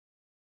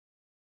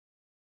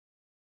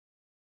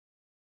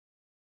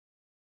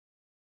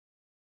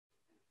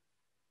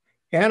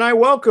And I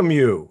welcome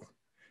you.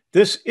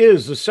 This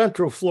is the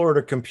Central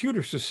Florida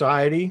Computer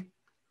Society,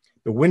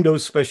 the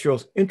Windows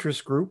Special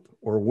Interest Group,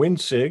 or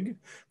WinSIG,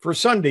 for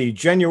Sunday,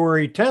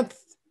 January 10th,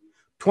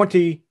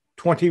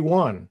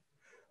 2021.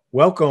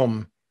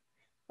 Welcome.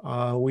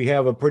 We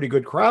have a pretty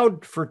good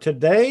crowd for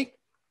today.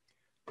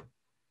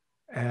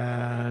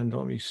 And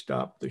let me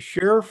stop the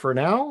share for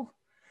now.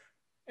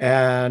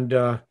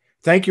 And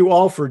thank you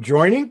all for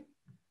joining.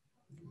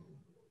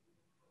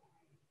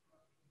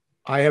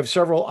 I have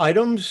several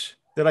items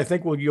that I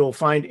think you'll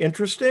find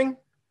interesting.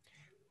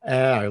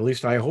 At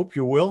least I hope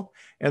you will.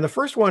 And the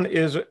first one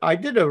is I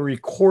did a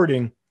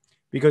recording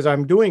because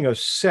I'm doing a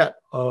set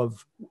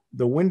of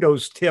the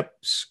Windows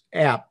Tips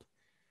app.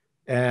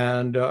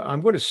 And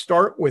I'm going to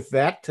start with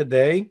that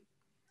today.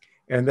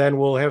 And then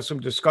we'll have some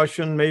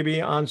discussion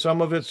maybe on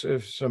some of it,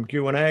 if some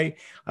Q&A. I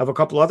have a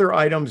couple other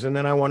items, and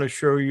then I want to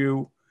show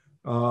you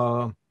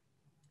how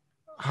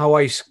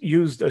I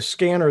used a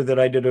scanner that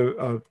I did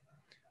a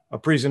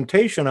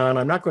presentation on.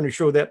 I'm not going to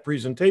show that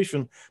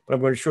presentation, but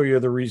I'm going to show you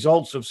the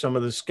results of some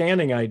of the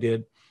scanning I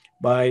did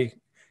by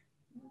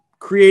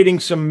creating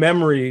some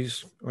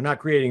memories, or not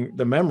creating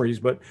the memories,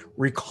 but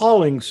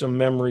recalling some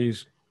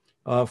memories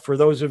for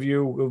those of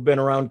you who've been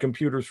around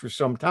computers for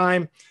some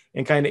time,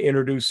 and kind of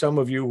introduce some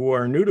of you who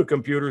are new to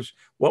computers,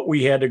 what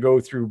we had to go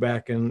through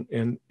back in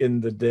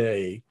the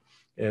day,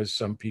 as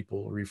some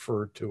people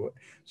refer to it.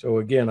 So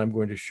again, I'm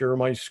going to share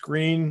my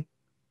screen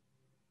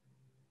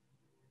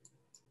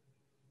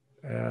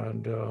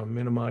and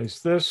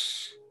minimize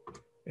this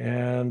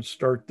and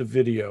start the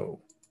video.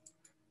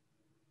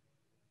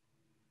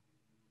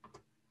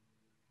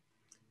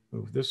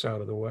 Move this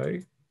out of the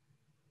way.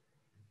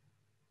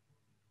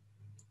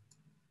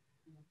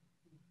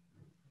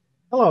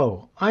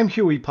 Hello, I'm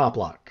Huey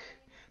Poplock.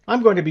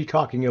 I'm going to be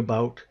talking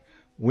about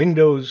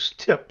Windows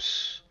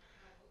Tips.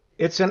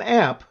 It's an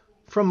app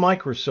from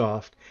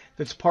Microsoft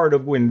that's part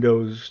of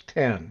Windows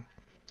 10.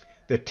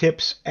 The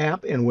Tips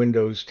app in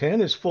Windows 10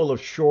 is full of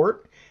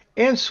short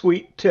and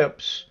sweet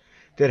tips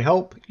that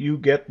help you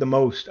get the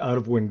most out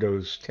of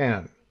Windows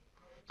 10.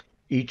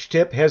 Each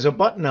tip has a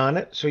button on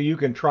it so you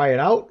can try it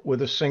out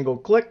with a single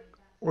click,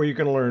 or you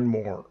can learn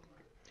more.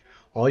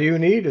 All you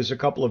need is a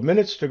couple of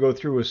minutes to go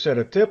through a set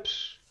of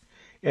tips,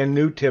 and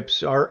new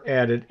tips are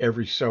added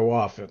every so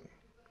often.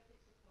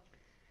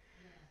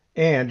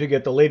 And to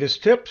get the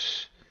latest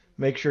tips,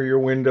 make sure your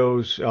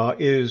Windows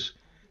is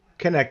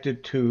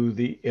connected to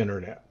the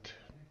internet.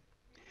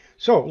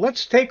 So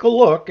let's take a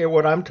look at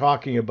what I'm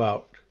talking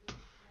about.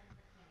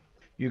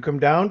 You come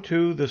down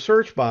to the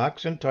search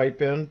box and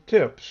type in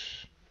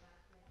tips.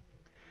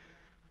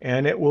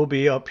 And it will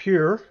be up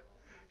here.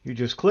 You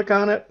just click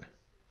on it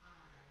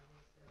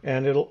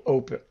and it'll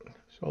open.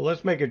 So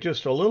let's make it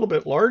just a little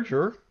bit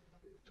larger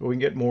so we can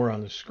get more on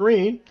the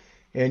screen.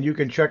 And you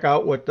can check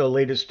out what the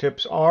latest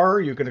tips are.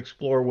 You can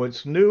explore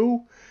what's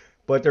new,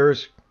 but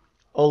there's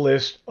a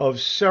list of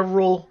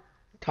several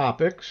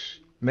topics,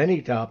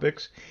 many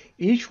topics.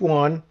 Each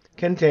one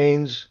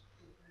contains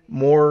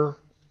more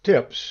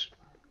tips,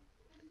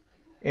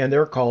 and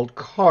they're called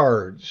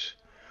cards.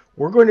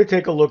 We're going to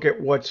take a look at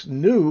what's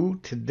new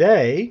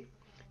today,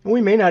 and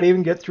we may not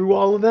even get through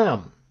all of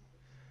them.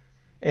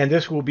 And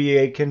this will be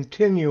a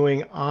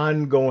continuing,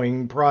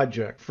 ongoing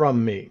project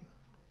from me.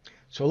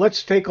 So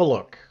let's take a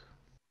look.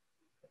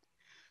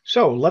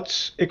 So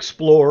let's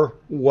explore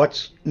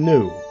what's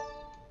new.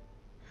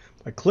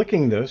 By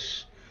clicking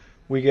this,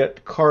 we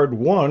get card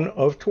 1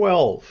 of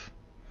 12.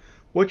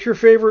 What's your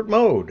favorite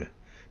mode?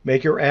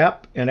 Make your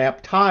app and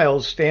app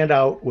tiles stand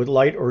out with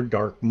light or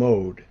dark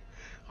mode.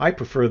 I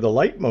prefer the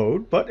light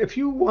mode, but if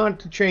you want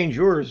to change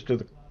yours to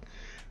the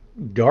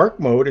dark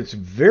mode, it's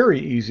very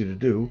easy to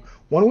do.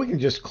 One, we can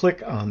just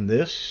click on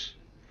this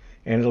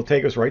and it'll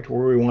take us right to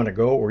where we want to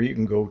go, or you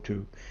can go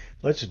to,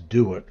 let's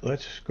do it.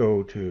 Let's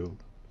go to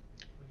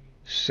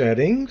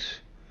Settings,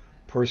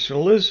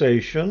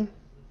 Personalization,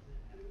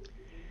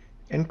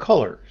 and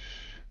Colors.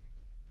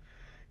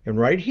 And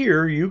right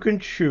here, you can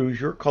choose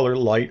your color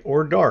light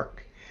or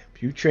dark.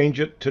 If you change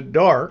it to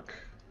dark,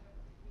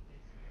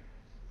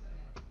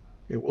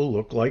 it will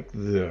look like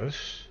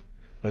this.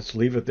 Let's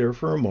leave it there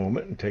for a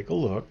moment and take a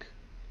look.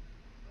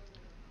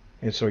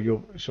 And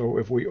so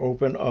if we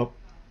open up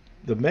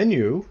the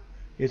menu,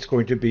 it's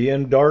going to be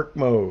in dark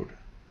mode.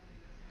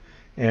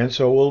 And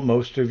so will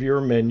most of your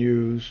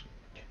menus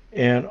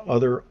and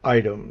other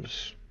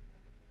items.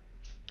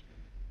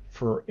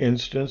 For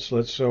instance,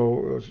 let's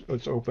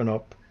open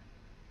up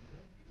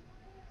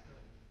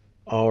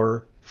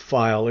our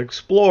File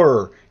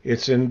Explorer.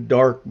 It's in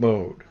dark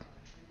mode.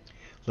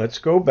 Let's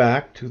go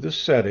back to the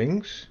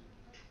settings.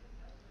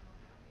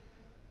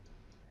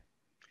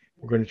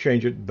 We're going to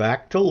change it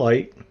back to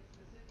light.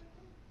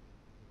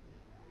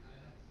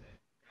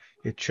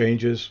 It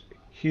changes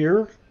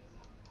here.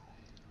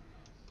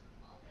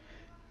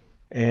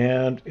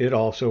 And it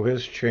also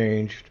has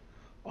changed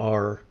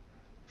our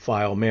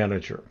file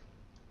manager.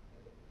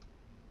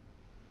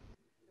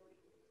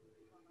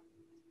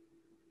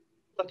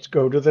 Let's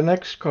go to the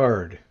next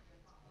card.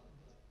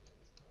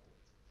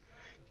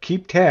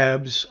 Keep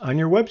tabs on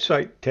your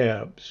website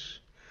tabs.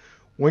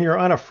 When you're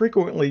on a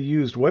frequently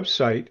used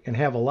website and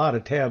have a lot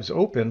of tabs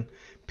open,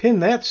 pin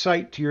that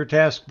site to your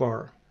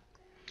taskbar.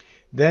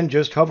 Then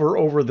just hover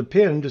over the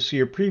pin to see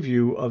a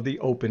preview of the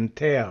open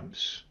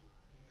tabs.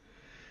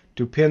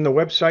 To pin the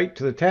website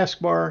to the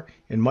taskbar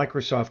in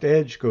Microsoft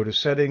Edge, go to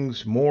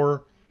Settings,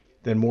 More,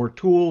 then More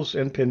Tools,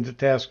 and Pin to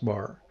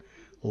Taskbar.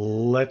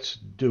 Let's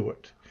do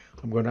it.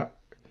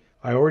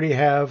 I already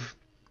have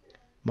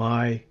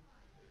my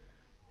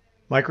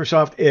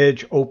Microsoft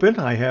Edge open.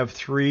 I have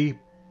 3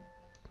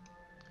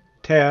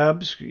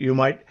 tabs.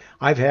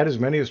 I've had as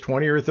many as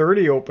 20 or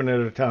 30 open at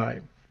a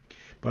time.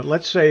 But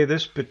let's say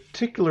this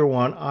particular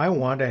one I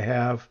want to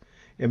have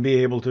and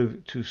be able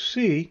to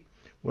see.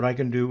 What I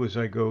can do is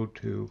I go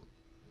to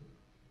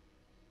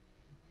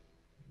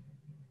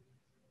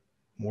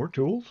More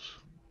Tools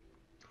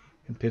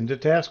and Pin to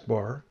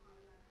Taskbar.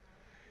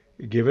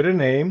 Give it a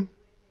name.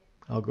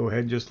 I'll go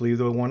ahead and just leave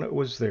the one that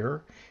was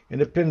there,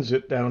 and it pins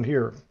it down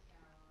here.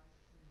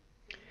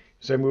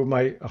 As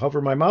I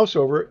hover my mouse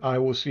over it, I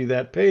will see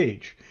that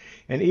page.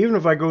 And even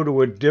if I go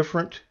to a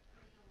different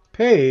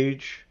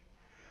page,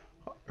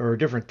 or a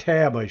different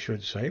tab, I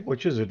should say,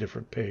 which is a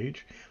different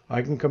page,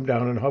 I can come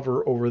down and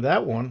hover over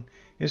that one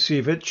and see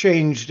if it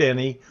changed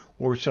any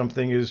or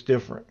something is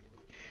different.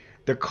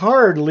 The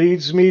card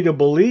leads me to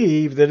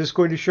believe that it's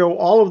going to show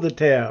all of the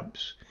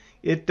tabs.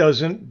 It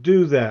doesn't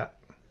do that.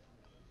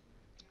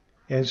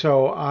 And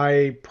so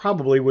I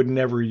probably would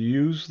never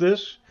use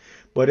this,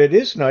 but it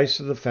is nice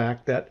to the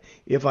fact that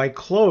if I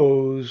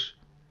close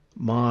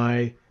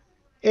my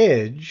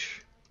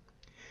Edge,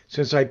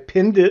 since I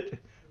pinned it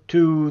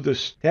to the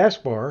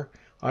taskbar,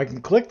 I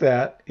can click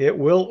that. It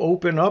will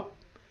open up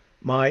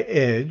my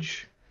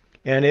Edge,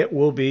 and it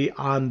will be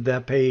on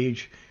the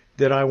page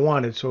that I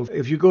wanted. So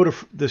if you go to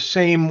the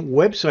same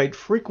website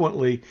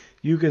frequently,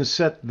 you can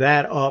set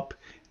that up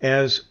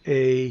as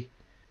a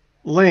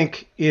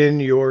link in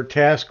your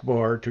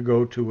taskbar to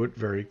go to it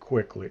very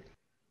quickly.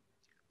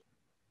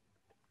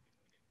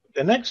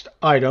 The next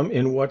item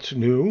in What's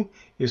New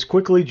is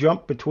quickly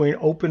jump between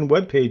open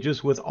web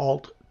pages with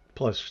Alt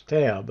plus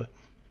Tab.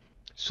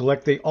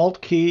 Select the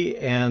Alt key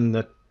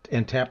and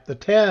tap the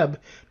Tab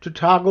to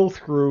toggle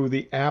through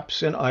the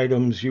apps and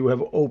items you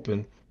have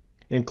open,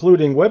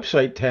 including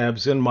website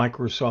tabs in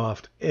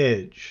Microsoft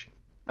Edge.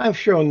 I've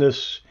shown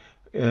this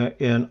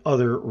in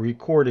other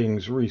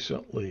recordings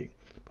recently,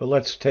 but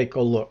let's take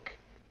a look.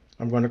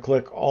 I'm going to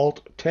click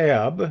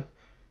Alt-Tab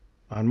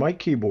on my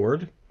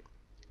keyboard,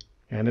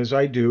 and as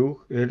I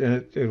do,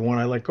 and when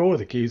I let go of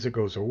the keys, it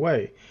goes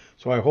away.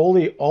 So I hold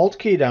the Alt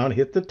key down,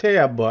 hit the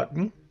Tab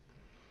button,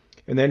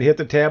 and then hit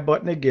the Tab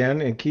button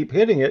again and keep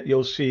hitting it.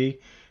 You'll see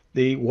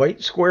the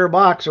white square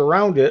box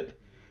around it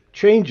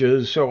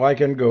changes so I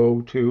can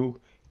go to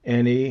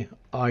any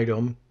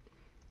item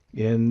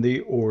in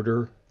the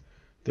order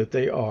that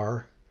they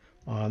are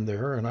on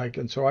there, and I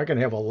can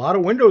have a lot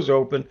of windows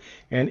open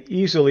and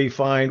easily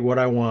find what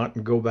I want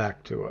and go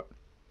back to it.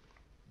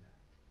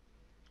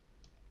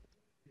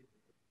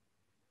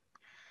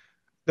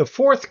 The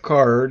fourth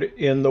card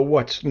in the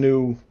What's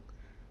New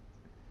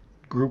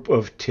group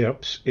of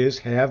tips is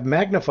have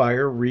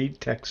Magnifier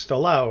read text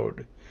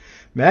aloud.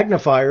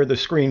 Magnifier, the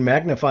screen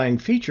magnifying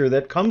feature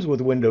that comes with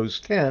Windows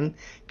 10,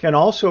 can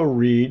also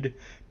read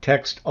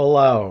text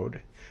aloud.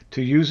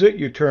 To use it,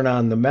 you turn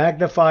on the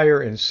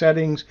magnifier in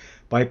Settings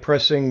by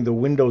pressing the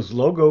Windows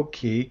logo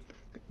key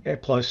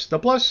plus the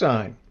plus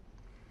sign.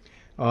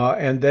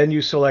 And then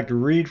you select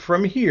Read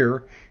from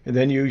here, and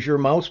then use your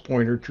mouse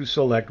pointer to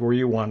select where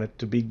you want it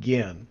to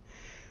begin.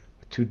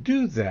 To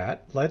do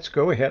that, let's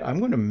go ahead. I'm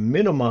going to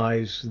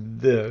minimize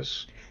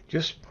this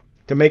just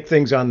to make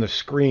things on the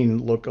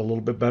screen look a little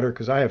bit better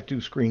because I have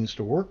 2 screens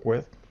to work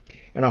with.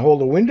 And I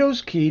hold the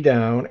Windows key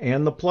down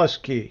and the plus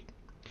key.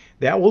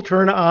 That will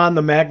turn on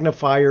the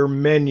magnifier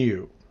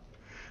menu.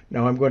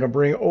 Now I'm going to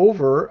bring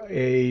over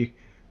a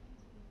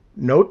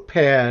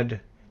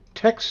Notepad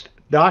text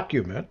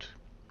document,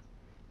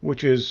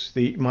 which is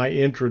my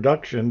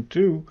introduction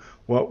to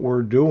what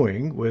we're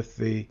doing with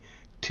the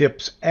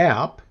Tips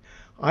app.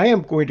 I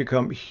am going to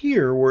come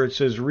here where it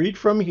says read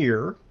from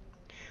here.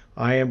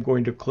 I am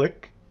going to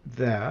click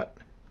that.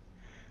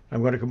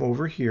 I'm going to come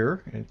over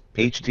here and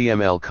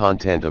HTML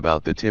content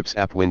about the Tips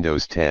app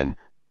Windows 10.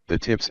 The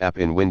Tips app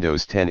in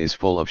Windows 10 is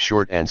full of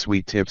short and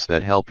sweet tips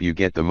that help you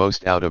get the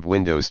most out of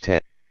Windows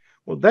 10.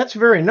 Well, that's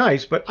very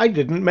nice, but I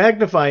didn't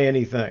magnify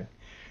anything.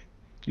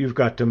 You've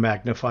got to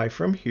magnify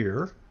from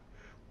here.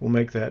 We'll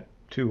make that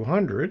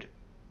 200.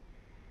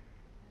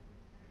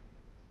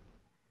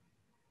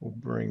 We'll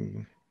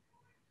bring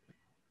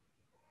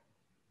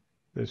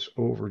this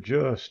over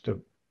just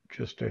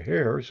a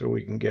hair so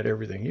we can get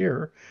everything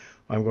here.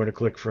 I'm going to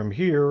click from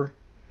here,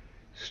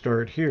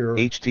 start here.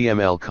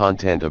 HTML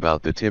content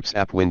about the Tips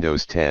app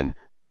Windows 10.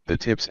 The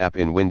Tips app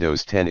in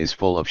Windows 10 is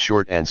full of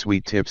short and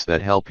sweet tips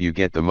that help you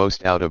get the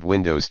most out of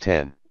Windows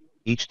 10.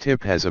 Each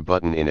tip has a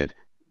button in it,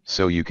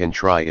 so you can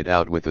try it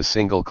out with a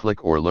single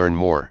click or learn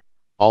more.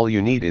 All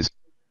you need is...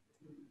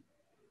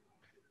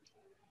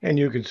 And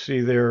you can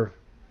see there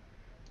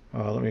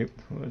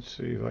Let's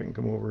see if I can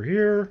come over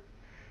here,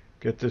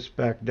 get this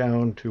back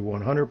down to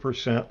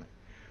 100%.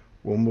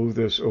 We'll move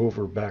this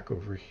over back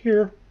over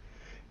here.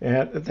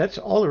 And that's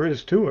all there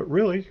is to it,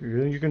 really.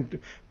 You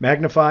can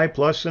magnify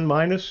plus and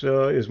minus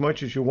as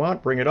much as you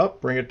want, bring it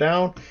up, bring it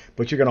down,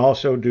 but you can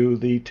also do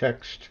the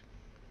text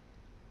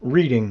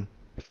reading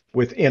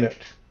within it.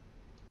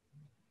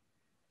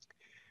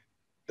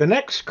 The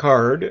next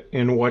card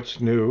in What's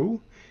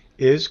New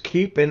is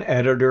Keep an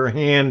Editor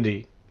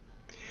Handy.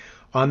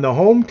 On the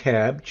Home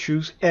tab,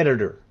 choose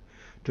Editor.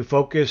 To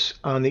focus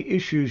on the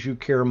issues you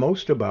care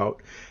most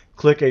about,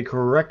 click a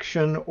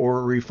correction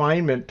or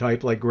refinement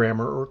type like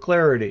grammar or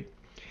clarity.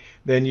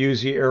 Then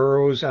use the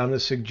arrows on the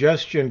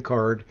suggestion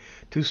card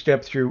to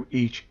step through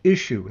each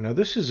issue. Now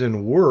this is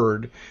in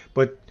Word,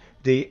 but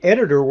the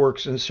editor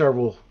works in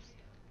several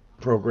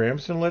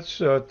programs, and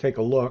let's take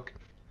a look.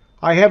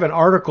 I have an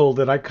article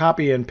that I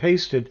copy and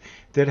pasted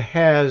that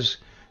has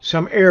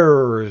some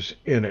errors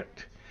in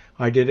it.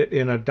 I did it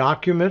in a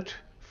document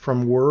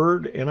from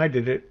Word and I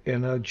did it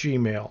in a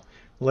Gmail.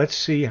 Let's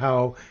see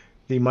how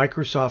the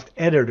Microsoft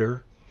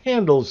Editor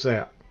handles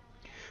that.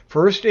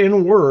 First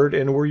in Word,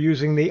 and we're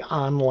using the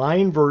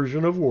online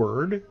version of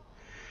Word,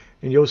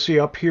 and you'll see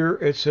up here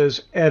it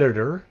says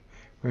Editor,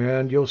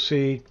 and you'll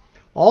see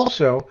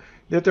also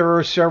that there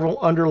are several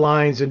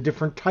underlines and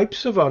different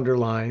types of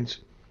underlines.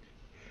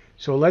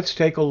 So let's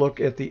take a look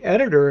at the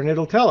editor, and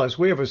it'll tell us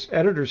we have an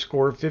editor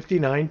score of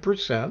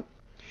 59%.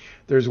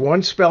 There's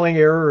one spelling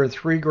error and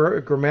three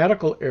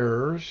grammatical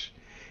errors.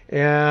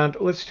 And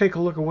let's take a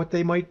look at what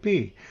they might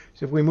be.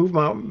 So if we move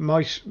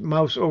my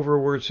mouse over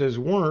where it says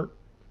weren't,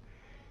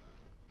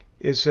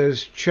 it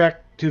says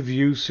check to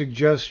view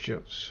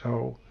suggestions.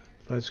 So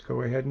let's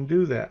go ahead and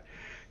do that.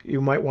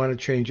 You might want to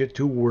change it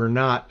to were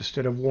not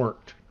instead of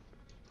weren't.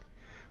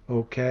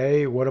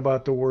 Okay, what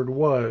about the word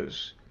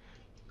was?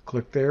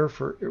 Click there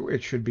for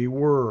it should be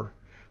were.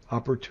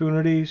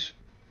 Opportunities.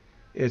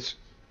 It's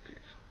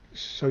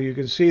so you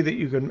can see that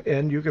you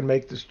can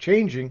make this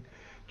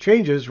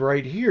changes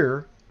right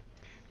here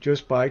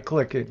just by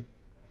clicking,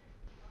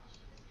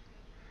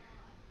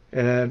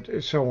 and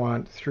so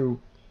on through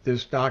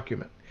this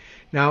document.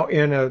 Now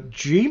in a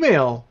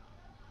Gmail,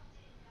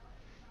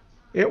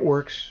 it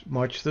works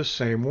much the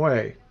same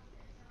way.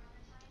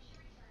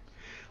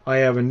 I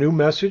have a new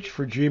message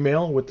for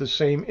Gmail with the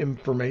same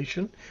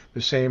information,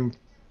 the same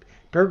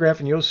paragraph,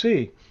 and you'll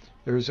see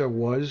there's a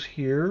was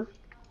here.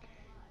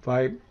 If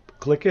I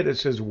click it, it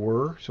says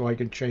were, so I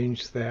can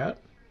change that.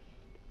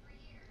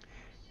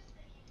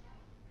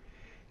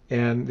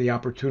 And the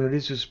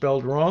opportunities is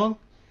spelled wrong.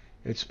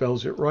 It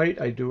spells it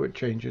right. I do it,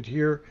 change it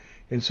here,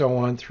 and so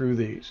on through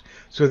these.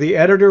 So the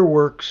editor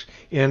works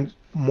in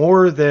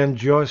more than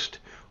just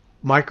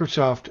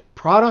Microsoft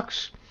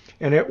products,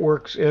 and it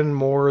works in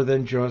more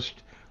than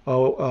just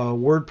a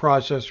word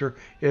processor.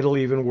 It'll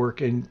even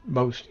work in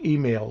most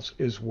emails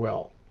as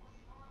well.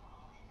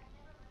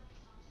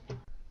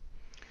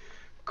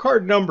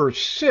 Card number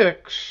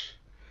 6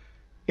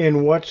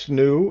 in What's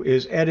New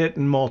is Edit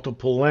in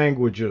Multiple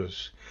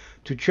Languages.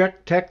 To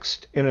check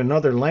text in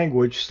another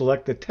language,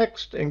 select the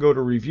text and go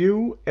to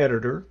Review,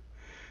 Editor,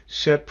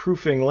 set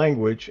Proofing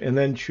Language, and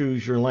then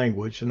choose your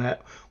language, and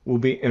that will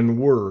be in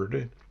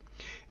Word.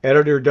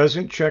 Editor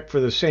doesn't check for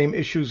the same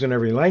issues in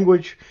every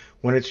language.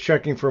 When it's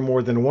checking for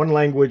more than one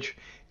language,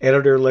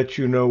 Editor lets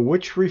you know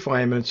which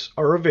refinements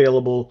are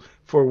available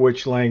for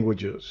which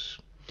languages.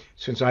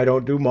 Since I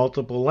don't do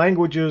multiple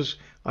languages,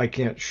 I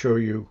can't show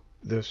you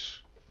this.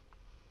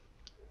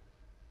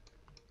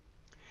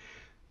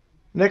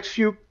 Next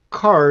few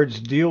cards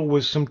deal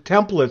with some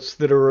templates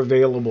that are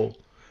available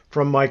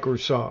from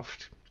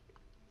Microsoft.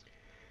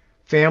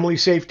 Family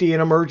safety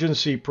and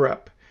emergency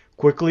prep.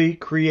 Quickly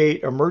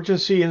create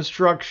emergency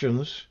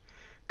instructions,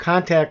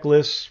 contact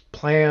lists,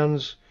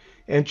 plans,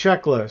 and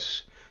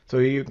checklists so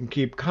you can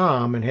keep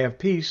calm and have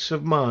peace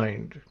of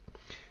mind.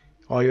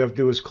 All you have to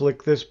do is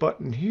click this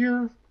button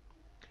here,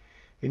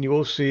 and you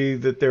will see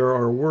that there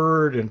are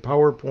Word and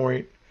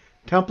PowerPoint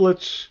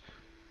templates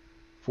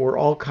for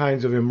all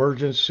kinds of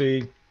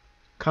emergency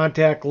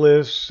contact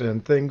lists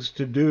and things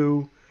to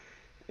do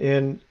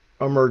in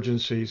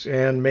emergencies,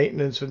 and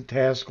maintenance and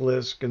task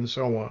lists and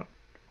so on.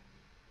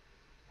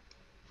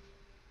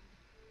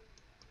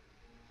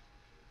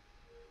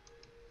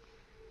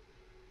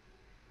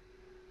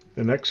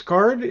 The next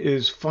card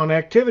is fun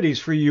activities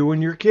for you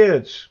and your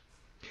kids.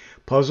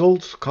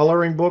 Puzzles,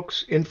 coloring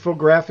books,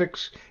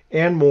 infographics,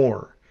 and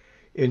more.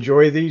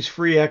 Enjoy these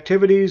free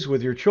activities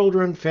with your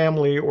children,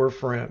 family, or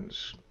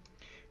friends.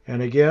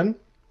 And again,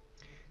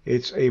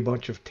 it's a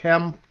bunch of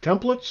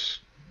templates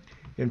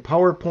in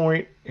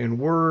PowerPoint, in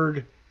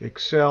Word,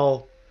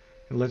 Excel,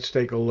 and let's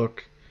take a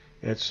look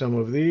at some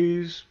of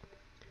these.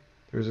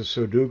 There's a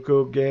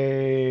Sudoku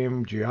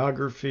game,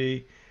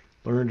 geography,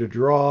 learn to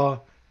draw,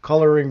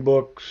 coloring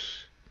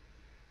books,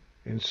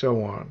 and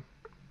so on.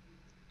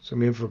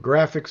 Some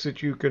infographics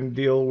that you can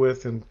deal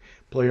with and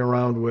play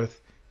around with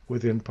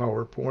within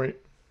PowerPoint,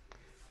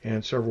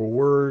 and several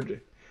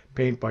Word,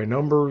 paint by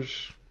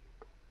numbers.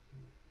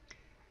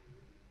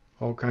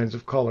 all kinds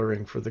of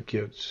coloring for the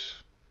kids.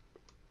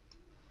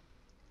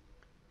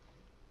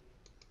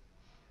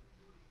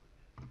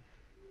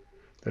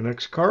 The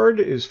next card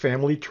is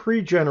Family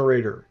Tree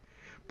Generator.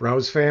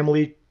 Browse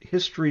family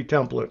history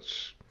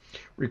templates.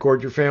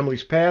 Record your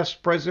family's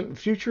past, present, and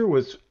future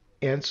with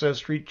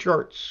ancestry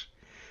charts,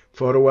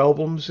 photo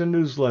albums, and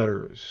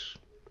newsletters.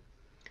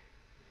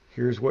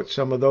 Here's what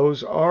some of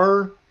those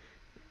are.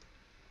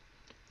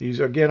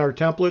 These, again, are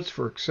templates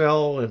for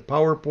Excel and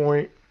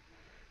PowerPoint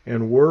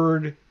and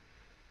Word.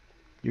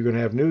 You can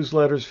have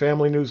newsletters,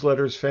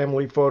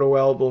 family photo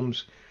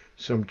albums,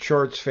 some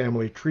charts,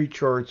 family tree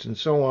charts, and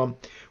so on.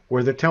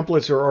 Where the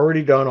templates are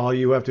already done, all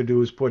you have to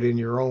do is put in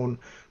your own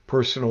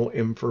personal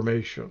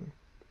information.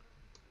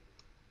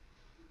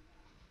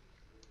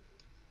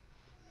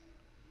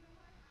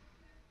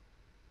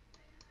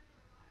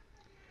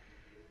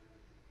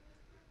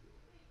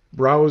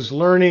 Browse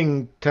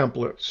learning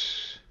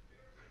templates.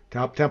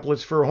 Top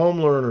templates for home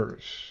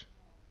learners.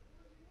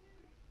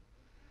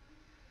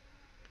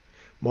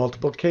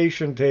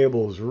 Multiplication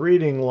tables,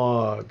 reading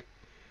log,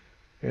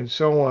 and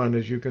so on.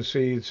 As you can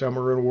see, some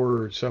are in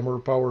Word, some are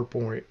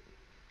PowerPoint.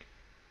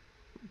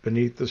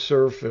 Beneath the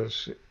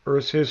surface,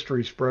 Earth's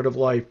history, spread of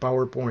life,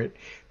 PowerPoint.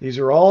 These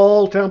are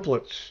all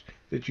templates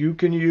that you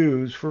can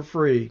use for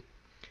free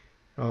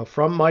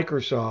from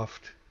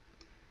Microsoft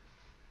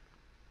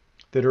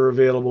that are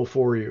available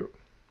for you.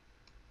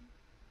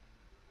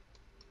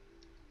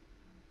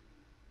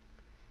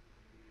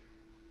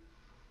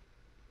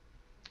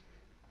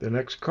 The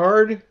next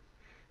card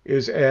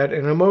is add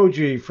an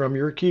emoji from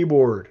your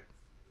keyboard.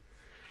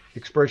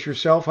 Express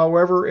yourself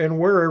however and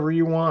wherever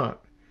you want.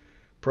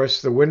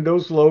 Press the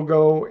Windows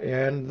logo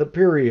and the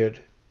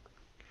period.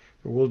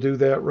 We'll do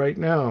that right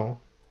now.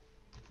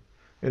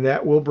 And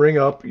that will bring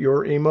up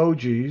your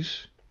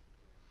emojis.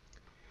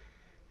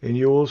 And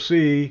you will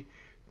see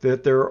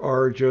that there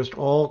are just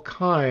all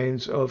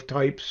kinds of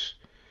types,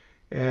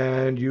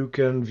 and you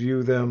can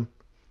view them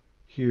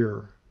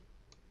here.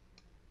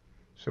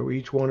 So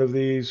each one of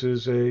these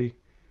is a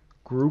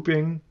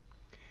grouping,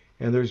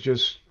 and there's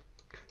just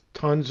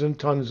tons and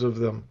tons of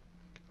them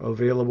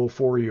available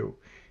for you.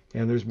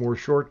 And there's more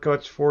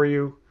shortcuts for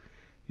you.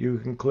 You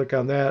can click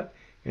on that,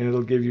 and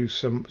it'll give you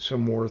some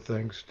more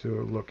things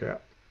to look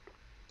at.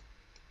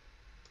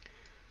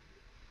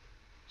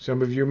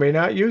 Some of you may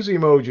not use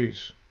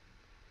emojis,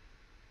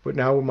 but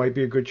now might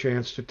be a good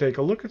chance to take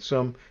a look at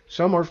some.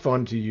 Some are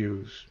fun to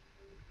use.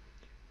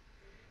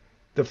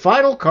 The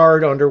final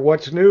card under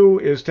What's New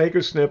is take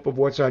a snip of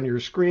what's on your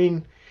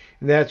screen,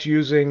 and that's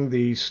using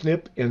the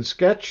snip in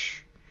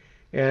Sketch.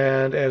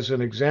 And as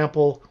an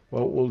example,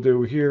 what we'll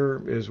do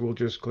here is we'll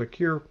just click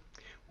here.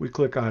 We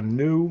click on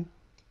New.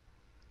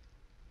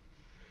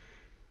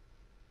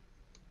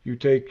 You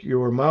take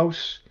your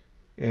mouse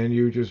and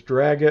you just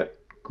drag it,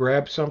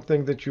 grab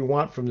something that you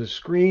want from the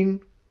screen.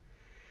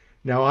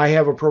 Now I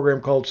have a program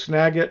called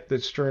Snagit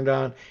that's turned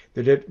on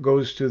that it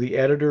goes to the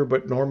editor,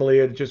 but normally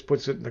it just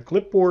puts it in the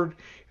clipboard,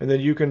 and then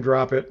you can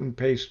drop it and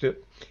paste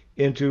it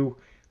into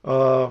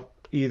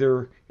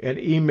either an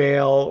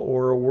email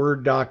or a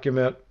Word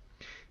document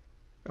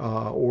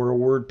or a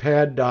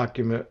WordPad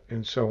document,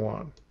 and so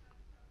on.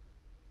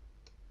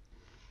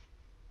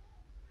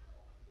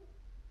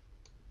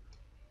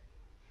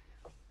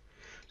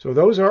 So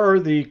those are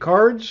the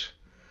cards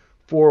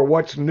for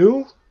What's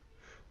New.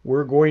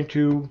 We're going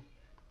to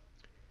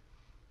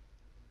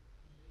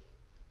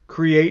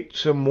create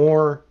some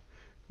more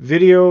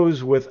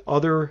videos with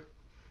other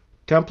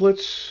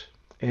templates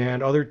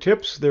and other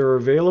tips that are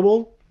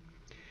available.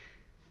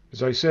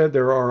 As I said,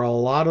 there are a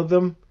lot of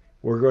them.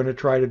 We're going to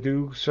try to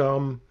do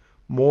some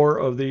more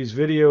of these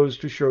videos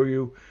to show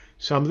you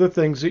some of the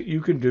things that you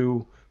can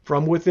do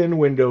from within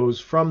Windows,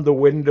 from the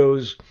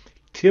Windows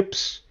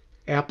Tips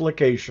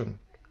application.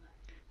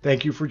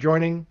 Thank you for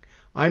joining.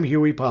 I'm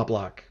Huey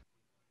Poplock.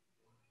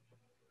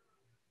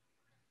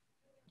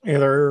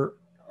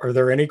 Are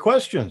there any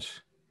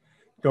questions?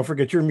 Don't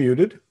forget you're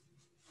muted.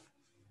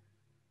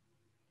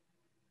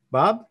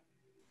 Bob?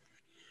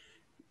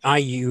 I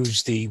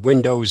use the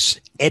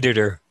Windows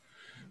editor.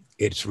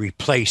 It's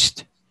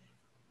replaced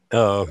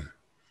Grammarly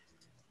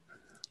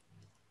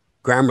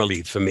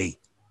for me.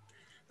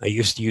 I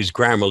used to use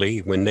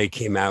Grammarly when they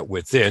came out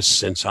with this.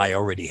 Since I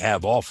already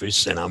have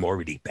Office and I'm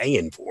already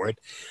paying for it,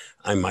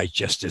 I might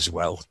just as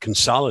well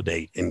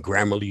consolidate. And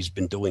Grammarly's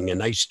been doing a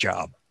nice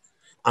job.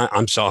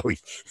 I'm sorry,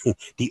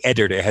 the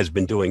editor has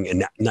been doing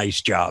a nice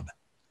job.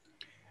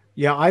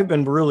 Yeah, I've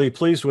been really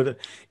pleased with it.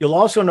 You'll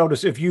also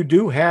notice if you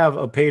do have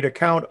a paid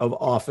account of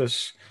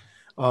Office,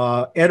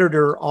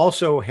 Editor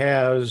also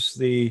has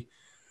the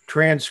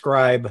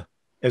transcribe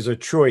as a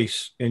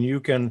choice, and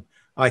you can,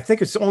 I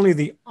think it's only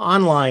the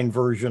online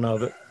version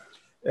of it,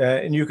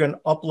 and you can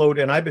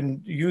upload, and I've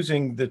been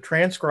using the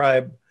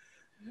transcribe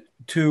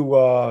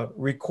to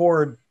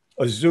record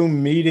a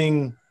Zoom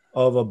meeting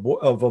of a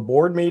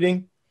board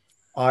meeting.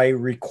 I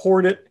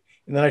record it,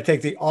 and then I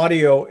take the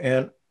audio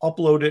and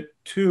upload it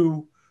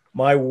to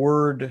my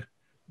Word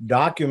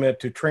document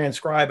to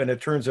transcribe, and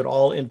it turns it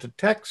all into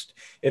text.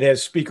 It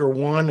has speaker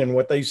one and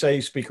what they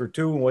say, speaker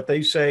two and what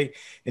they say,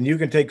 and you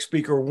can take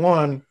speaker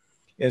one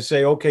and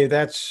say, okay,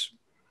 that's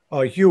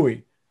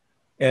Huey,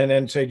 and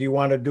then say, do you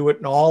want to do it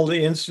in all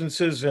the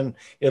instances? And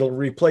it'll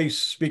replace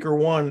speaker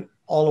one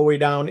all the way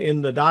down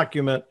in the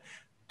document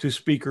to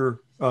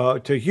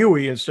to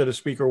Huey instead of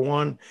speaker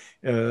one.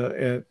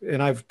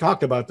 And I've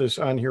talked about this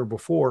on here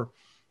before.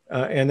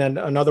 And then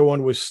another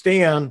one was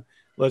Stan.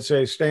 Let's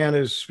say Stan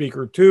is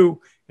speaker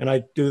two, and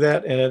I do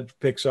that, and it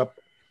picks up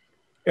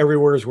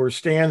everywhere where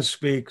Stan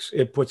speaks.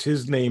 It puts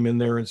his name in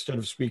there instead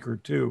of speaker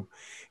two.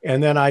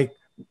 And then I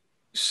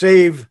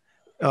save,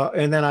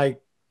 and then I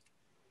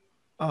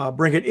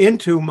bring it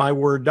into my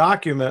Word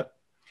document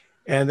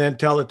and then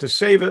tell it to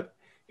save it.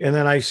 And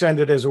then I send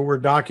it as a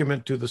Word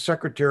document to the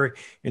secretary.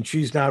 And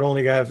she's not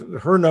only got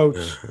her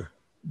notes,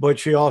 but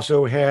she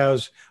also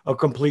has a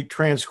complete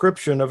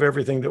transcription of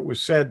everything that was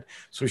said,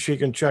 so she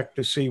can check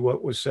to see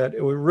what was said.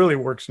 It really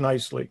works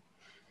nicely.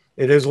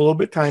 It is a little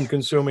bit time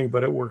consuming,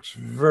 but it works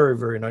very,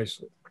 very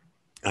nicely.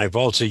 I've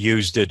also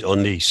used it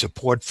on the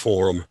support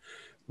forum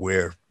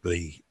where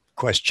the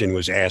question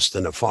was asked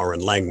in a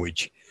foreign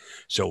language.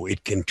 So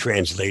it can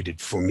translate it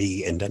for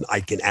me, and then I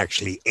can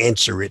actually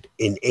answer it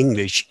in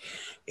English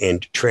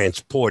and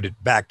transport it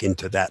back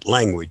into that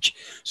language.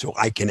 So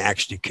I can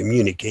actually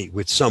communicate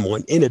with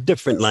someone in a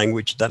different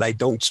language that I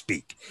don't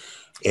speak.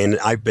 And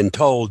I've been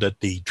told that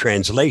the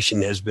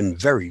translation has been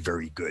very,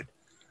 very good.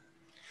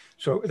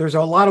 So there's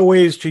a lot of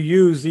ways to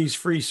use these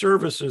free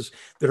services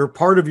that are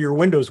part of your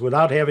Windows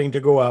without having to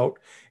go out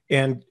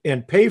and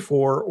pay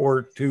for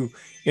or to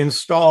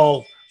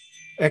install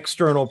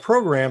external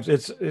programs.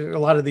 It's a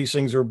lot of these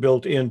things are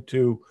built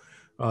into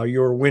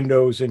your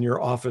Windows and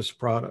your Office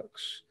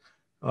products.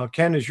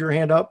 Ken, is your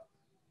hand up?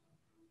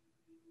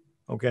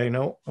 Okay,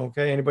 no.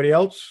 Okay, anybody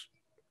else?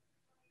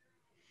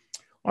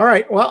 All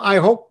right. Well, I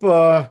hope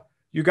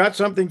you got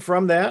something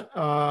from that.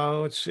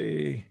 Let's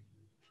see.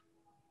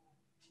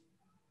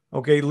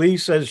 Okay, Lee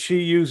says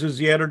she uses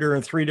the editor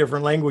in 3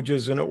 different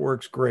languages and it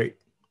works great.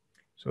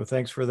 So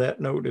thanks for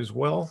that note as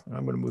well.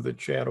 I'm going to move the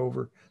chat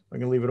over. I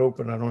can leave it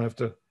open. I don't have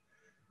to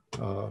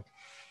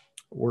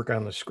work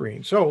on the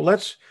screen. So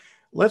let's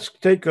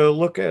take a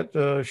look at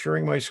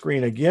sharing my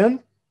screen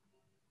again.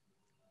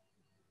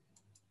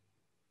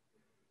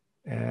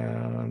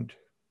 And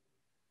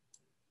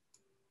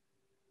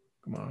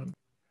come on.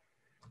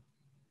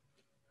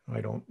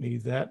 I don't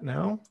need that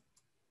now.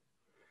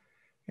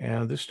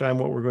 And this time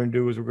what we're going to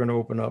do is we're going to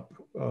open up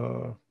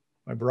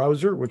my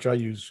browser, which I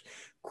use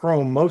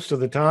Chrome most of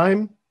the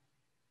time.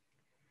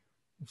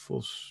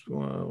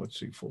 Let's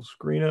see, full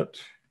screen it.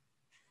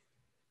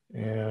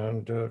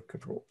 And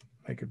control,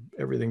 make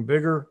everything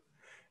bigger.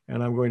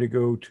 And I'm going to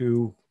go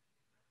to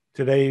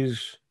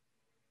today's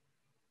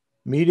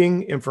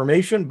meeting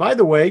information. By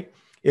the way,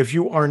 if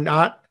you are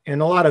not,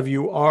 and a lot of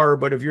you are,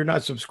 but if you're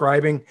not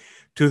subscribing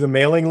to the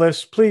mailing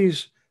list,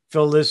 please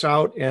fill this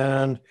out.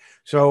 And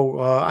so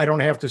I don't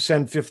have to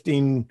send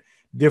 15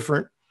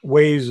 different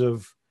ways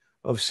of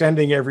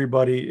sending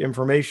everybody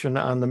information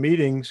on the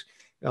meetings.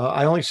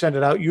 I only send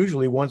it out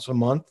usually once a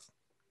month.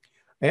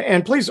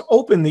 And please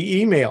open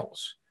the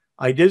emails.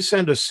 I did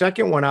send a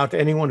second one out to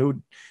anyone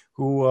who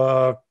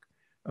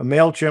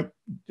MailChimp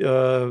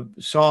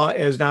saw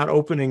as not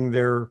opening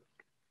their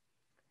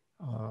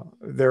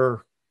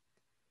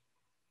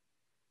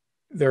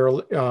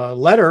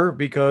letter,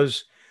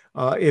 because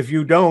if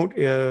you don't,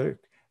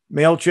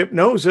 MailChimp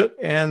knows it,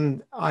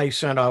 and I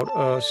sent out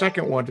a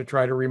second one to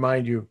try to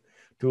remind you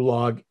to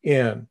log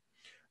in.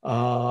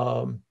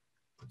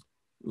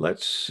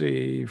 Let's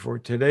see, for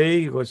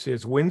today, let's see,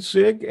 it's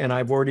WinSig, and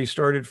I've already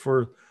started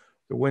for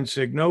the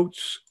WinSig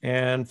notes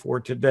and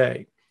for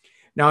today.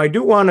 Now, I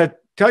do want to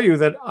tell you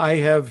that I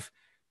have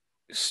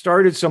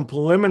started some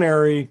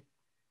preliminary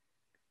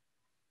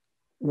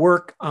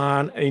work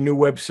on a new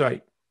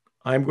website.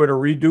 I'm going to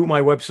redo my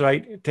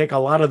website, take a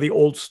lot of the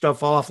old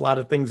stuff off, a lot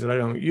of things that I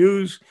don't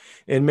use,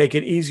 and make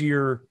it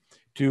easier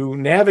to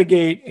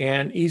navigate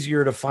and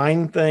easier to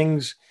find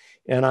things.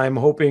 And I'm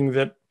hoping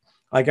that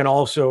I can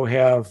also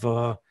have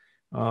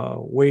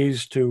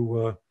ways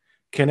to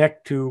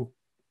connect to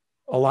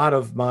a lot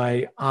of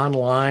my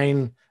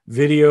online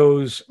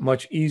videos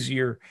much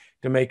easier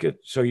to make it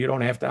so you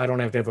don't have to, I don't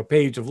have to have a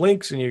page of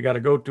links and you got to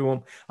go to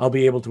them. I'll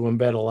be able to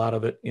embed a lot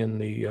of it in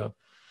the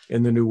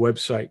new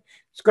website.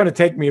 It's going to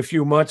take me a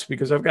few months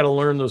because I've got to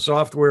learn the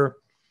software,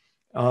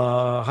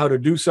 how to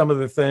do some of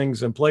the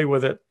things and play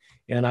with it.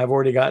 And I've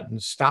already gotten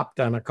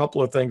stopped on a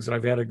couple of things that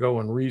I've had to go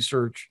and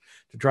research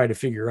to try to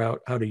figure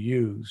out how to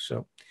use.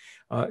 So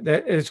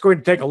it's going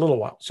to take a little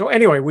while. So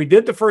anyway, we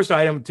did the first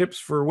item, tips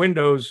for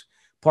Windows,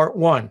 part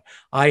 1.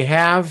 I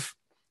have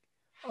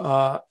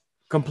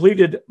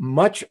completed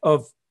much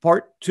of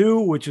part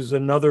 2, which is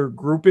another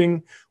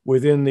grouping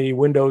within the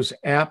Windows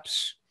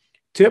apps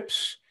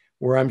tips,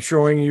 where I'm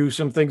showing you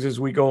some things as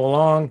we go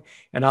along,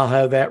 and I'll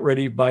have that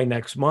ready by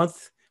next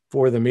month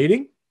for the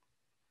meeting.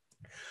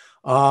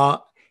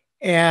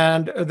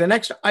 And the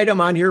next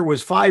item on here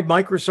was 5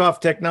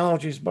 Microsoft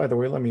technologies. By the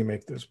way, let me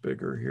make this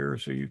bigger here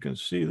so you can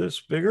see this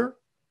bigger.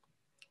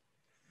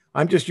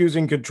 I'm just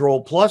using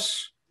Control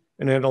Plus,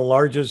 and it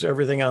enlarges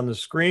everything on the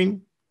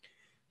screen.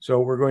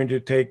 So we're going to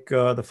take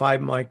the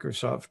 5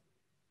 Microsoft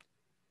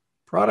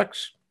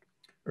products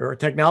or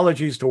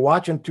technologies to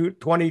watch in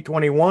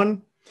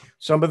 2021.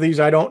 Some of these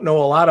I don't know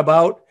a lot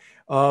about.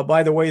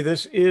 By the way,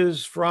 this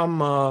is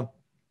from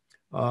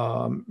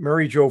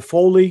Mary Jo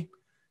Foley,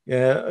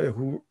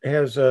 who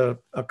has a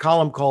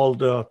column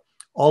called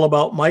All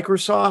About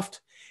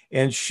Microsoft.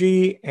 And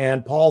she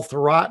and Paul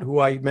Thurrott, who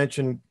I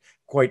mentioned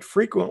quite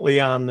frequently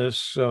on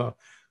this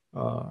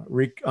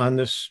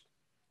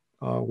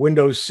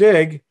Windows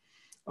SIG,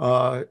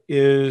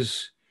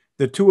 is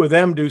the two of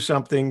them do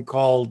something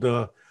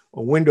called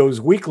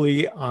Windows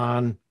Weekly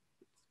on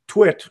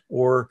Twit,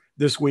 or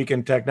This Week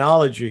in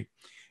Technology.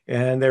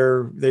 And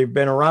they've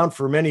been around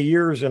for many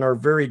years and are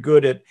very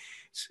good at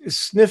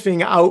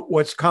sniffing out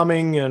what's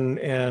coming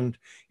and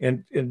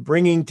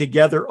bringing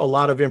together a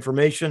lot of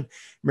information.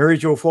 Mary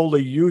Jo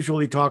Foley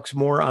usually talks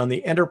more on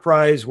the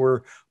enterprise,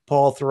 where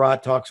Paul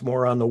Thurrott talks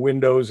more on the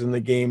Windows and the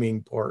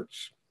gaming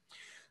parts.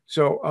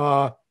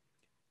 So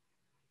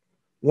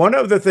one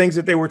of the things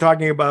that they were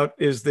talking about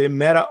is the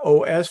Meta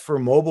OS for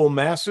mobile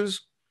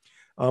masses.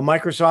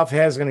 Microsoft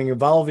has an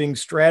evolving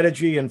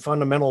strategy and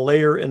fundamental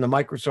layer in the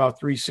Microsoft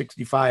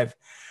 365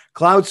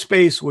 cloud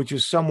space, which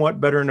is somewhat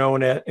better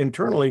known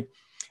internally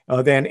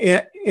than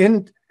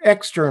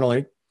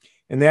externally.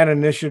 And that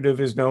initiative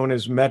is known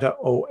as Meta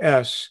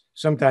OS,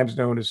 sometimes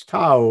known as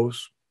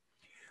TAOS.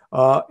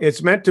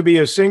 It's meant to be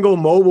a single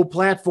mobile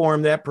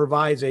platform that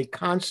provides a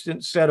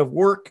constant set of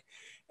work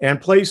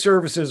and play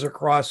services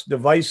across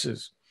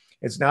devices.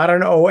 It's not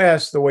an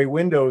OS the way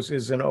Windows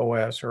is an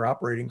OS or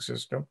operating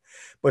system,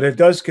 but it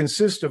does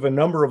consist of a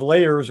number of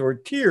layers or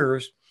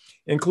tiers,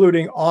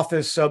 including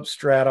Office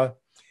Substrata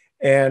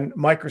and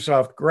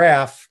Microsoft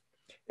Graph,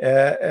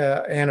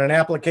 and an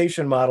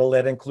application model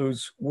that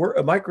includes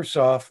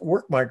Microsoft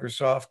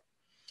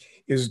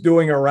is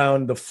doing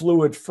around the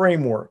Fluid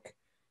framework.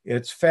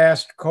 It's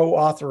fast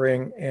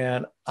co-authoring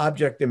and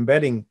object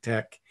embedding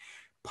tech,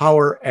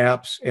 Power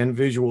Apps, and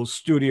Visual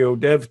Studio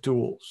dev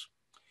tools.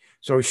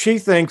 So she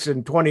thinks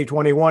in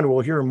 2021,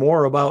 we'll hear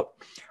more about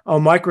how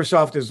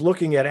Microsoft is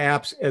looking at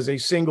apps as a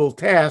single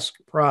task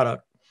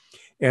product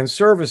and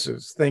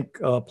services. Think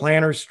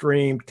planner,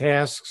 stream,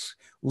 tasks,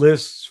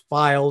 lists,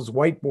 files,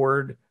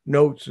 whiteboard,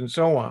 notes, and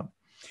so on.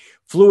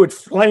 Fluid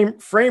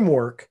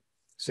framework,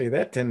 say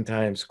that 10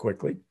 times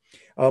quickly,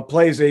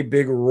 plays a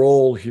big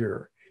role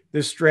here.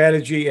 This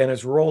strategy and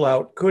its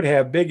rollout could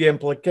have big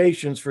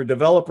implications for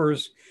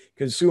developers,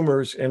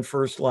 consumers, and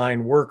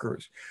first-line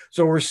workers.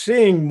 So we're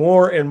seeing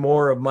more and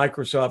more of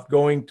Microsoft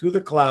going to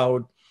the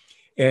cloud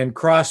and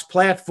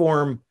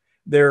cross-platform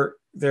their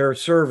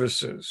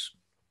services.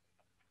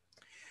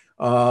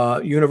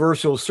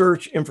 Universal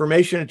search,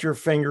 information at your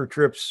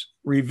fingertips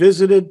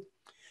revisited.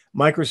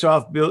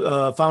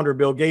 Microsoft founder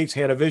Bill Gates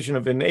had a vision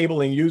of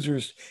enabling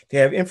users to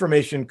have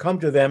information come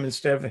to them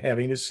instead of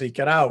having to seek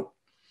it out.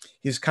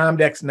 His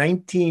Comdex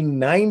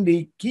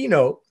 1990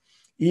 keynote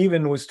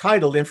even was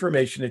titled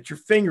Information at Your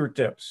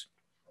Fingertips.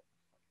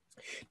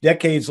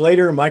 Decades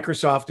later,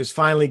 Microsoft is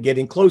finally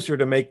getting closer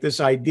to make this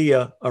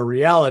idea a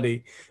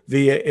reality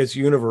via its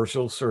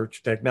universal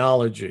search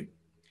technology.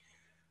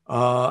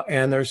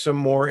 And there's some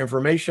more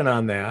information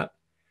on that.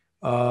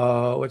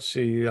 Let's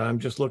see, I'm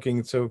just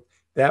looking. So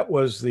that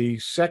was the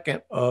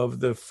second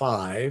of the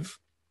 5,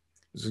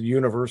 is a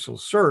universal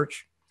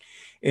search.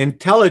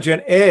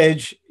 Intelligent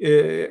edge,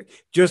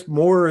 just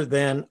more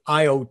than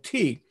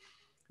IoT.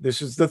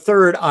 This is the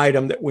third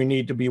item that we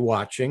need to be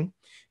watching.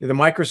 The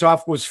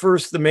Microsoft was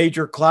first the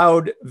major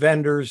cloud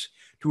vendors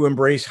to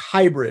embrace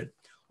hybrid,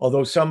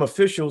 although some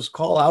officials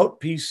call out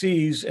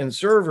PCs and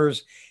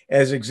servers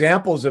as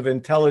examples of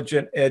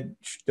intelligent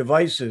edge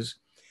devices.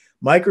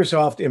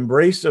 Microsoft's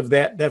embrace of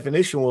that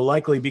definition will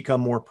likely become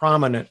more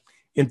prominent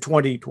in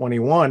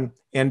 2021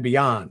 and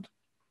beyond.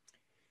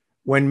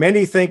 When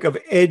many think of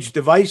edge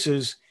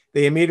devices,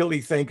 they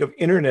immediately think of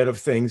Internet of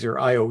Things or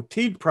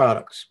IoT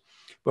products.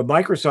 But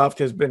Microsoft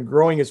has been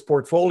growing its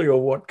portfolio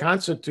of what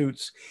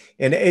constitutes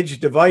an edge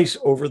device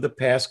over the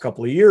past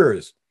couple of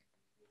years.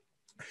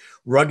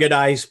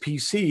 Ruggedized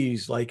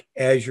PCs like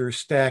Azure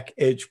Stack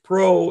Edge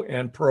Pro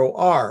and Pro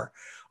R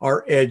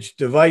are edge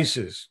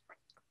devices.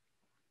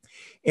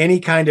 Any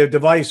kind of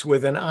device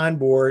with an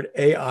onboard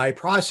AI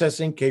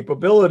processing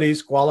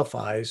capabilities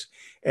qualifies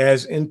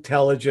as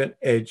intelligent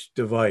edge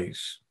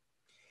device.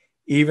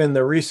 Even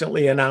the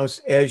recently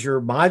announced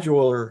Azure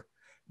modular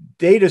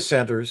data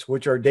centers,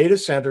 which are data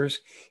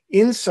centers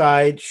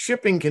inside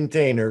shipping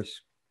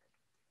containers,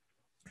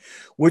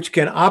 which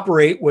can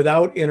operate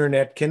without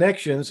internet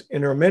connections,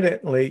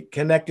 intermittently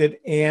connected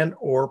and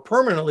or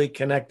permanently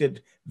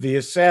connected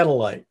via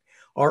satellite,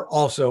 are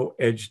also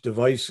edge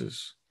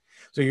devices.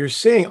 So you're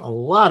seeing a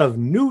lot of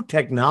new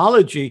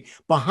technology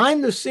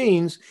behind the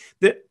scenes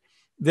that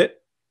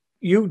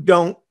you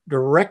don't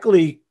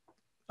directly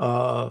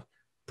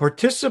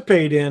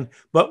participate in,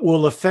 but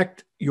will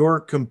affect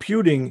your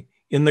computing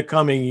in the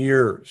coming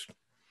years.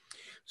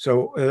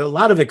 So a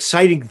lot of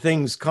exciting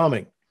things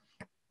coming.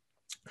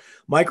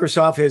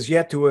 Microsoft has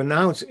yet to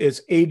announce its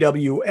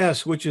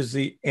AWS, which is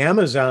the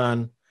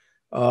Amazon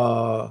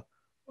work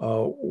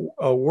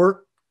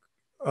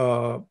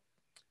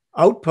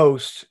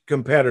outpost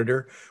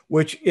competitor,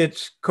 which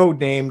it's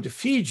codenamed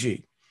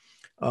Fiji.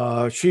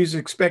 She's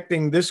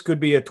expecting this could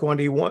be a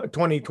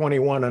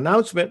 2021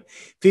 announcement.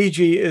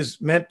 Fiji is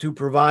meant to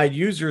provide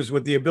users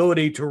with the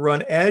ability to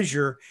run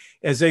Azure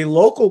as a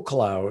local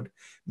cloud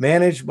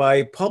managed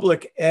by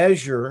public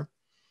Azure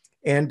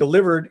and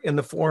delivered in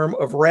the form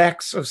of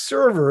racks of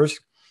servers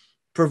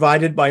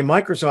provided by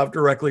Microsoft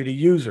directly to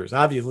users.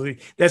 Obviously,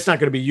 that's not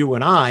going to be you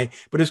and I,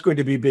 but it's going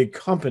to be big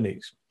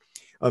companies.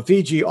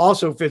 Fiji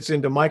also fits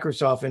into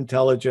Microsoft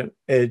Intelligent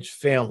Edge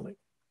family.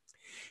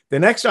 The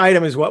next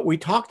item is what we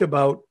talked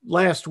about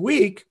last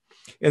week,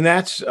 and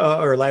that's,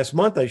 or last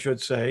month, I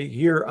should say,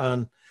 here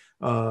on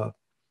the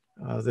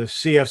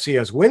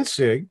CFCS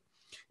WinSig,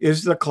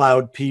 is the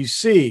Cloud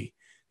PC,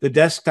 the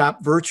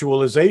desktop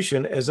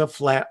virtualization as a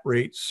flat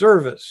rate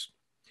service.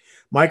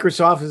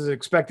 Microsoft is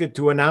expected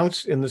to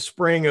announce in the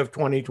spring of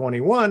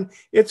 2021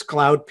 its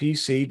Cloud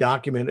PC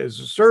document as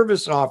a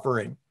service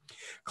offering.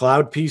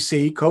 Cloud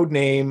PC,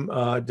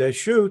 codename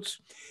Deschutes,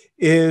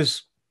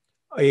 is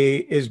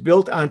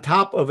built on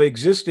top of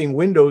existing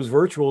Windows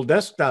Virtual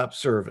Desktop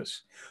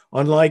service.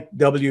 Unlike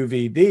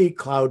WVD,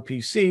 Cloud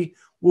PC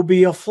will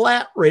be a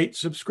flat rate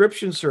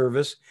subscription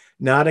service,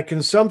 not a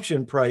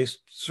consumption priced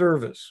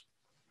service.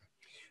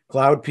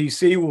 Cloud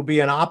PC will be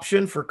an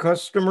option for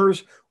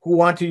customers who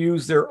want to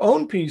use their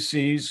own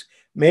PCs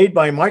made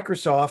by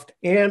Microsoft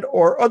and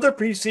or other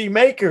PC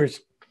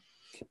makers,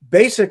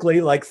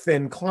 basically like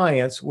thin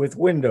clients with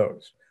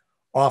Windows,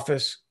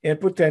 Office, and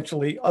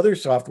potentially other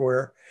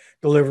software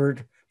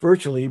delivered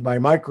virtually by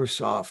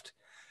Microsoft.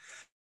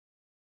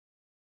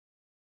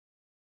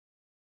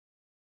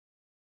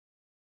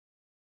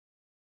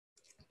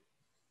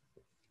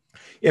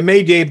 It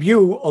may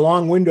debut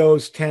along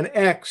Windows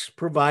 10X,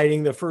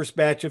 providing the first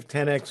batch of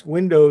 10X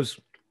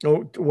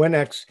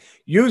WinX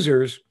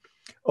users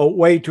a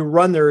way to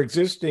run their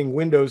existing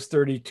Windows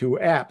 32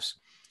 apps,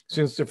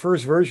 since the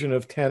first version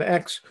of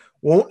 10X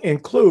won't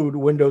include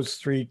Windows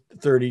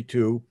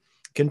 3.32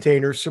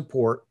 container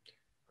support,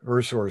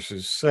 her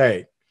sources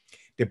say.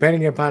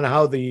 Depending upon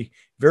how the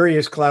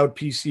various Cloud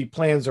PC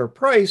plans are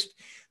priced,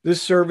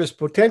 this service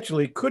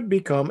potentially could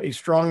become a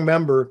strong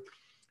member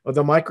of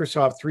the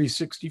Microsoft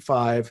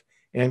 365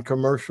 and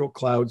commercial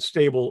cloud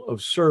stable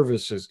of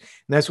services.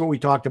 And that's what we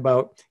talked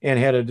about and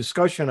had a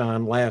discussion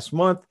on last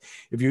month.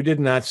 If you did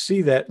not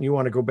see that and you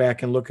want to go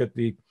back and look at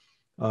the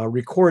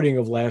recording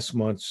of last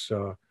month's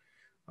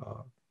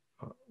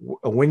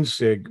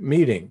WinSig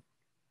meeting.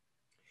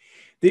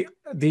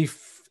 The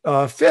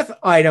fifth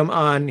item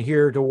on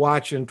here to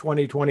watch in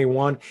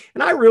 2021,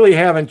 and I really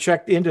haven't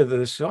checked into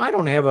this, so I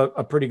don't have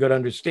a pretty good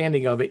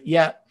understanding of it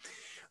yet,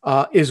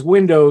 is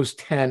Windows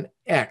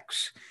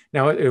 10X.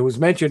 Now, it was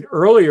mentioned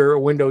earlier,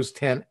 Windows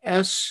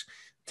 10S.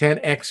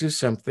 10X is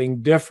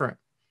something different.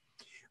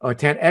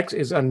 10X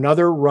is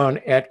another run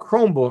at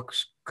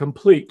Chromebooks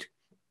complete.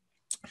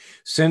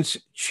 Since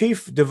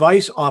Chief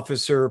Device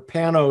Officer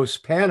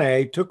Panos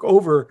Panay took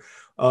over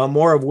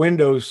more of a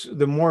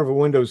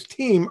Windows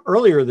team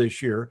earlier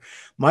this year,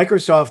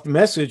 Microsoft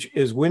message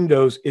is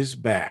Windows is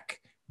back,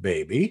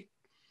 baby.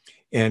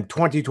 In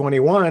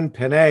 2021,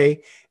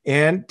 Panay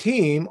and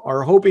team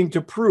are hoping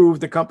to prove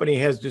the company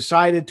has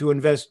decided to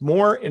invest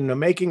more in the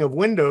making of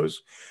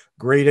Windows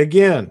great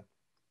again,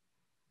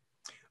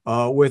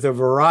 with a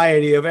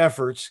variety of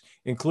efforts,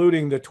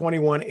 including the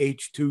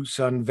 21H2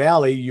 Sun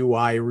Valley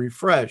UI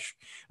refresh.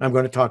 I'm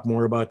going to talk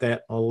more about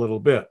that in a little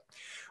bit.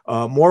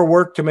 More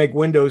work to make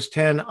Windows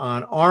 10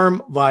 on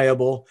ARM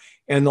viable,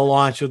 and the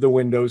launch of the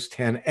Windows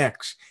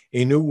 10X,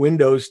 a new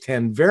Windows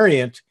 10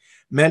 variant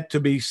meant to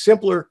be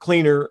simpler,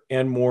 cleaner,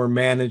 and more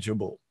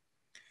manageable.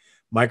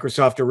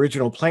 Microsoft's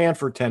original plan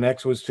for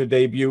 10X was to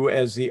debut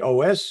as the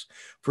OS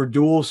for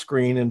dual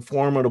screen and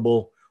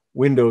formidable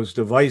Windows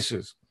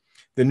devices.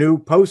 The new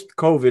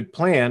post-COVID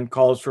plan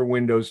calls for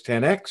Windows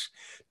 10X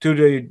to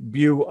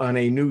debut on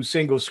a new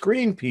single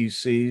screen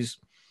PCs,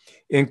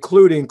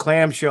 including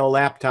clamshell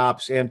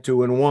laptops and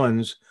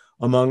 2-in-1s,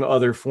 among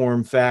other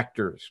form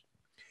factors.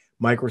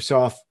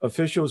 Microsoft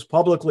officials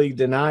publicly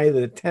deny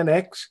that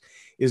 10X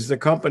is the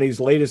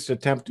company's latest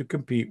attempt to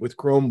compete with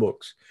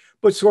Chromebooks,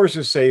 but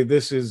sources say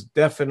this is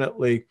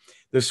definitely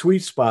the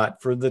sweet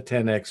spot for the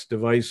 10X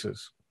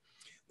devices.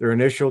 Their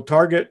initial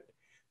target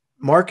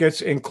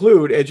markets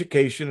include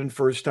education and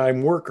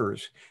first-time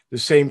workers, the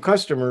same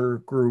customer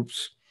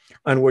groups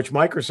on which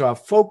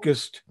Microsoft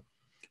focused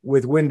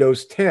with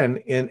Windows 10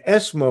 in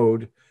S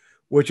mode,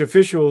 which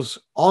officials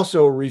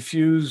also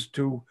refused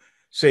to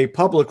say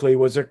publicly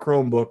was a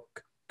Chromebook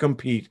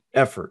compete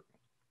effort.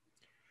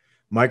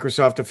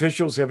 Microsoft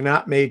officials have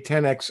not made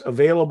 10X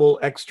available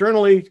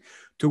externally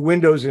to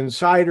Windows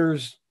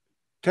insiders,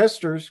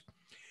 testers.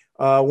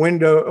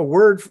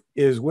 Word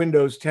is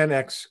Windows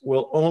 10X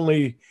will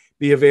only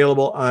be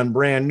available on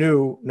brand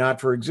new,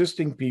 not for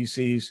existing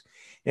PCs,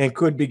 and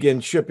could begin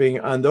shipping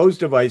on those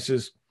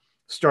devices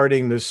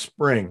starting this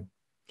spring.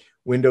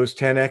 Windows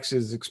 10X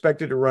is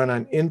expected to run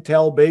on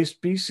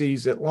Intel-based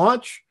PCs at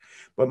launch,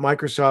 but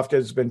Microsoft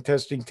has been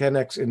testing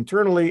 10X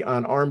internally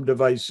on ARM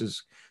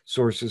devices,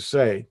 sources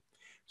say.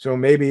 So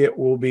maybe it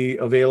will be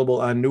available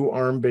on new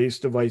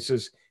ARM-based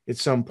devices at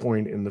some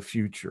point in the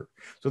future.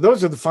 So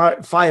those are the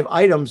five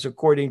items,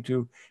 according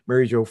to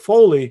Mary Jo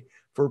Foley,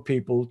 for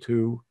people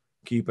to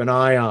keep an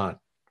eye on.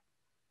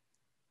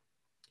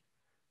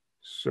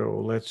 So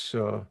let's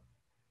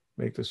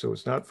make this so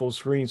it's not full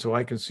screen so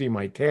I can see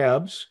my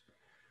tabs.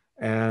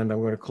 And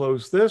I'm going to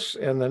close this.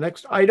 And the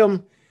next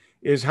item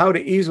is how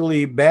to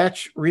easily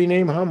batch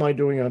rename. How am I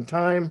doing on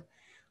time?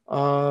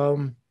 I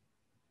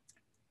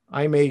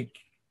may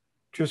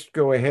just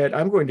go ahead.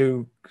 I'm going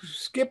to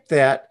skip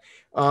that.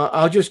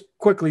 I'll just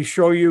quickly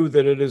show you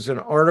that it is an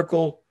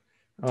article.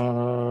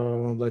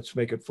 Let's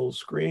make it full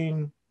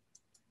screen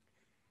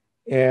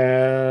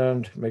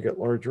and make it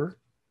larger.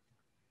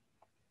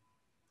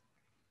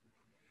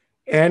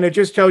 And it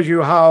just tells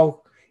you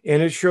how,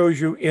 and it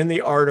shows you in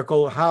the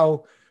article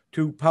how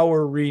to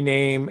power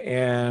rename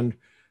and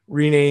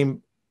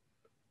rename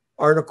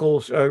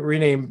articles,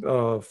 rename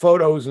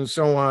photos and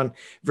so on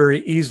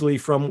very easily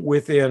from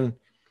within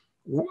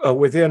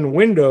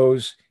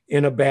Windows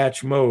in a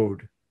batch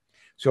mode.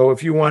 So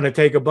if you want to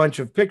take a bunch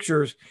of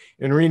pictures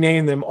and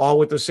rename them all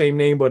with the same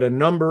name but a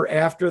number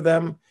after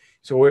them,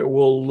 so it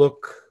will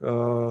look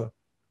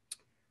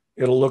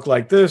it'll look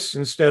like this.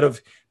 Instead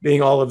of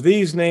being all of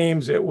these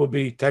names, it will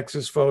be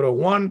Texas Photo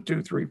 1,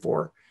 2, 3,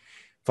 4,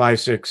 5,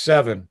 6,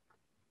 7.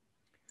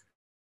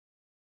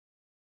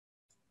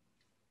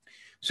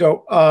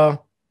 So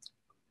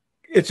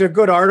it's a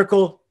good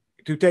article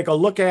to take a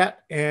look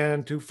at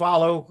and to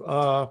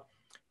follow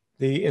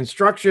the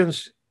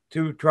instructions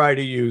to try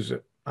to use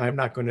it. I'm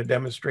not going to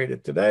demonstrate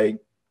it today.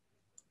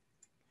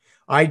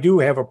 I do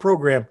have a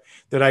program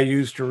that I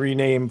use to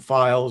rename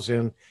files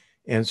and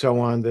so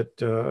on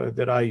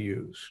that I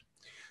use.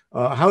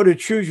 How to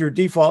choose your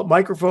default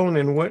microphone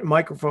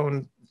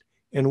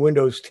in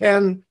Windows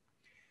 10.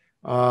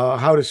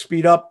 How to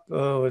speed up.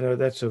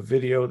 That's a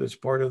video that's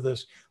part of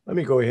this. Let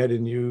me go ahead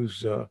and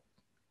use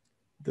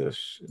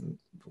this and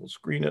full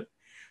screen it.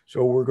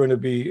 So we're going to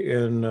be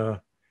in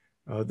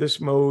this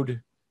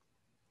mode.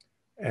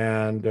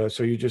 And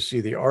so you just see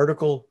the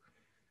article.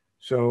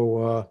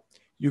 So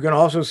you can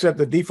also set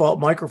the default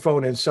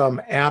microphone in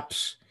some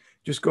apps.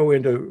 Just go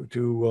into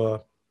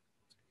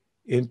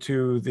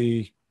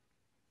the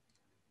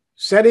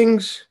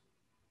settings,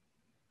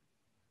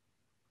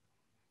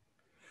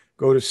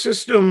 go to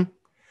system,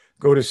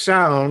 go to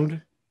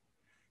sound,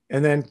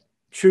 and then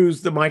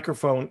choose the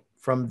microphone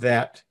from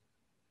that.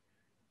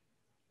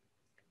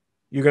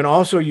 You can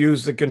also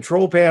use the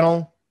control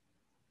panel.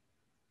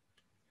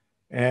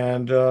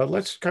 And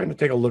let's kind of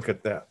take a look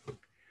at that.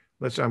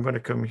 I'm going to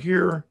come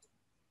here.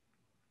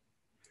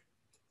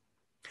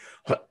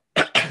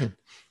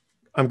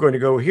 I'm going to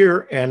go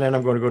here, and then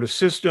I'm going to go to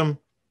system,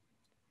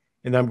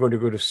 and I'm going to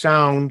go to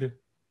sound.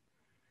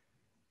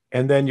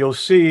 And then you'll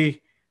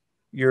see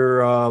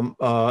your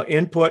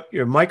input,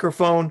 your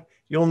microphone.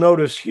 You'll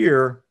notice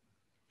here,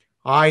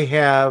 I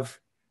have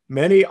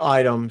many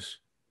items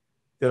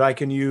that I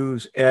can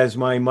use as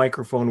my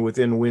microphone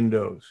within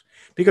Windows,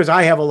 because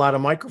I have a lot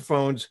of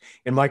microphones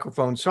and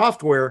microphone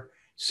software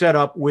set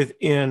up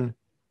within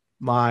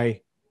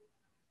my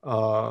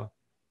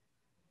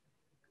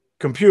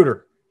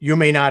computer. You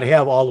may not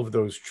have all of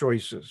those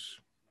choices.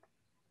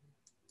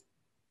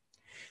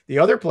 The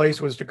other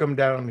place was to come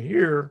down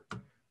here.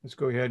 Let's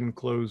go ahead and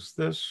close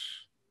this.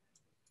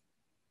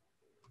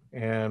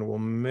 And we'll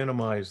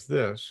minimize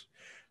this.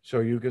 So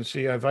you can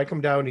see if I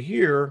come down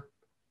here,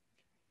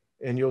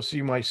 and you'll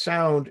see my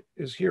sound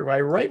is here. If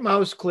I right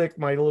mouse click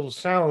my little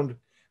sound,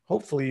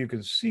 hopefully you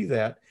can see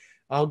that.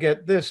 I'll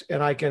get this,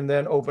 and I can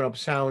then open up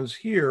sounds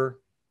here.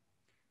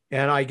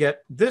 And I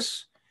get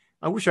this.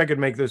 I wish I could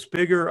make this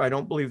bigger. I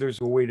don't believe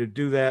there's a way to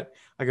do that.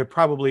 I could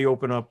probably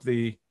open up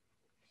the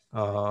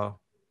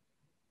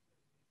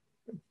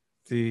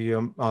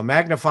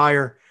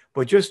magnifier,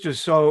 but just to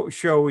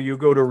show you,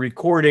 go to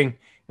recording,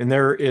 and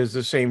there is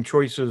the same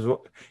choices.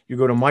 You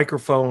go to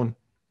microphone,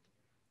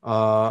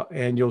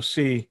 and you'll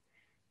see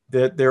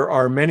that there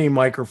are many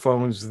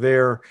microphones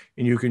there,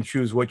 and you can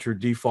choose what your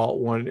default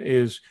one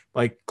is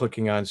by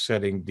clicking on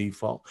setting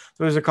default.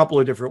 So there's a couple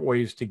of different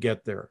ways to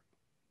get there.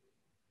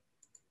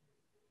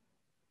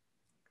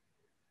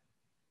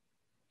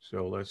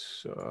 So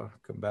let's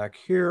come back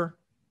here,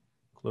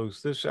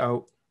 close this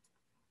out.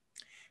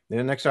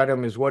 The next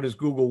item is, what is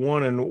Google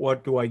One and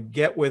what do I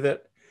get with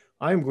it?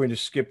 I'm going to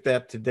skip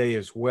that today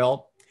as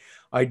well.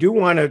 I do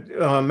want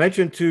to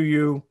mention to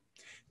you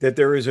that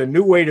there is a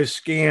new way to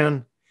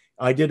scan.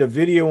 I did a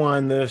video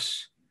on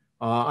this.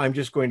 I'm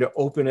just going to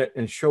open it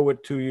and show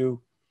it to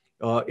you.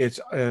 Just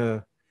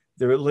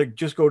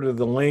go to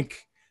the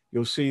link.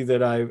 You'll see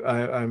that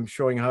I'm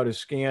showing how to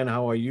scan,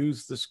 how I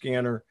use the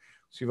scanner.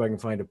 See if I can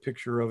find a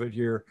picture of it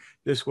here.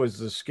 This was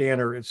the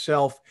scanner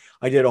itself.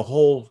 I did a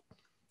whole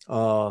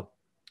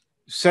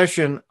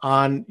session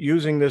on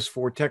using this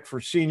for Tech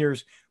for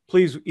Seniors,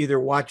 please either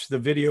watch the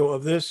video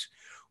of this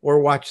or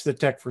watch the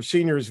Tech for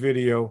Seniors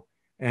video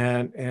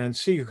and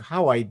see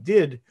how I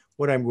did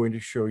what I'm going to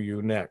show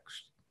you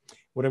next.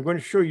 What I'm going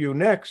to show you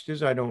next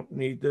is, I don't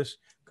need this,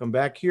 come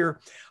back here.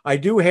 I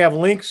do have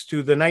links to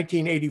the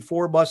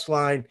 1984 bus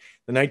line,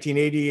 the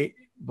 1988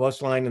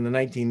 bus line, and the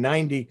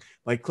 1990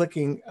 by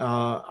clicking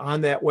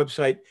on that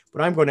website,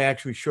 but I'm going to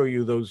actually show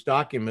you those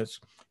documents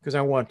because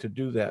I want to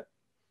do that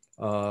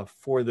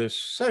for this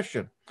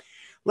session.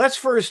 Let's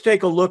first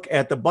take a look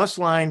at the bus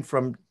line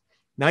from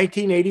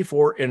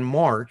 1984 in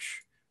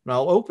March, and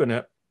I'll open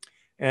it,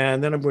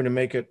 and then I'm going to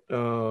make it,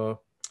 well,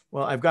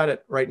 I've got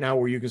it right now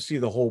where you can see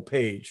the whole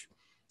page.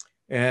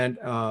 And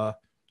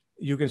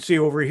you can see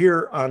over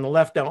here on the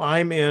left, now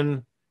I'm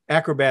in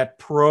Acrobat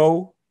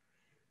Pro,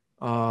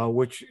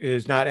 which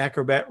is not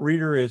Acrobat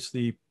Reader, it's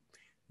the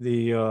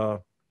a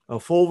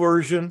full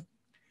version.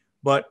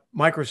 But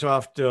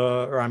Microsoft,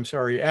 or I'm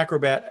sorry,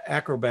 Acrobat,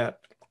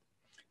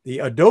 the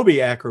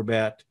Adobe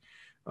Acrobat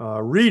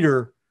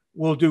Reader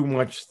will do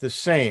much the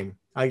same.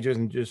 I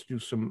just do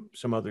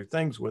some other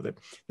things with it.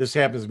 This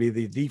happens to be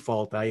the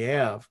default I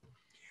have.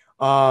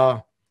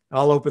 I'll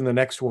open the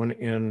next one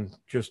in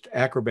just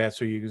Acrobat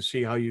so you can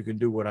see how you can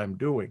do what I'm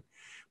doing.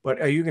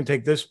 But you can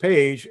take this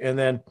page and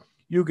then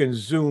you can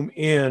zoom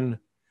in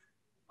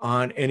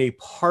on any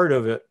part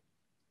of it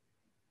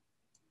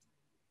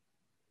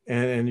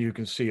and you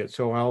can see it.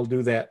 So I'll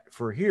do that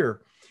for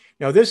here.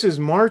 Now, this is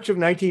March of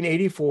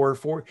 1984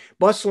 for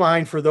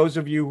Bussline. For those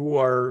of you who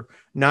are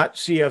not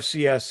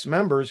CFCS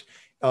members,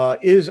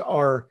 is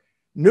our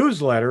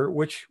newsletter,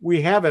 which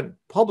we haven't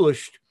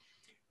published.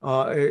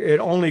 It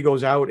only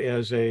goes out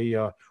as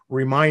a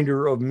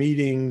reminder of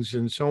meetings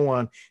and so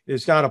on.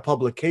 It's not a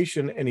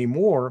publication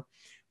anymore,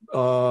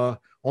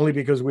 only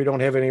because we don't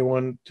have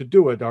anyone to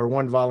do it. Our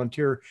one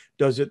volunteer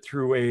does it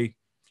through a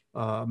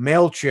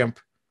MailChimp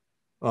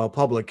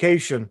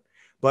publication.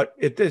 But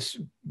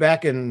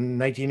back in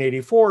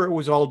 1984, it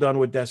was all done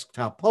with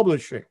desktop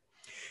publishing.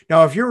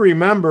 Now, if you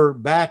remember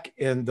back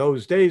in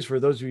those days, for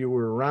those of you who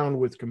were around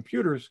with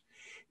computers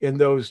in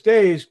those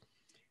days,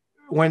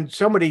 when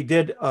somebody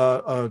did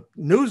a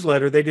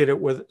newsletter, they did it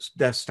with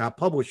desktop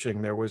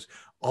publishing. There was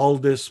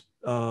Aldus,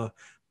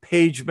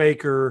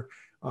 PageMaker,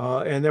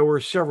 and there were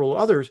several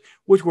others,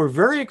 which were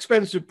very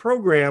expensive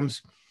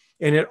programs,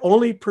 and it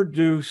only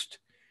produced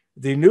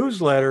the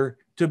newsletter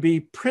to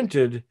be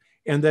printed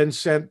and then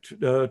sent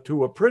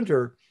to a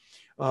printer.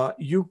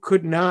 You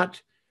could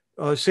not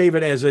save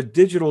it as a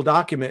digital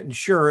document and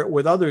share it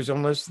with others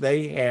unless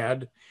they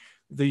had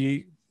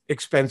the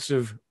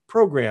expensive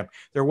program.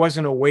 There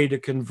wasn't a way to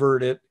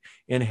convert it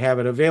and have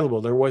it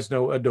available. There was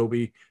no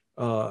Adobe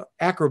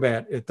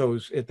Acrobat at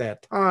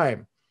that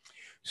time.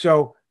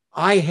 So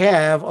I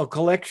have a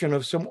collection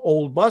of some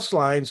old bus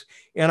lines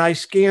and I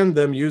scanned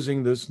them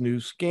using this new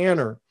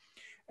scanner.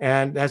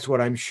 And that's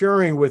what I'm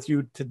sharing with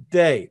you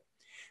today.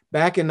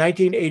 Back in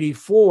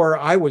 1984,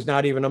 I was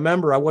not even a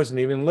member. I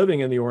wasn't even living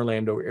in the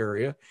Orlando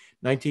area.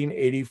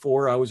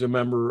 1984, I was a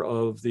member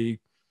of the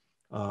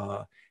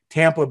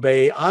Tampa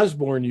Bay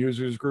Osborne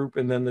Users Group,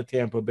 and then the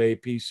Tampa Bay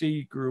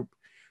PC Group,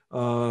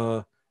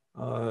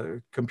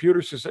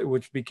 Computer Society,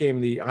 which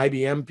became the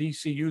IBM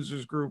PC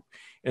Users Group,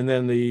 and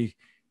then the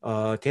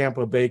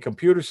Tampa Bay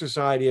Computer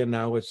Society, and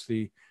now it's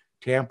the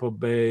Tampa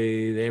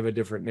Bay, they have a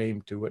different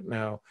name to it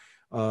now,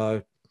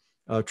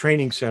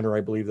 Training Center,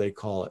 I believe they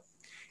call it.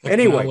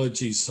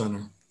 Technology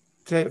Center.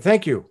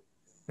 Thank you.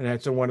 And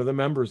that's one of the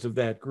members of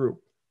that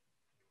group.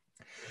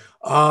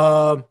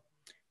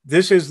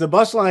 This is the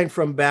bus line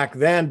from back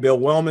then. Bill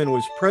Wellman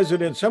was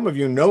president. Some of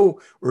you know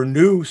or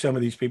knew some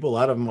of these people. A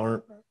lot of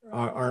them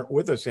aren't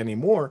with us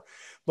anymore.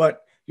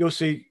 But you'll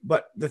see.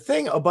 But the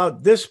thing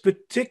about this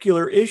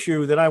particular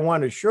issue that I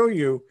want to show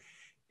you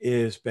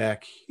is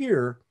back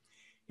here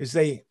is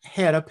they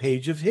had a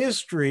page of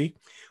history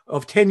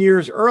of 10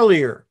 years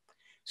earlier.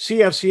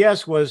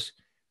 CFCS was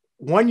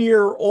 1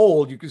 year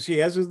old. You can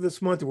see as of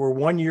this month, we're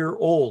 1 year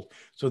old.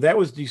 So that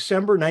was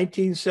December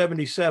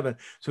 1977.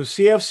 So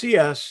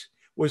CFCS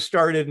was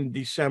started in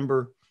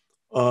December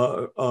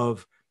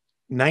of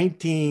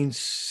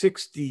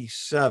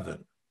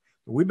 1967.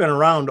 We've been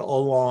around a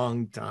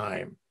long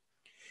time.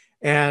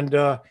 And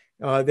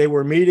they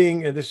were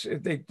meeting, and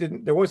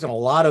there wasn't a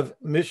lot of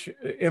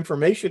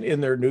information in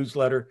their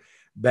newsletter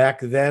back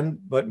then,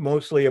 but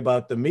mostly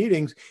about the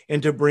meetings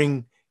and to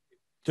bring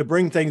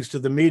things to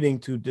the meeting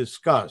to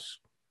discuss.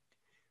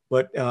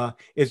 But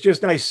it's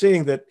just nice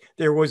seeing that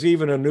there was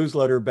even a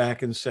newsletter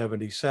back in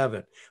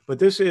 77. But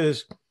this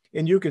is,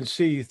 and you can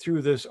see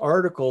through this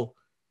article,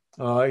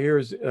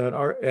 here's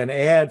an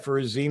ad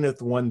for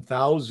Zenith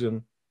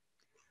 1000.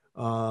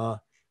 I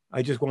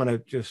just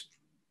want to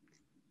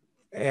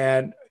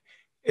add,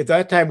 at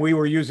that time we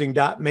were using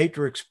dot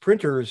matrix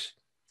printers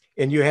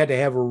and you had to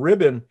have a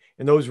ribbon,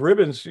 and those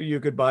ribbons,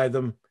 you could buy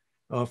them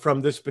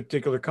from this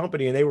particular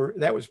company, and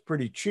that was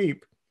pretty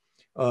cheap.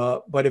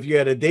 But if you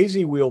had a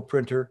daisy wheel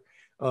printer,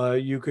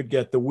 you could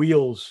get the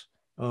wheels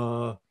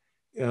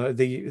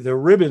the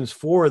ribbons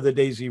for the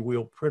daisy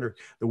wheel printer.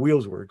 The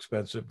wheels were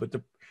expensive,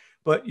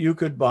 but you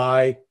could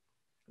buy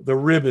the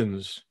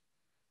ribbons,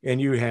 and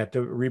you had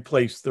to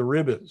replace the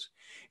ribbons.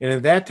 And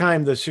at that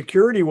time, the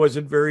security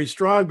wasn't very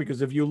strong,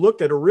 because if you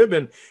looked at a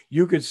ribbon,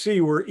 you could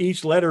see where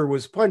each letter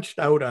was punched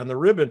out on the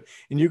ribbon,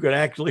 and you could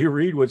actually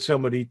read what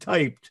somebody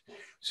typed.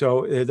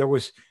 So there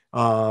was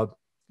not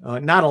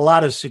a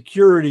lot of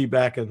security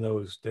back in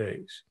those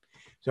days.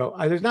 So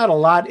there's not a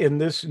lot in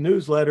this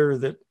newsletter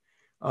that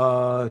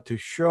to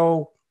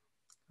show.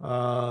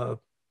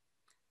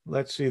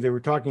 Let's see, they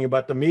were talking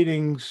about the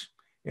meetings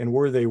and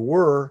where they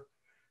were.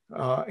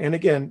 And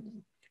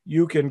again,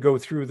 you can go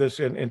through this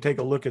and take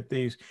a look at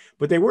these.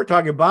 But they were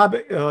talking, Bob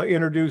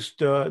introduced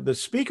the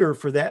speaker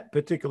for that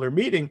particular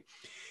meeting,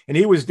 and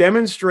he was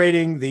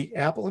demonstrating the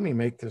Apple. Let me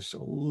make this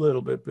a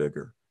little bit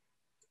bigger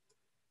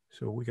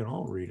so we can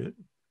all read it.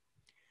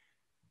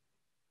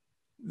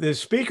 The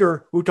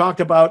speaker who talked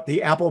about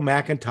the Apple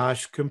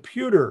Macintosh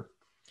computer.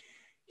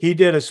 He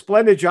did a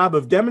splendid job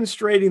of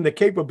demonstrating the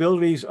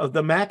capabilities of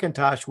the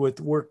Macintosh, which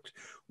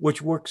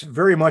works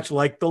very much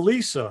like the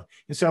Lisa.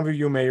 And some of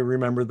you may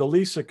remember the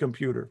Lisa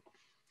computer.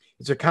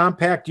 It's a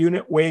compact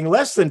unit weighing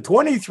less than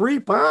 23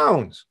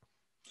 pounds.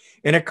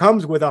 And it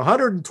comes with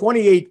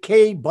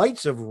 128K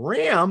bytes of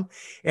RAM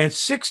and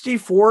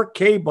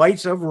 64K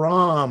bytes of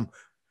ROM.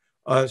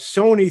 A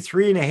Sony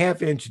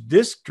 3.5-inch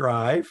disk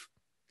drive,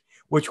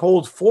 which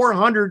holds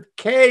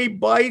 400K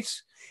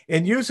bytes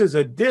and uses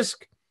a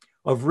disk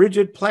of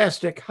rigid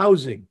plastic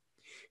housing.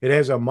 It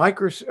has a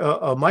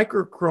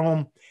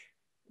microchrome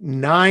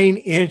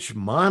 9-inch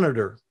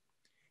monitor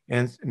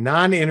and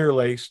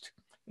non-interlaced,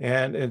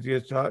 and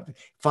it's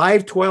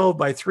 512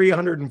 by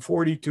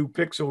 342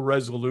 pixel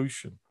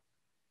resolution.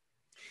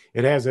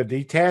 It has a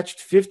detached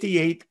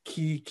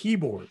 58-key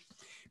keyboard.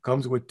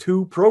 Comes with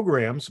 2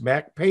 programs,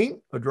 Mac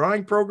Paint, a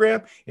drawing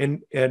program,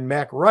 and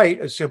Mac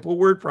Write, a simple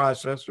word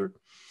processor.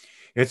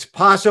 It's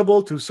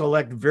possible to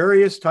select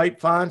various type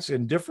fonts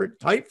in different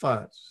type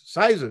fonts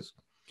sizes.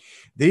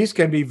 These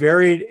can be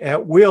varied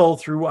at will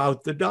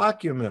throughout the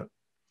document.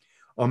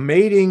 A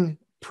mating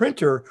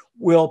printer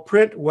will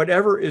print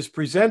whatever is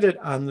presented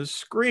on the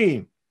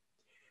screen.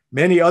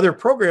 Many other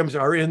programs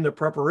are in the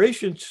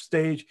preparation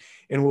stage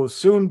and will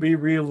soon be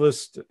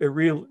released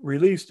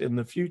in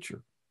the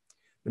future.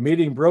 The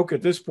meeting broke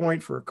at this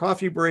point for a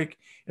coffee break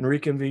and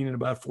reconvened in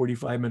about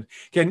 45 minutes.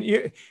 Can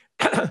you,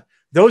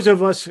 those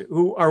of us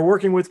who are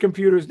working with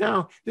computers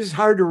now, this is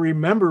hard to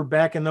remember.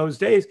 Back in those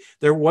days,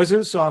 there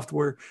wasn't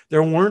software,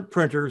 there weren't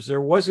printers, there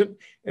wasn't,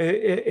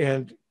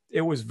 and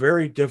it was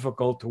very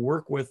difficult to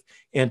work with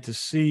and to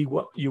see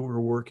what you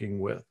were working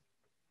with.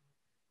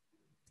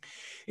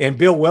 And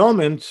Bill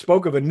Wellman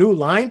spoke of a new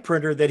line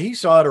printer that he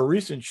saw at a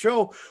recent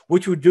show,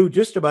 which would do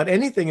just about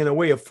anything in the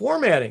way of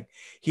formatting.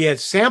 He had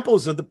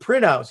samples of the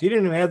printouts. He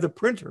didn't even have the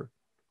printer.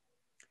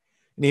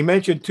 And he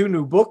mentioned 2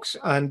 new books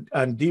on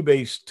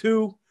DBase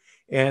 2,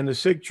 and the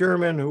SIG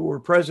chairman who were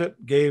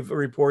present gave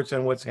reports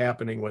on what's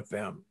happening with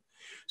them.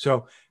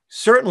 So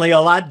certainly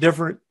a lot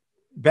different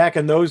back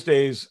in those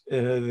days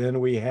than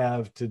we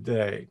have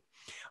today.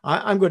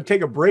 I'm going to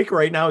take a break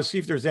right now and see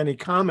if there's any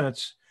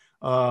comments.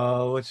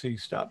 Let's see,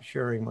 stop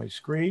sharing my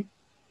screen.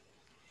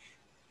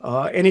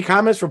 Any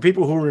comments from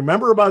people who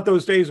remember about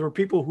those days or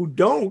people who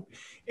don't,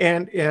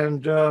 and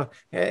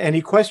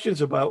any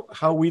questions about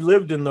how we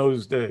lived in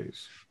those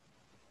days?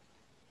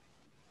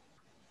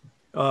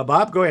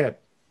 Bob, go ahead.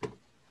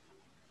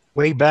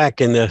 Way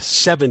back in the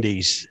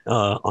 70s,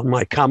 on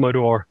my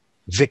Commodore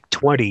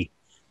VIC-20,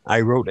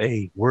 I wrote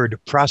a word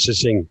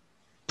processing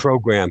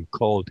program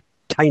called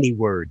Tiny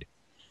Word.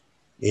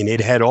 And it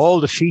had all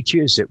the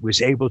features. It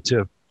was able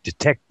to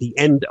detect the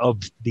end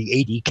of the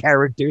 80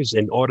 characters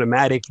and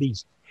automatically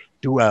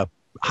do a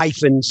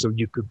hyphen so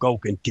you could go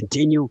and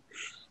continue.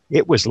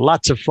 It was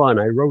lots of fun.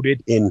 I wrote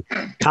it in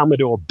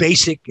Commodore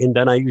Basic, and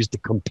then I used the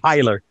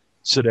compiler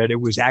so that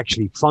it was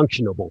actually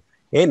functionable,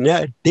 and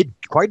did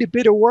quite a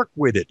bit of work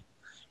with it.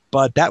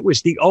 But that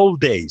was the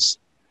old days.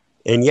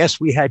 And yes,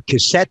 we had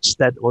cassettes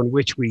on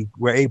which we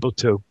were able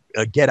to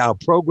get our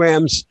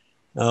programs,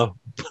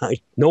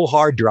 no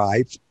hard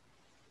drive.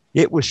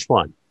 It was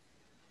fun.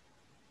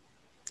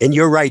 And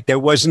you're right, there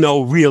was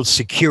no real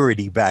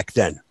security back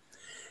then.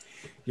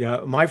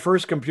 Yeah, my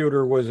first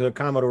computer was a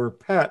Commodore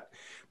PET,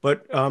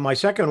 but my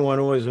second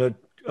one was a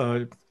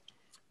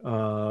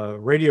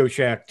Radio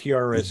Shack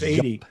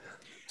TRS-80.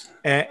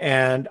 Yep.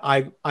 And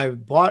I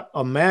bought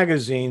a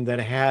magazine that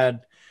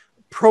had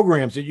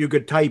programs that you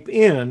could type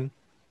in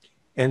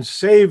and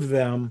save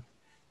them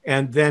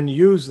and then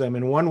use them.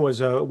 And one was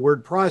a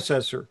word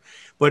processor.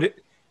 But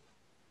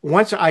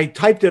once I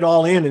typed it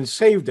all in and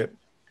saved it,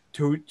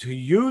 to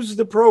use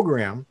the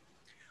program,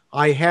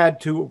 I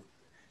had to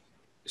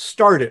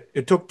start it.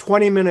 It took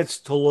 20 minutes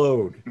to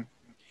load.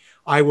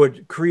 I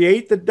would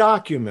create the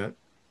document.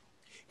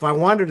 If I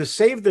wanted to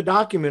save the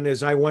document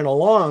as I went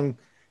along,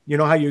 you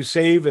know how you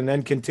save and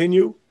then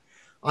continue?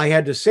 I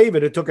had to save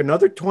it. It took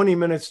another 20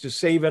 minutes to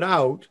save it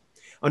out,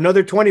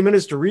 another 20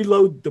 minutes to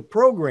reload the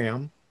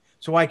program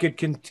so I could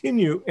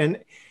continue. And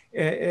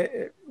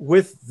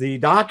with the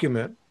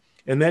document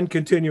and then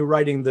continue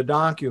writing the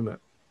document.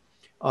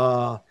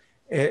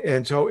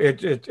 And so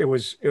it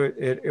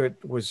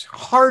was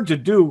hard to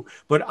do,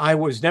 but I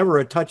was never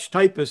a touch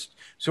typist.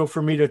 So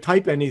for me to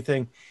type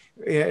anything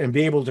and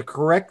be able to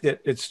correct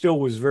it, it still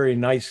was very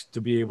nice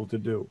to be able to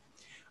do.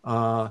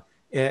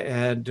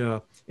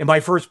 And my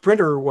first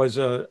printer was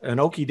an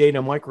Oki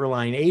Data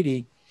Microline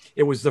 80.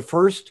 It was the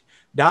first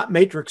dot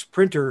matrix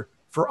printer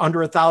for under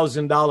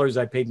 $1,000.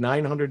 I paid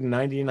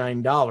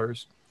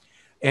 $999,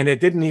 and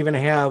it didn't even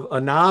have a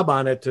knob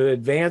on it to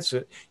advance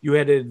it. You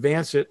had to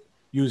advance it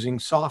using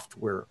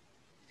software.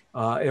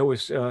 It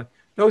was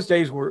those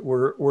days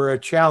were a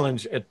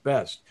challenge at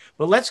best.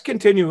 But let's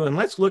continue and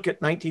let's look at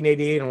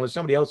 1988, unless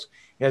somebody else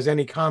has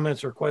any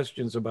comments or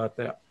questions about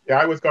that. Yeah,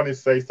 I was going to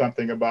say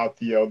something about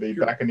the sure.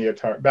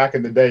 back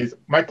in the days.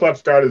 My club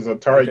started as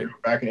Atari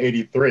group back in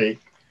 '83,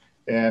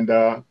 and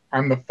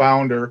I'm the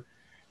founder,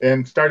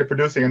 and started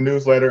producing a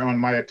newsletter on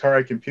my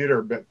Atari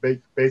computer. But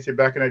basically,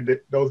 back in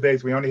those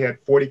days, we only had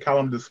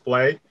 40-column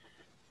display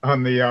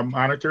on the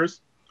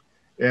monitors,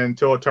 and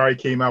until Atari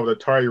came out with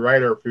Atari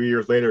Writer a few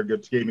years later,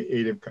 it gave me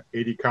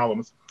 80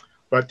 columns.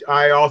 But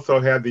I also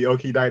had the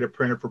Oki Data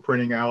printer for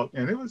printing out,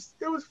 and it was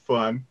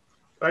fun.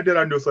 I did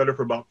our newsletter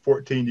for about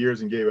 14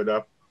 years and gave it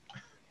up.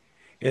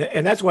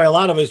 And that's why a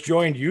lot of us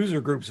joined user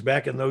groups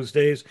back in those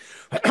days,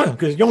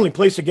 because the only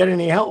place to get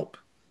any help.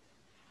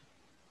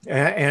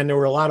 And there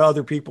were a lot of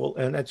other people.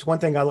 And that's one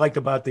thing I liked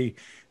about the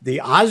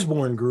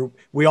Osborne group.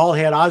 We all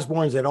had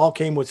Osbornes that all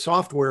came with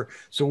software.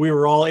 So we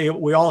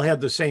all had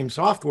the same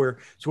software.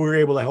 So we were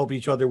able to help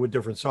each other with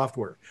different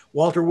software.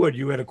 Walter Wood,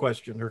 you had a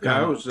question or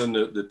comment? Yeah, I was in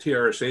the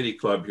TRS-80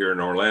 club here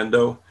in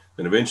Orlando.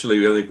 And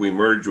eventually I think we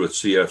merged with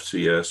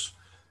CFCS.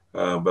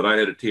 But I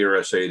had a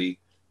TRS-80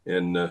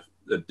 and a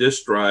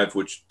disk drive,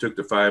 which took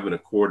the 5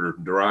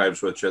 1/4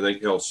 drives, which I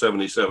think held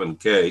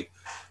 77K,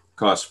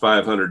 cost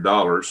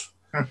 $500.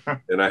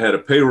 And I had a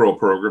payroll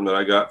program that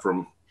I got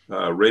from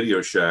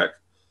Radio Shack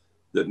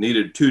that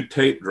needed 2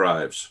 tape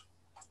drives,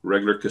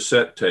 regular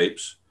cassette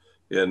tapes.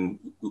 And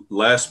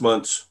last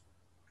month's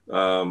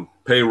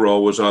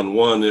payroll was on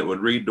one. It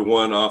would read the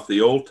one off the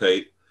old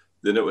tape.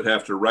 Then it would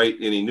have to write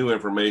any new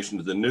information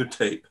to the new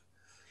tape.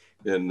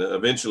 And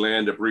eventually I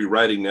ended up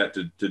rewriting that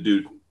to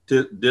do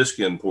disk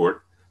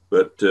import.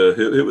 But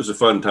it was a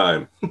fun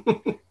time.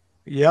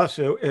 Yes,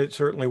 it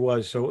certainly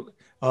was. So,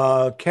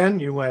 Ken,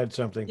 you had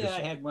something. Yeah,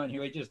 I had one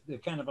here. It just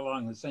kind of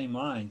along the same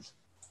lines.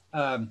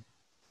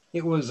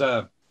 It was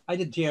I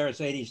did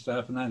TRS-80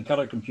 stuff and then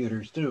color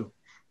computers too.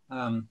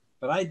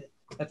 But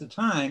at the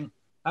time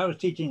I was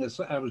doing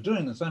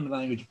assembly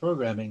language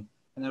programming,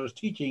 and I was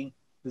teaching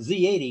the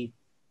Z80,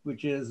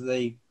 which is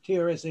the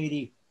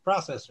TRS-80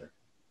 processor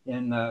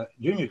in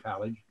junior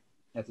college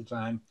at the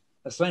time,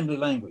 assembly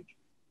language.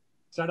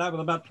 Started out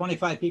with about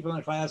 25 people in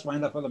the class,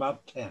 wind up with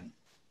about 10.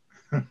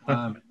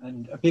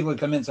 And people would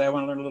come in and say, I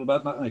want to learn a little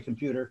about my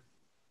computer.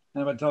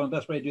 And I would tell them the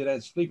best way to do that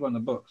is sleep on the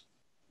books,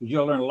 because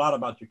you'll learn a lot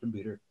about your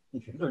computer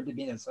if you learn to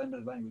be an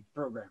assembly language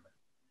programmer.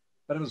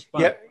 But it was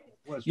fun.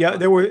 Yeah,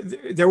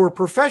 there were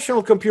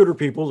professional computer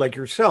people like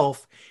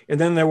yourself, and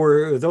then there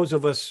were those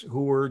of us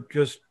who were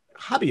just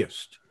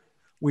hobbyists.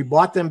 We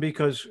bought them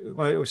because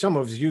some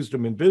of us used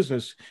them in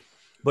business,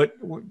 but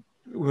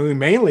we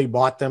mainly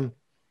bought them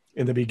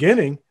in the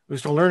beginning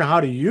was to learn how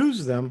to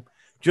use them.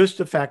 Just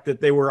the fact that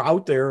they were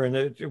out there and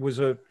it was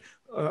a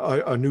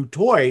new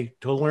toy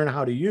to learn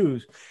how to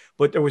use,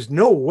 but there was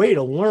no way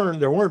to learn.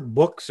 There weren't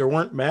books, there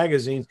weren't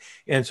magazines.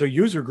 And so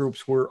user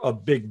groups were a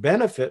big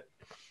benefit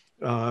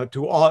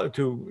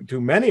to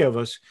many of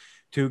us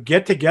to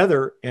get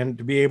together and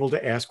to be able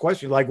to ask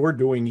questions like we're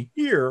doing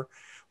here.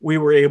 We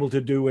were able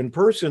to do in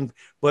person,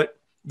 but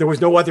there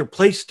was no other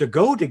place to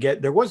go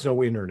there was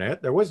no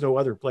internet. There was no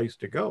other place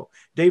to go.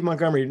 Dave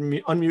Montgomery,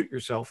 unmute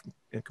yourself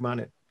and come on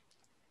in.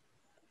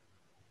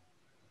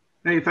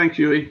 Hey, thanks,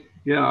 Huey.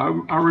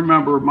 Yeah, I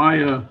remember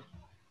my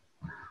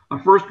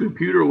first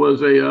computer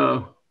was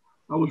I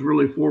was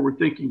really forward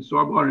thinking. So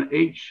I bought a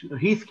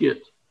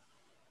Heathkit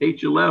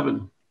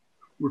H11,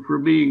 which were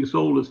being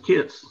sold as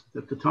kits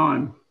at the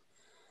time.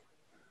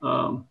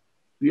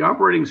 The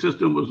operating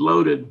system was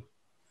loaded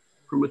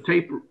from a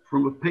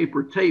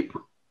paper tape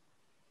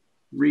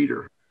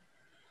reader,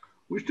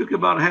 which took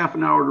about a half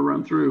an hour to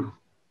run through.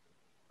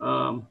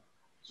 So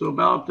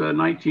about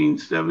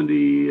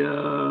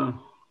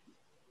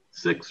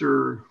 1976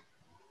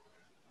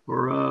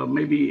 or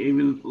maybe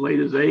even late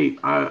as 8,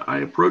 I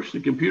approached the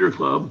computer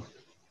club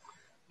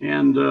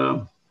and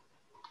was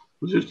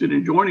interested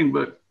in joining,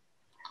 but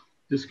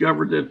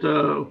discovered that,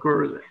 of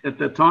course, at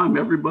that time,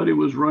 everybody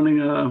was running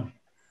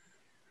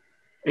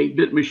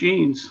 8-bit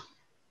machines.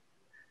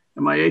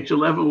 And my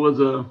H11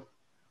 was a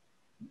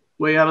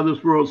way out of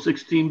this world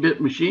 16-bit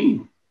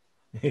machine.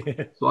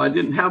 So I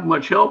didn't have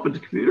much help at the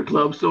computer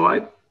club. So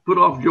I put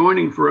off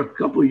joining for a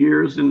couple of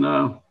years, and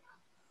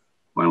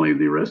finally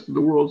the rest of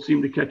the world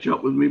seemed to catch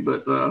up with me,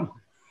 but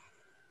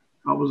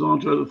I was on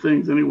to other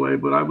things anyway.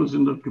 But I was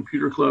in the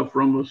computer club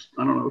for almost,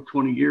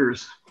 20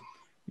 years.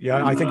 Yeah,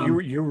 And, I think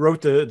you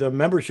wrote the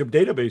membership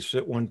database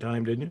at one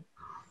time, didn't you?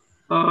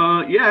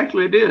 Yeah,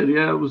 actually I did.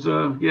 Yeah, it was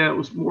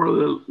more of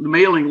the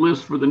mailing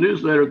list for the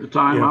newsletter at the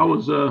time. Yeah. I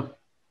was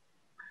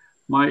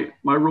my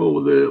role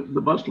with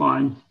the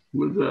Bussline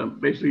was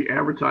basically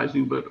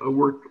advertising, but I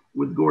worked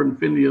with Gordon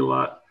Finley a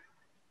lot.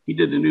 He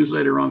did the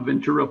newsletter on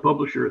Ventura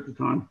Publisher at the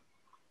time.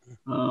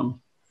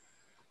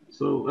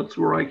 So that's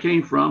where I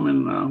came from,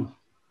 and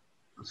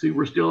see,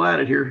 we're still at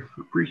it here.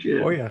 Appreciate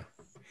it. Oh yeah.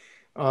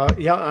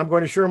 Yeah, I'm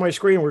going to share my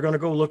screen. We're going to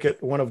go look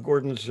at one of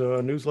Gordon's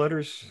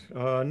newsletters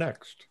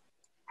next.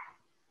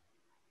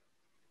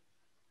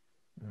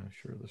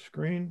 Share the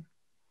screen.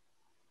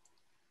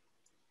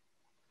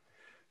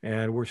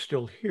 And we're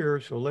still here,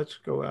 so let's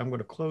go. I'm going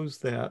to close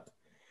that.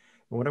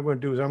 And what I'm going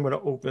to do is I'm going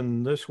to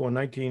open this one,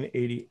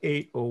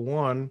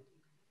 1988-01.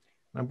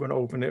 I'm going to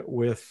open it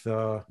with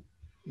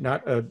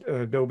not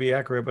Adobe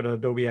Acrobat, but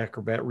Adobe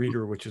Acrobat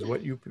Reader, which is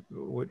what you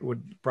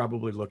would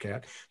probably look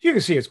at. You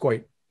can see it's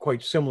quite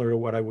similar to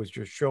what I was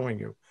just showing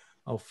you.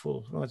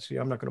 Let's see,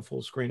 I'm not going to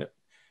full screen it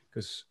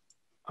because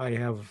I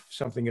have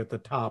something at the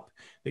top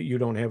that you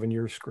don't have in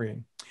your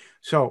screen.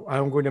 So I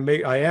am going to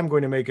make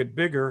it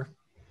bigger.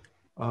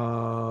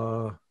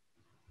 It's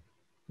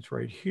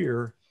right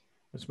here.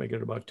 Let's make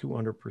it about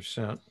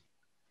 200%.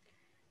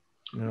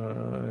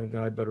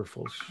 I better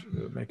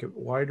make it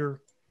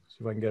wider. See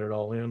if I can get it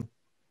all in.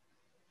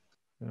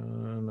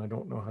 And I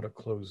don't know how to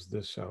close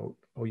this out.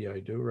 Oh yeah, I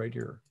do right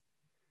here.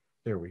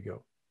 There we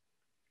go.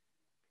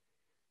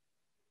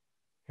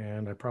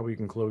 And I probably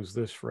can close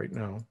this right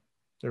now.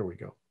 There we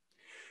go.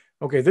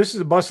 Okay, this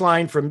is a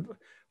Bussline from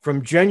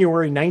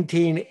January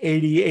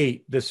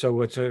 1988.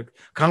 So it's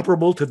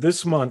comparable to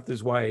this month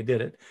is why I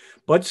did it.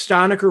 Bud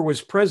Stonecker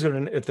was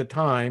president at the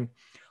time.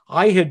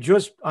 I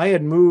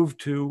had moved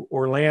to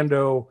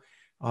Orlando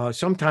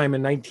sometime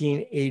in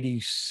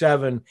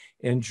 1987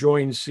 and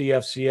joined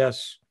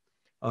CFCS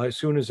as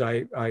soon as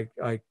I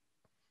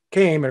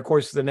came. And of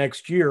course, the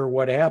next year,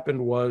 what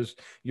happened was,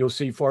 you'll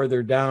see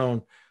farther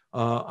down,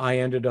 I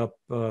ended up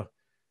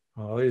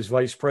as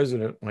vice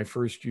president my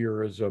first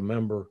year as a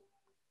member.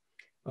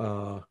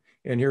 And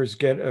here's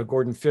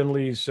Gordon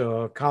Finley's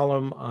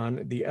column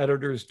on the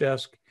editor's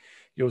desk.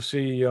 You'll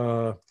see,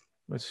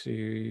 let's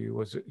see,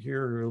 was it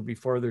here? It'll be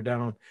farther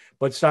down.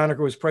 Bud Stonecker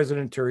was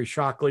president, Terry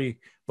Shockley,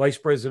 vice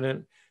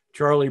president,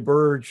 Charlie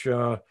Burge,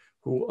 who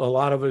a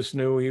lot of us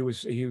knew.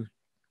 He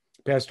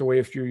passed away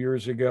a few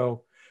years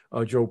ago.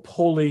 Joe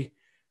Poley,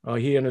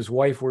 he and his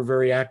wife were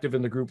very active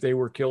in the group. They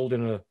were killed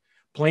in a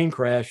plane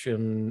crash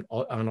on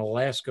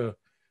Alaska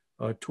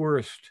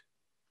tourist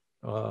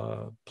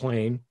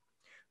plane.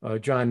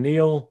 John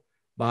Neal,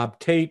 Bob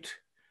Tate,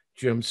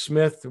 Jim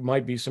Smith. There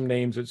might be some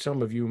names that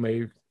some of you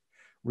may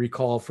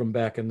recall from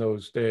back in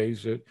those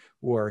days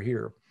who are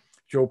here.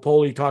 Joe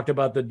Poley talked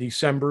about the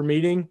December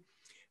meeting.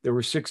 There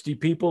were 60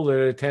 people that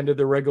attended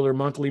the regular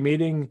monthly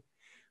meeting.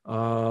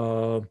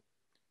 And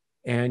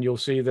you'll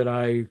see that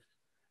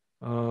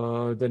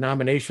the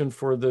nomination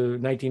for the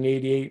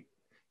 1988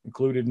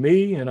 included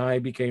me, and I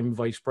became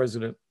vice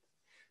president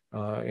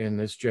in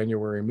this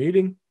January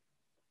meeting.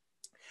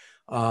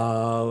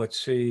 Let's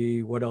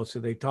see, what else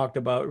did they talked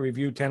about?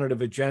 Review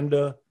tentative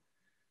agenda,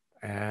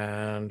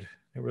 and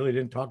they really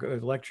didn't talk.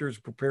 Lectures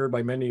prepared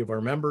by many of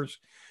our members.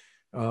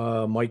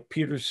 Mike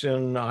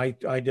Peterson,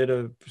 I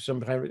did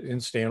sometime in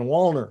Stan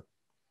Wallner.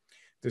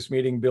 This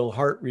meeting, Bill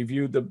Hart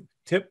reviewed the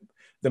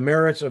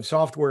merits of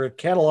software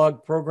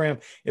catalog program.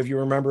 If you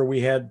remember,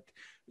 we had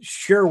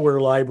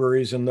shareware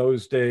libraries in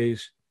those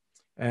days,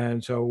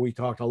 and so we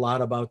talked a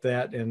lot about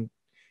that and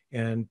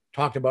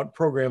talked about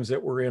programs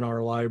that were in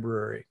our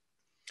library.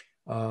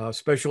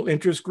 Special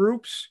interest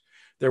groups.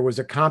 There was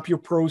a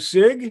CompuPro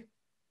SIG.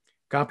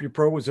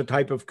 CompuPro was a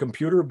type of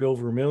computer. Bill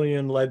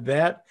Vermillion led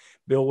that.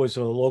 Bill was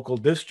a local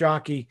disc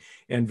jockey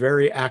and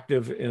very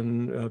active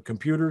in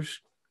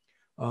computers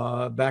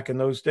back in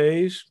those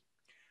days.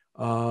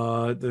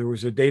 There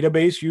was a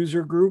database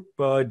user group,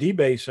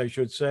 DBase, I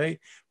should say.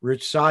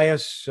 Rich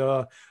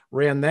Sias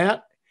ran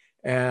that.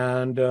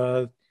 And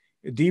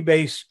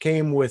DBase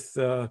came with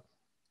the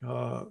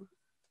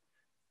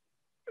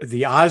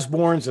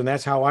Osbornes, and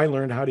that's how I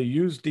learned how to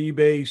use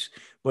DBase.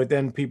 But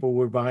then people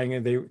were buying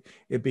it.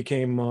 It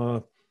became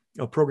a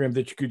program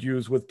that you could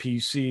use with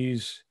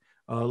PCs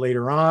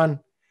later on,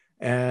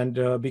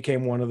 and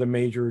became one of the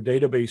major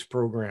database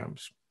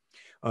programs.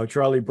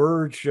 Charlie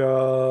Burge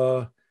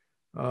found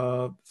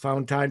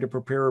time to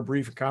prepare a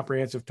brief and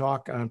comprehensive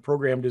talk on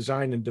program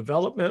design and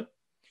development.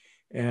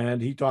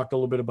 And he talked a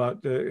little bit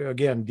about,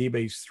 again,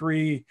 DBase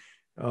 3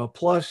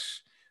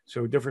 plus,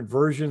 so different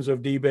versions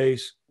of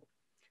DBase.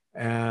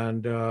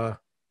 And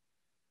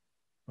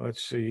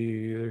let's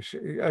see,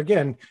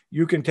 again,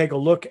 you can take a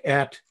look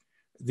at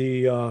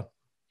the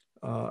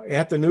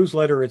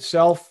newsletter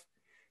itself.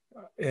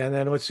 And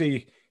then let's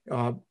see,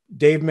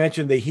 Dave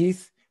mentioned the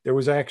Heath. There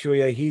was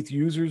actually a Heath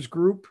users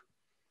group,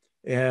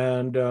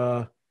 and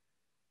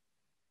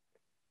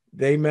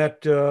they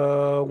met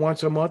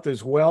once a month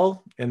as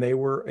well, and they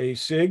were a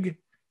SIG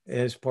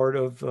as part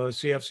of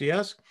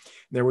CFCS.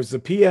 There was the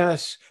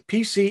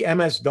PC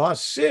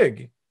MS-DOS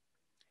SIG,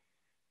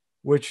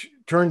 which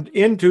turned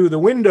into the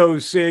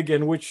Windows SIG,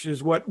 and which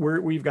is what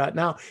we've got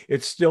now.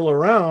 It's still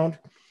around.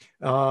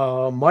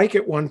 Mike,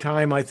 at one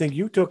time, I think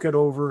you took it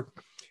over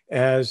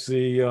as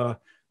the,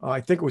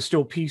 I think it was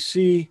still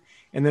PC,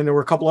 and then there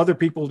were a couple other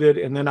people did,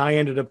 and then I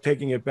ended up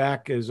taking it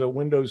back as a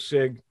Windows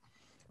SIG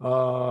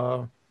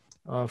from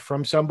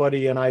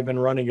somebody, and I've been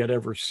running it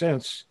ever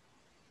since.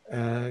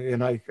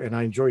 And I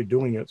enjoy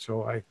doing it,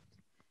 so I.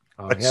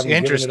 What's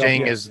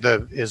interesting is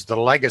the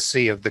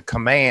legacy of the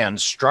command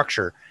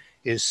structure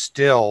is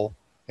still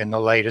in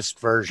the latest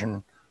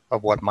version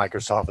of what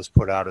Microsoft has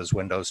put out as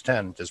Windows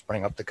 10. Just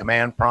bring up the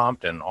command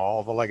prompt, and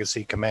all the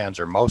legacy commands,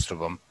 or most of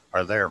them,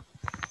 are there.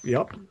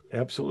 Yep,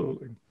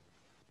 absolutely.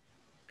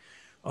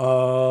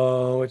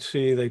 Let's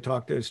see. They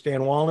talked to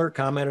Stan Wallner,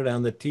 commented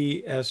on the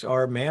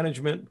TSR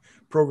management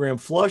program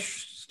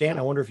Flush. Stan,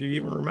 I wonder if you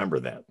even remember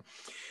that.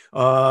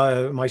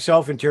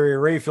 Myself and Terry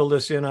Ray filled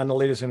us in on the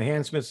latest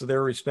enhancements to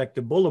their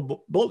respective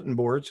bulletin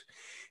boards.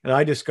 And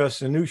I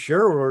discussed a new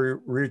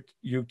shareware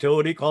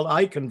utility called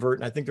iConvert.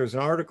 And I think there's an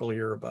article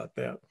here about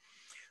that.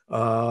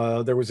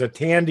 There was a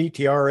Tandy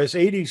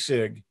TRS-80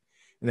 SIG,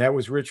 and that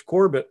was Rich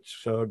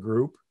Corbett's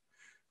group.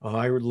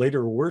 I would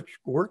later work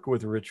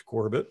with Rich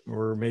Corbett,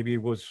 or maybe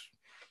it was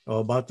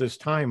about this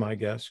time, I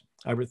guess.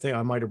 I would think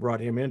I might have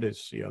brought him into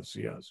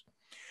CFCS.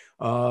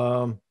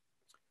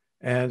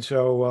 And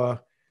so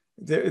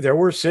there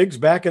were SIGs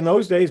back in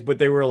those days, but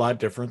they were a lot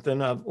different than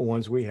the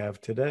ones we have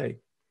today.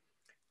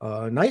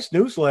 Nice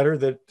newsletter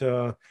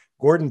that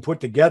Gordon put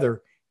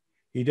together.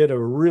 He did a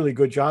really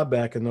good job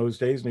back in those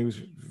days, and he was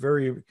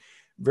very,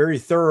 very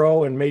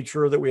thorough and made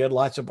sure that we had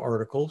lots of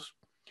articles.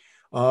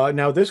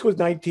 Now, this was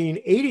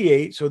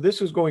 1988, so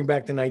this was going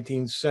back to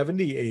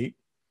 1978.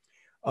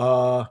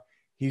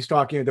 He's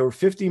talking, there were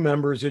 50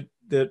 members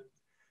that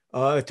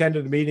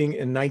attended the meeting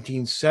in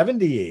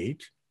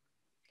 1978.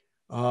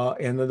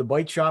 And then the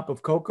Byte Shop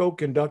of Cocoa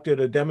conducted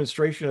a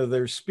demonstration of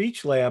their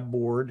speech lab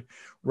board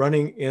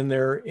running in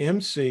their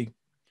MC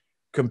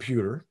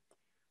computer,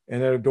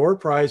 and a door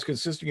prize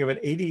consisting of an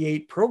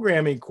 88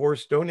 programming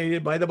course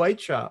donated by the Byte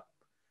Shop.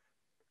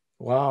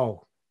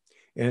 Wow.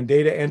 And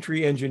Data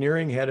Entry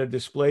Engineering had a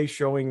display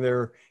showing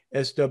their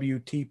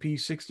SWTP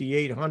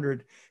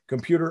 6800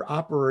 computer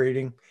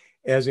operating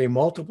as a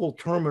multiple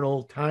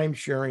terminal time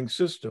sharing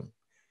system.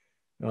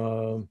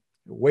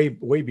 Way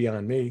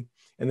beyond me.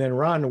 And then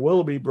Ron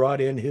Willoughby brought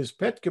in his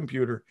pet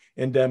computer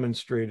and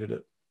demonstrated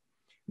it.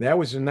 That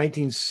was in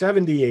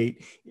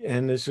 1978.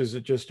 And this is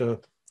just a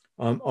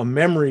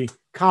memory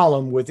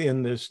column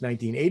within this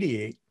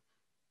 1988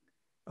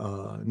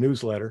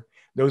 newsletter.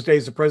 Those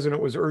days, the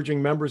president was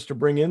urging members to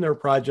bring in their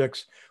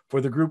projects for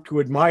the group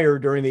to admire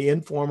during the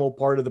informal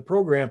part of the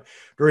program,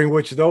 during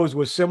which those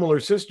with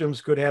similar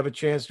systems could have a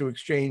chance to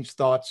exchange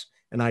thoughts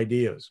and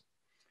ideas.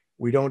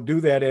 We don't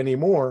do that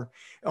anymore.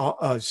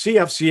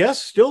 CFCS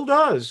still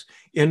does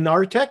in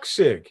our tech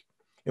SIG.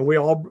 And we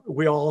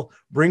all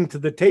bring to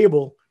the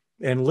table,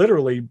 and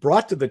literally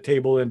brought to the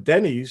table in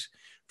Denny's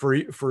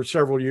for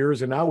several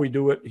years. And now we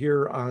do it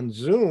here on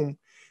Zoom.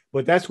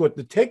 But that's what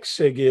the tech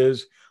SIG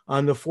is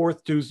on the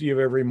fourth Tuesday of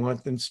every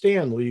month. And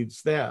Stan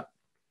leads that.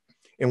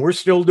 And we're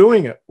still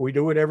doing it. We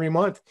do it every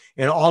month.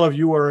 And all of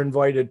you are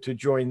invited to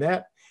join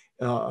that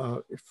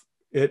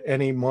at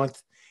any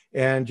month.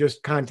 And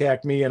just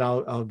contact me, and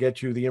I'll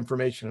get you the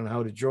information on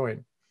how to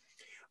join.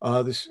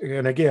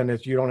 And again,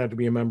 you don't have to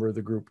be a member of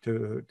the group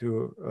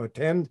to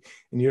attend,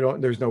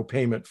 and there's no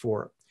payment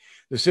for it.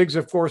 The SIGs,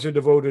 of course, are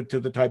devoted to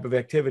the type of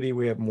activity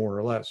we have, more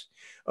or less.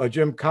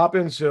 Jim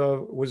Coppins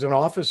was an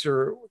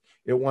officer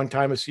at one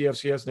time of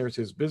CFCS, and there's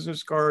his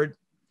business card.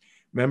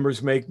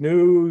 Members make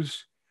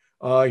news.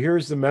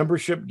 Here's the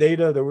membership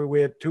data. We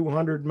had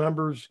 200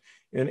 members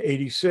in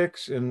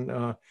 86 and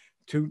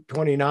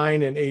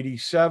 229 in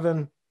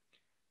 87.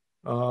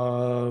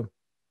 So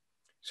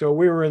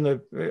we were in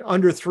the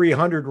under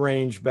 300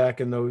 range back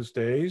in those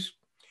days.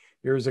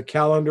 Here's a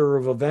calendar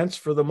of events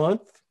for the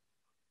month.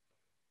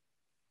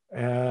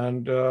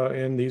 And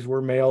these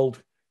were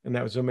mailed, and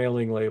that was a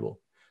mailing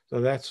label.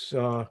 So that's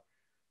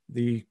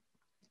the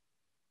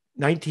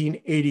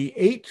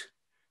 1988.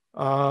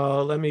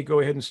 Let me go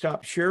ahead and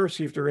stop share,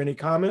 see if there are any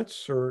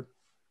comments or.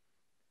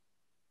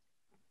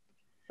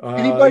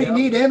 Anybody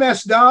need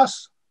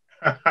MS-DOS?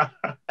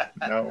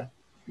 No.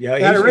 Yeah,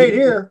 got it right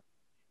here.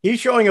 He's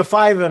showing a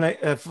five and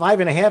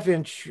a half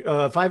inch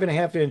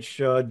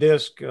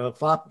disc.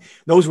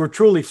 Those were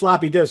truly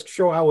floppy disks.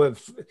 Show how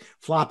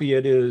floppy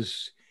it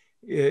is.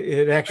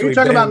 It actually. Are you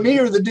talking about me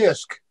or the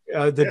disc?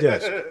 The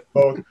disc.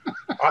 Well,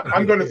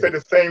 I'm going to say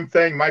the same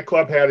thing. My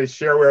club had a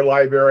shareware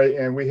library,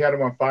 and we had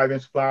them on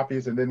 5-inch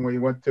floppies. And then when we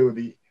went to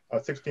the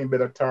 16-bit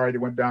Atari, they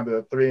went down to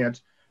the 3-inch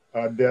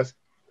disc.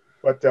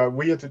 But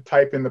we had to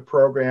type in the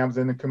programs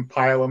and then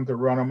compile them to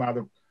run them out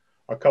of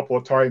a couple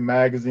of Atari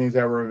magazines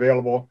that were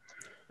available.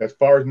 As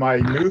far as my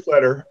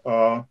newsletter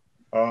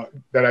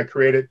that I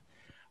created,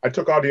 I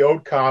took all the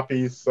old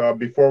copies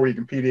before we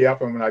can PDF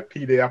them, and I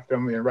PDF'd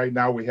them, and right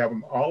now we have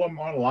them all of them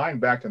online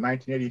back to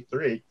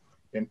 1983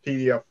 in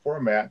PDF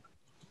format.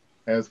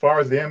 And as far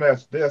as the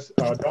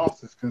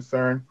MS-DOS is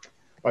concerned,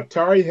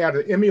 Atari had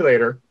an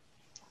emulator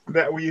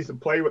that we used to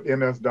play with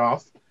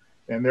MS-DOS,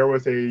 and there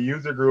was a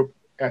user group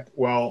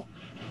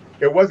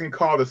it wasn't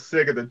called a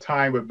SIG at the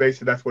time, but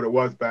basically that's what it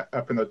was back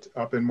up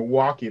in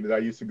Milwaukee that I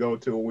used to go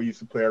to. We used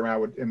to play around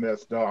with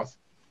MS-DOS,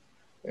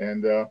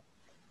 and I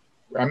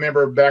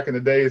remember back in the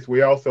days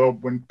we also,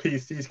 when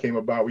PCs came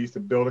about, we used to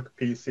build a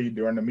PC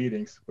during the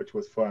meetings, which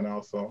was fun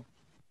also.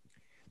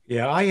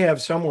 Yeah, I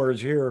have somewhere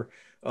here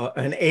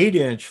an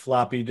 8-inch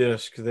floppy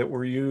disk that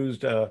were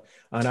used on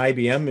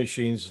IBM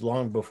machines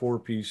long before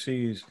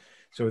PCs.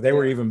 So they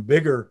were even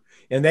bigger,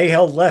 and they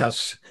held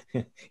less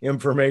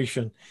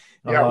information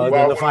than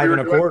the 5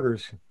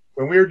 1/4s.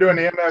 When we were doing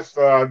the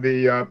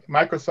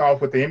Microsoft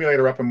with the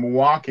emulator up in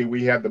Milwaukee,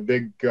 we had the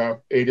big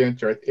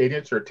 8-inch or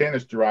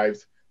 10-inch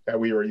drives that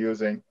we were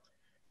using,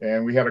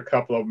 and we had a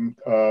couple of them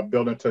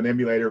built into an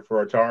emulator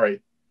for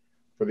Atari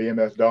for the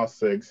MS-DOS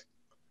SIGs.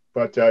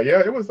 But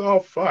yeah, it was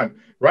all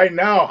fun. Right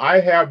now, I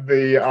have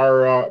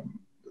our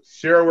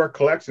shareware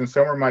collection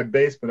somewhere in my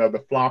basement of the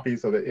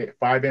floppies, of the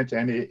 5-inch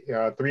and the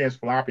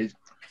 3-inch floppies.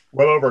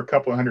 Well over a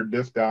couple of hundred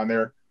discs down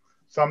there.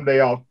 Someday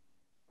I'll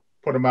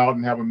put them out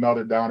and have them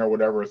melted down or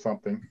whatever or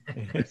something.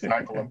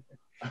 Recycle them.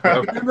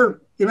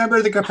 You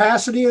remember the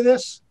capacity of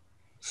this?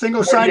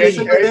 Single-sided,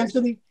 single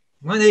density?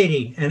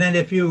 180. And then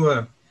if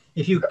you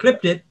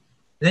clipped it,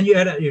 then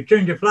you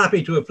turned your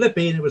floppy to a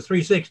flippy, and it was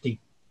 360.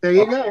 There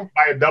you go.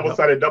 By a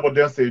double-sided,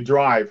 double-density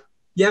drive.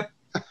 Yep,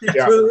 that's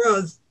what it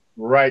was.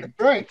 Right.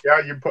 Right. Yeah,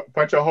 you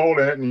punch a hole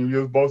in it and you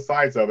use both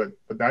sides of it.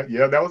 But that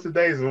was the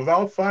days. It was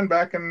all fun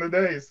back in the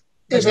days.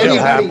 I still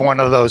have one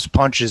of those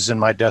punches in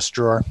my desk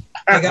drawer.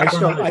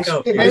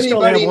 If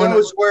anybody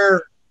knows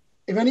where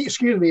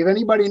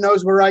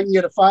I can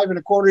get a 5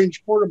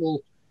 1/4-inch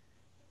portable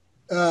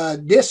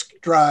disk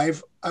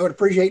drive, I would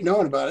appreciate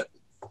knowing about it.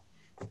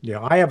 Yeah,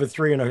 I have a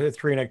 3 1/4 inch,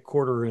 3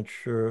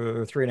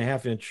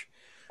 1/2 inch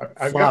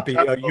floppy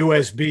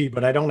USB,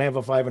 but I don't have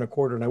a 5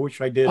 1/4, and I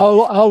wish I did.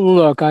 I'll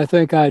look. I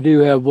think I do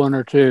have one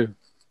or two.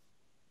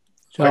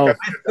 So I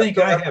think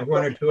I have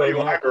one or two.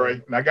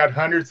 Library, and I got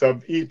hundreds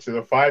of each of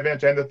the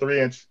 5-inch and the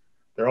 3-inch.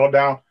 They're all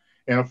down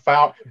in a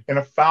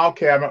file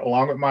cabinet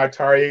along with my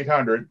Atari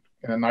 800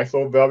 in a nice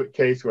little velvet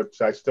case, which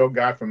I still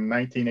got from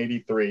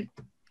 1983.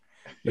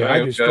 Yeah, I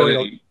haven't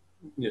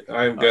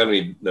got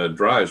any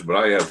drives, but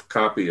I have a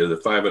copy of the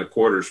 5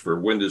 1/4s for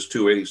Windows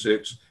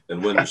 286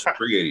 and Windows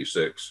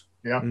 386.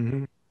 Yeah.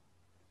 Mm-hmm.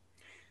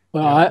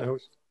 Well,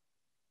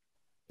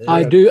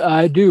 I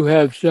do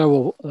have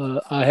several.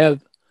 I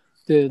have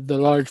the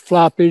large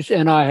floppies,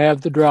 and I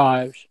have the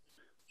drives.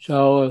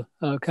 So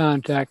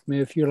contact me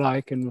if you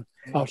like, and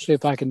I'll see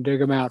if I can dig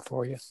them out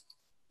for you.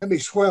 That'd be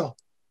swell.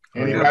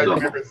 Anybody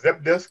remember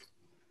zip disk?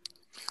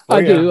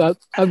 I do.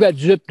 I've got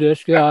zip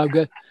disk. Yeah, I've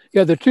got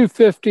the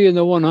 250 and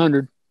the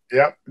 100.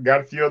 Yep,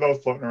 got a few of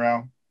those floating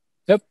around.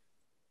 Yep.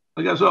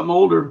 I got something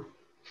older.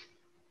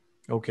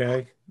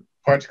 Okay.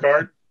 Punch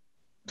card.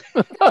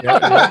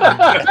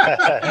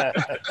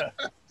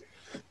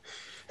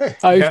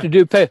 I used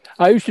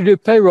to do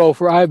payroll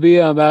for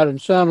IBM out in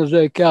San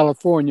Jose,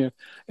 California,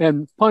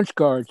 and punch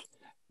cards.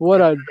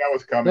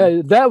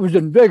 That was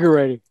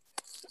invigorating.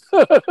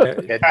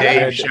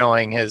 Dave's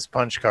showing his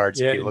punch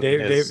cards. Yeah,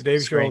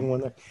 Dave's showing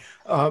one.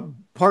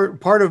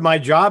 Part of my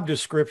job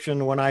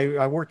description when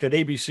I worked at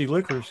ABC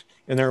Liquors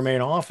in their main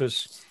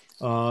office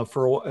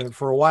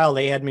for a while,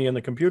 they had me in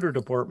the computer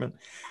department,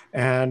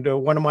 and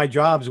one of my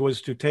jobs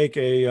was to take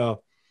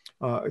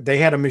they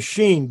had a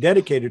machine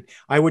dedicated.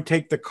 I would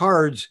take the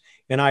cards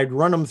and I'd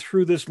run them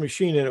through this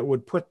machine, and it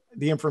would put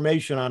the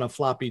information on a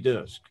floppy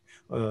disk.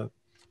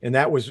 And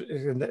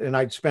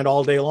I'd spend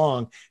all day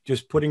long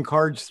just putting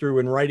cards through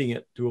and writing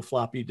it to a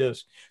floppy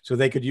disk so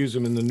they could use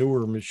them in the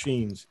newer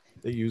machines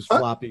that use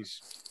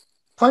floppies.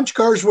 Punch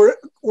cards were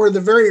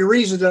the very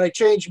reason that I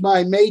changed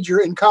my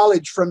major in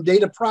college from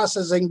data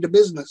processing to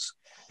business.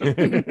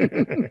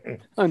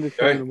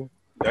 Understandable.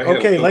 I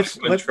had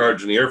punch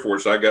cards in the Air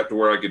Force. I got to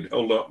where I could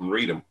hold up and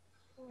read them.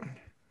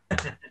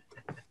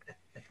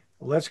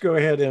 Let's go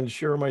ahead and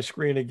share my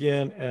screen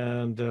again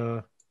and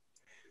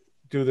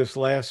do this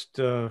last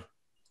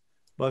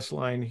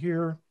Bussline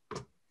here.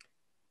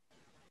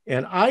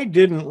 And I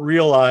didn't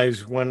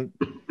realize and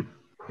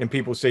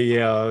people say,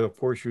 yeah, of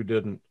course you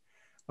didn't.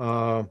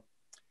 But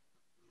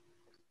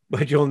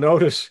you'll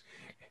notice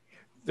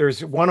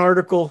there's one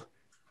article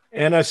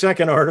and a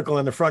second article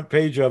on the front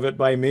page of it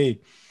by me.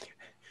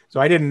 So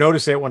I didn't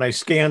notice that when I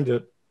scanned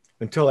it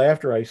until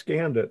after I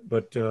scanned it.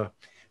 But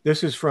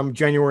this is from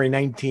January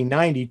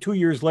 1990, 2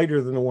 years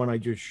later than the one I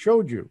just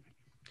showed you.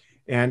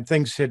 And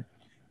things had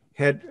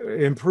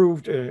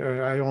improved.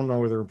 I don't know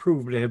whether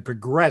improved, but it had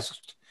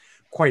progressed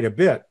quite a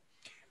bit.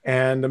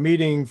 And the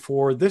meeting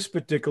for this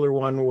particular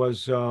one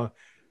was, it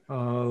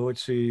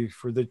was a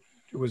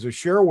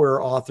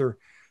shareware author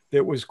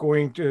that was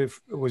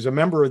a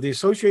member of the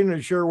Association of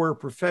Shareware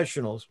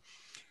Professionals.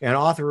 and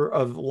author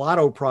of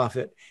Lotto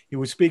Profit. He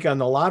would speak on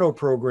the Lotto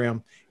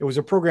program. It was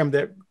a program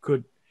that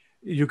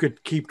you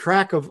could keep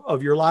track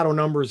of your Lotto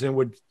numbers and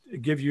would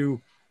give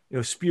you,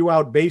 spew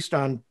out based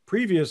on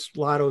previous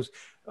Lottos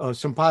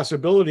some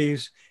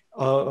possibilities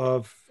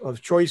of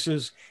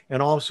choices,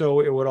 and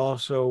also it would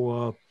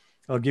also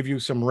give you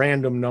some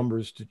random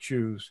numbers to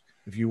choose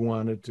if you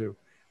wanted to.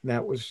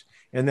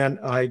 And then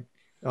I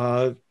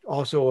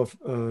also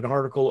an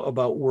article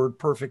about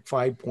WordPerfect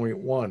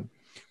 5.1,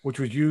 which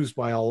was used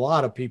by a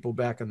lot of people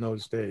back in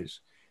those days.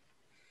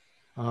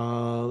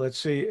 Let's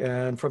see,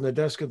 and from the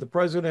desk of the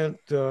president,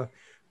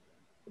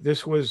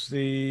 this was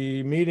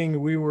the meeting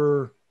we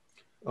were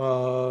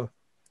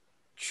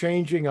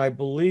changing, I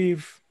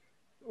believe.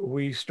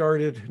 We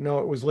started, no,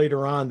 it was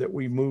later on that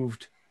we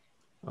moved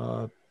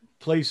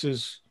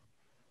places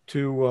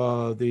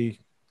to the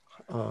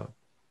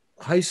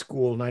high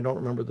school, and I don't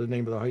remember the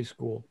name of the high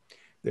school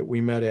that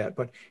we met at.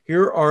 But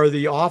here are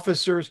the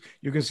officers.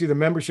 You can see the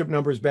membership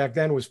numbers back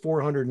then was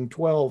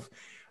 412.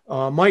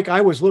 Mike,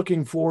 I was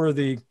looking for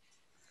the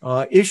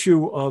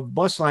issue of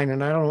Bussline,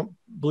 and I don't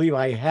believe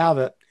I have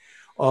it,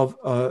 of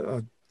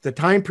the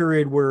time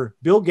period where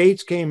Bill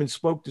Gates came and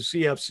spoke to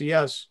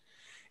CFCS.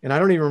 And I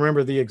don't even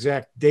remember the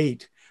exact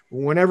date.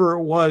 Whenever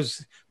it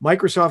was,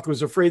 Microsoft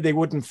was afraid they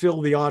wouldn't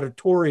fill the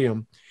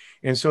auditorium.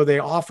 And so they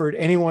offered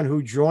anyone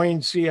who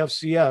joined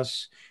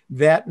CFCS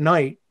that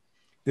night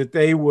that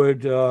they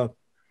would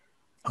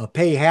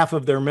pay half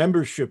of their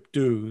membership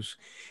dues.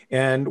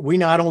 And we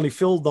not only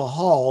filled the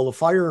hall, the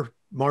fire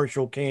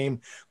marshal came,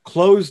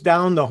 closed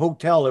down the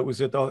hotel. It was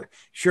at the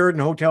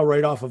Sheridan Hotel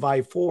right off of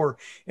I-4.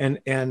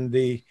 And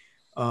the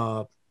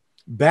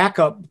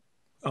backup,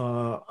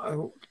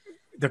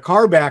 the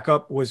car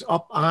backup was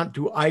up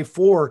onto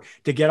I-4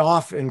 to get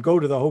off and go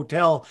to the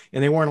hotel,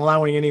 and they weren't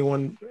allowing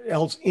anyone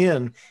else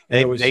in.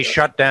 They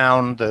shut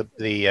down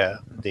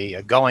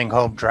the going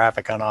home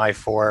traffic on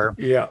I-4.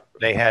 Yeah.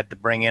 They had to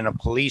bring in a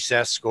police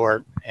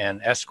escort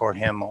and escort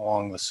him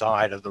along the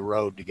side of the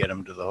road to get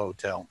him to the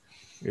hotel.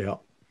 Yeah.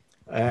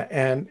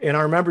 And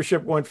our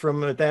membership went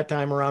from, at that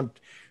time, around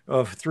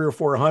 300 or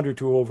 400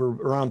 to over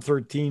around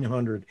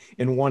 1,300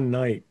 in one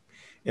night.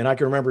 And I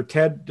can remember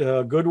Ted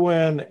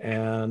Goodwin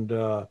and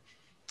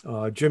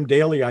Jim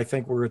Daly, I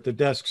think, were at the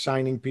desk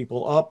signing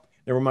people up.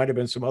 There might have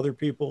been some other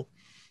people.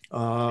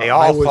 They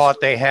all thought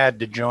they had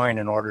to join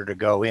in order to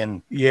go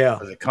in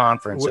for the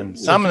conference. And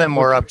some of them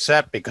were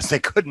upset because they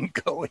couldn't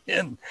go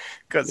in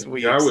because I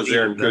was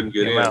there and couldn't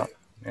get in.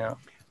 Yeah.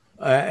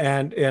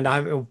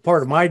 And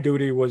part of my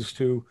duty was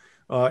to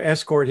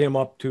escort him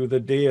up to the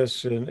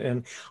dais.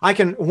 And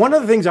one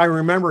of the things I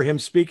remember him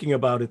speaking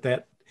about at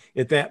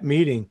that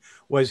meeting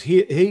was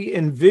he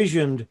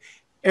envisioned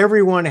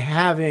everyone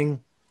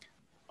having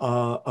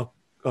a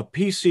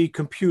PC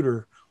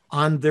computer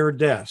on their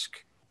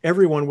desk.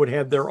 Everyone would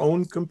have their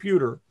own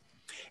computer.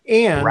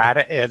 And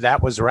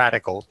that was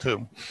radical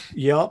too.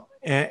 Yep.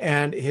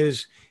 And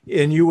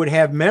you would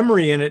have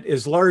memory in it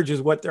as large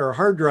as what their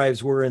hard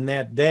drives were in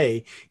that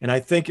day. And I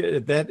think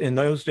that in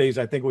those days,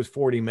 I think it was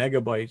 40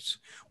 megabytes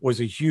was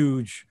a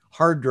huge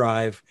hard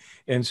drive.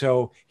 And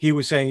so he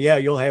was saying, yeah,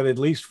 you'll have at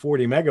least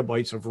 40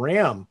 megabytes of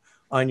RAM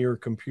on your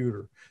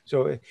computer.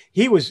 So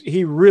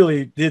he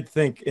really did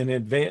think in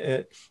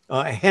advance,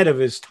 ahead of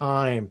his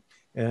time.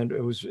 And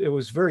it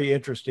was very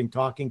interesting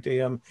talking to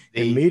him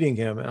and meeting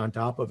him on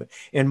top of it.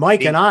 And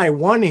Mike and I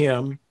won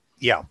him.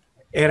 Yeah.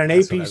 At an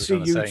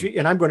APCUG,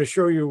 and I'm going to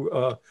show you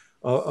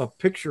a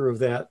picture of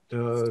that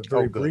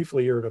very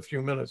briefly here in a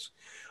few minutes.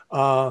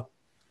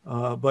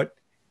 But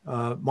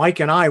Mike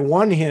and I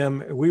won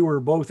him. We were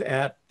both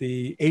at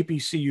the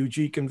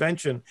APCUG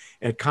convention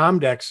at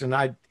Comdex, and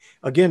I,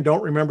 again,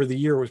 don't remember the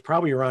year. It was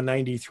probably around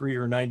 93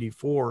 or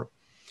 94.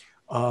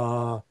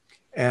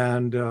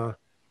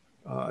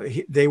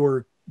 They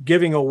were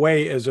giving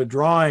away as a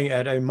drawing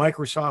at a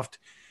Microsoft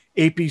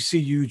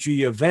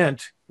APCUG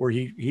event where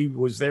he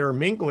was there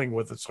mingling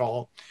with us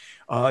all,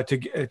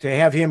 to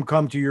have him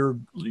come to your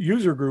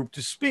user group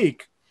to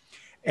speak.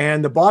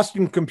 And the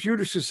Boston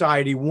Computer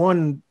Society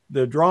won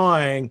the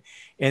drawing,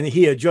 and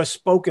he had just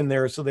spoken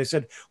there. So they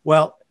said,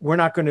 well, we're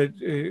not going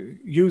to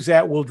use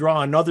that. We'll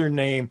draw another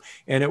name.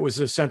 And it was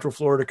the Central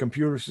Florida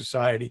Computer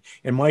Society.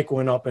 And Mike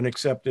went up and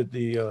accepted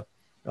the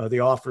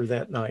offer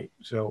that night.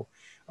 So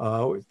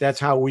that's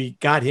how we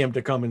got him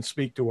to come and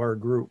speak to our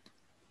group.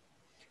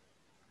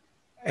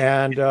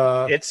 And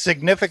it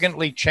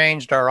significantly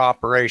changed our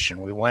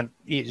operation. We went,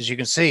 as you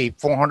can see,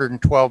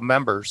 412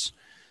 members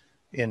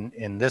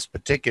in this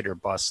particular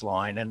bus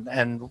line,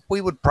 and we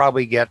would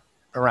probably get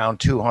around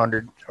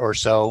 200 or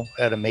so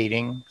at a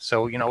meeting.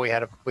 So we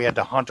had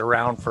to hunt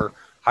around for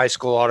high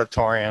school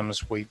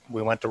auditoriums. We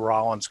went to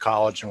Rollins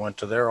College and went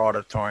to their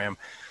auditorium,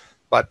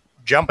 but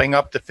jumping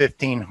up to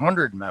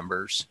 1,500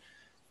 members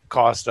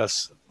cost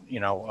us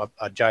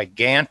a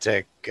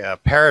gigantic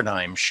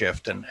paradigm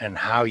shift and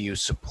how you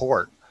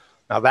support.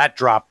 Now that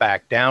dropped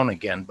back down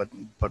again,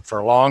 but for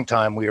a long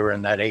time we were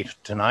in that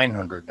 800 to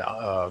 900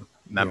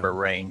 member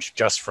range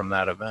just from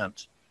that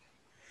event.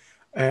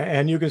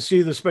 And you can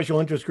see the special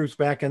interest groups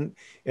back in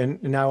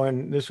now,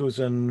 and this was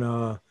in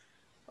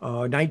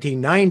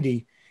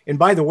 1990. And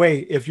by the way,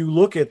 if you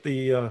look at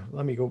the,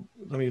 let me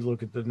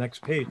look at the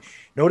next page.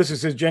 Notice it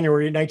says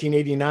January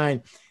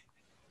 1989.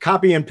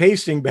 Copy and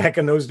pasting back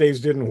in those days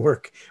didn't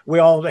work. We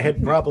all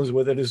had problems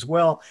with it as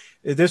well.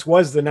 This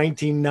was the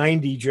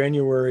 1990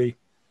 January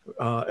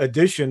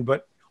edition,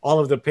 but all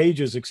of the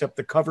pages except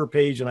the cover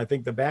page and I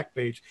think the back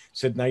page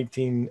said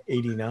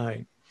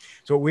 1989.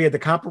 So we had the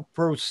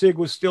CompuPro SIG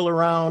was still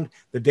around,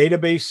 the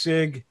database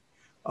SIG,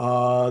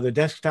 the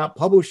desktop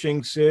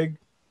publishing SIG,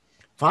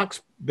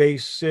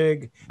 Fox-based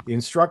SIG, the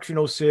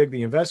instructional SIG,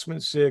 the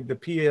investment SIG, the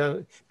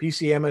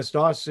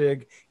PC-MS-DOS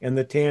SIG, and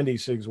the Tandy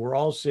SIGs were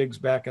all SIGs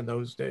back in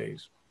those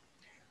days.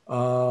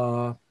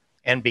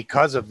 And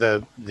because of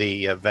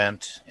the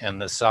event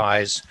and the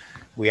size,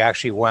 we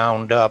actually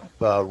wound up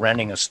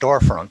renting a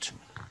storefront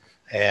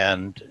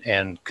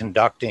and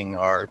conducting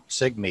our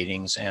SIG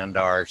meetings and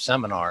our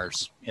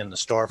seminars in the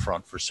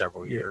storefront for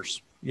several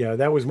years. Yeah,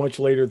 that was much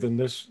later than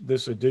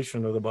this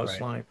edition of the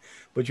Bussline. Right.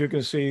 But you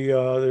can see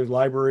there's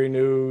library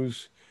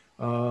news.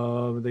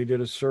 They did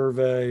a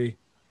survey.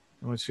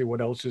 Let's see what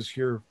else is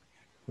here.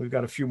 We've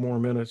got a few more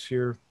minutes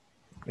here,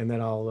 and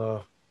then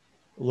I'll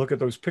look at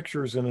those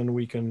pictures, and then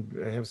we can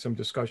have some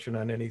discussion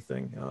on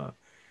anything.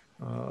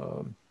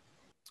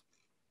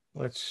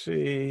 Let's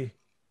see.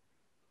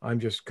 I'm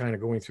just kind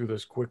of going through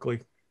this quickly.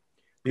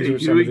 These are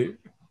some of the,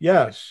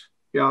 yes.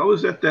 Yeah, I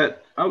was at the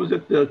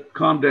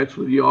Comdex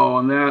with y'all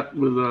on that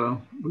with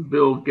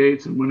Bill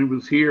Gates, and when he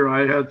was here,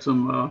 I had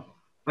some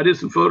I did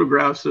some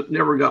photographs that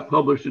never got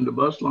published into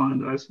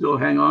Bussline that I still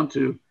hang on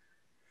to.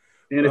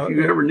 And if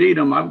you ever need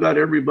them, I've got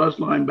every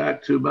Bussline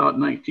back to about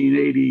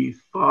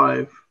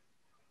 1985.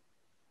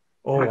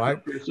 Oh,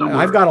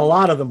 I've got a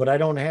lot of them, but I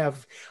don't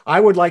have. I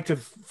would like to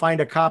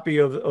find a copy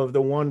of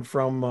the one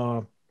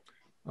from.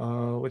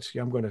 Let's see.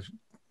 I'm going to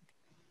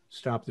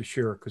stop the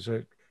share because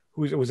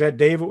was that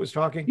Dave that was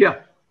talking? Yeah.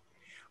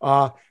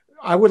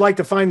 I would like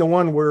to find the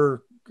one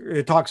where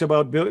it talks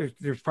about Bill.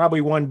 There's probably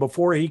one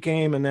before he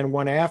came and then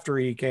one after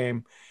he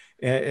came,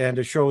 and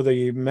to show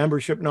the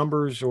membership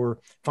numbers, or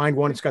find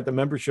one that's got the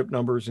membership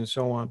numbers and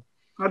so on.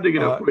 I'll dig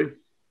it up for you.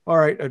 All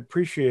right, I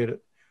appreciate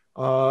it.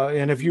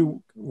 And if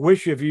you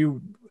wish, if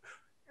you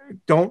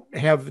don't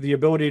have the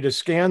ability to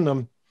scan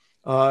them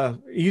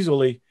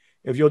easily,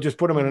 if you'll just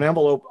put them in an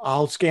envelope,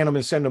 I'll scan them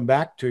and send them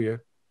back to you.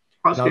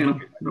 I'll scan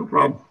them, no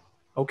problem.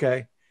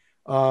 Okay.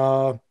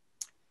 But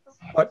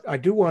I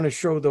do want to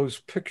show those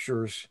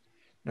pictures.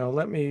 Now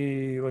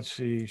let's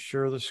see,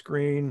 share the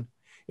screen.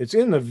 It's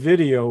in the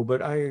video,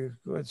 but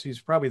let's see, it's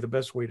probably the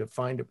best way to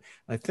find it.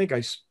 I think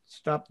I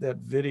stopped that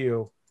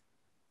video.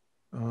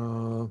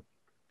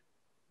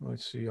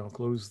 Let's see, I'll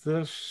close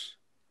this,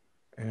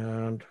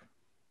 and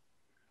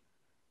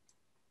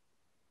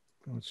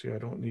let's see, I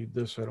don't need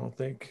this, I don't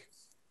think,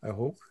 I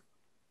hope.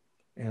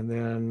 And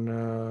then,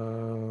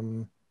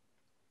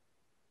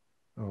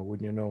 oh,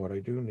 wouldn't you know it, I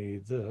do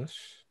need this.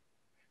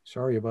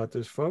 Sorry about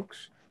this,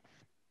 folks,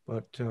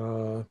 but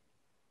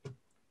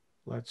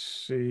let's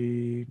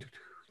see,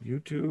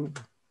 YouTube.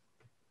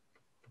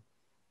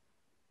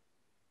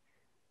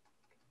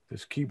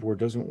 This keyboard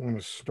doesn't want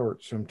to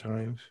start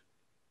sometimes.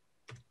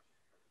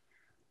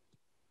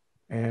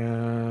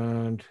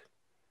 And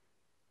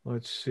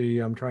let's see,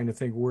 I'm trying to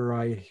think where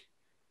I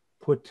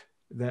put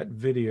that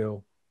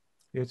video.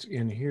 It's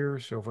in here.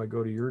 So if I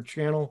go to your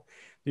channel,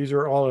 these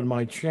are all in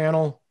my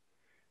channel.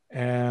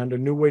 And a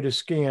new way to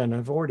scan.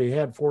 I've already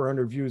had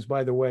 400 views.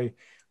 By the way,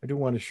 I do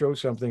want to show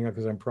something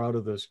because I'm proud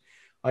of this.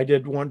 I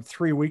did one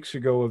 3 weeks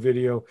ago, a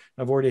video.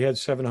 I've already had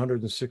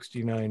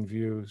 769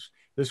 views.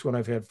 This one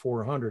I've had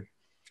 400.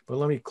 But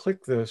let me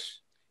click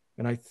this,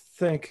 and I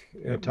think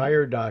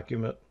entire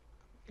document.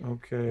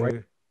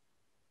 Okay.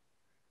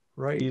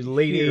 Right. These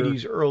late here.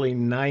 80s, early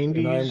 90s.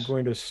 And I'm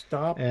going to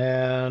stop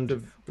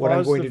and what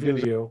I'm going to do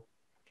video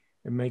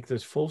and make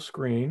this full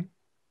screen.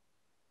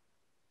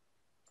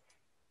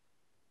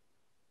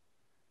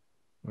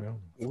 Well,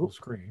 full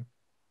screen.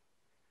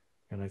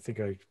 And I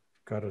think I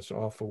got us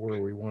off of where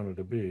we wanted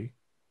to be.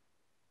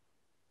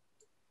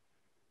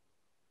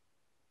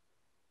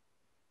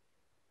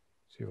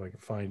 See if I can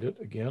find it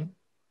again.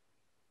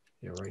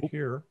 Yeah, right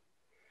here.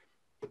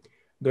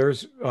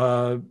 There's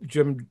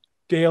Jim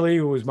Daly,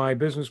 who was my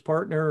business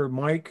partner,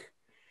 Mike.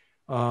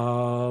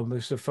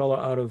 This is a fellow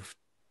out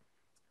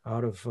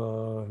of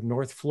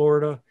North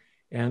Florida,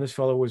 and this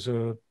fellow was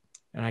and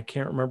I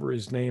can't remember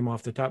his name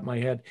off the top of my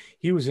head.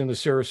 He was in the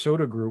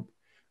Sarasota group.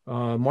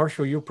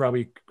 Marshall, you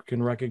probably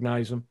can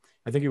recognize him.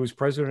 I think he was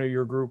president of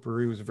your group,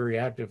 or he was very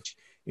active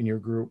in your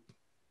group.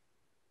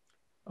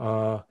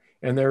 And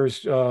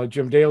there's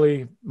Jim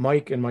Daly,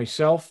 Mike, and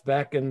myself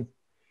back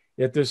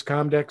at this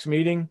Comdex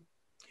meeting.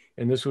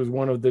 And this was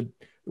one of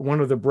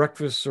the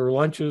breakfasts or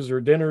lunches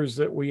or dinners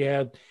that we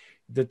had,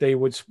 that they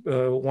would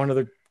one of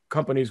the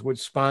companies would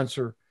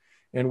sponsor,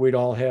 and we'd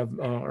all have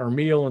our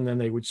meal, and then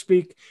they would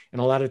speak. And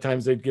a lot of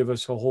times they'd give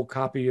us a whole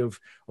copy of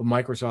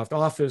Microsoft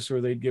Office, or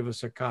they'd give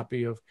us a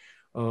copy of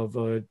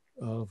DBase,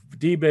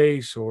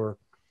 or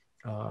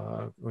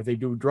or they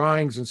do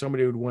drawings, and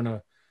somebody would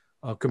win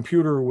a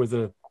computer with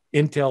a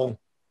Intel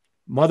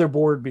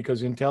motherboard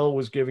because Intel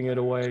was giving it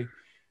away,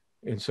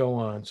 and so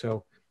on.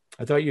 So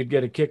I thought you'd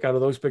get a kick out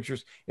of those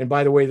pictures. And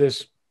by the way,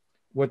 this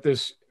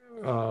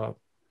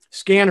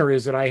scanner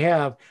is that I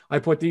have, I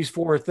put these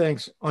 4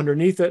 things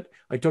underneath it.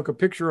 I took a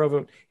picture of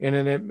it, and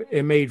then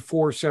it made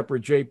 4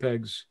 separate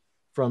JPEGs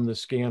from the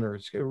scanner.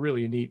 It's a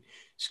really neat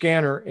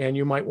scanner, and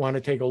you might want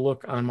to take a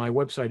look on my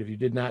website if you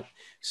did not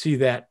see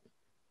that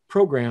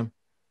program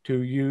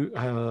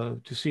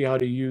to see how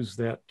to use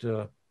that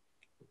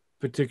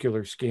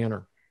particular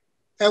scanner.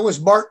 That was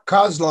Bart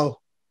Kozlow.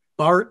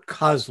 Bart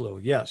Kozlow,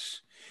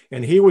 yes.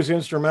 And he was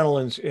instrumental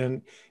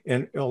in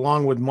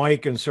along with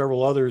Mike and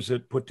several others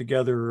that put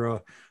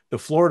together the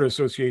Florida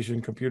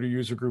Association Computer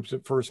User Groups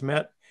that first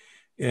met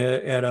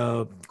at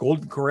a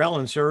Golden Corral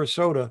in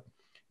Sarasota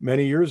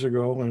many years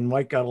ago. And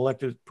Mike got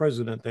elected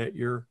president that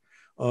year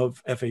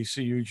of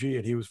FACUG,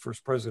 and he was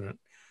first president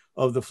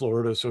of the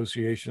Florida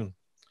Association,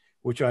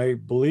 which I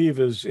believe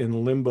is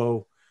in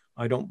limbo.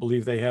 I don't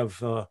believe they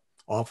have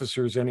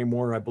officers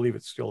anymore. I believe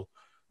it's still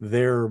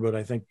there, but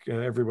I think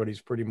everybody's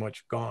pretty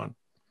much gone.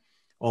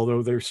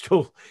 Although they're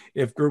still,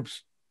 if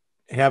groups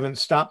haven't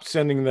stopped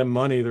sending them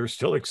money, they're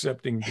still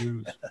accepting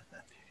dues.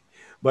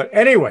 But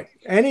anyway,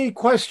 any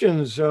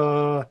questions?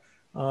 Don't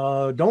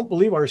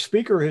believe our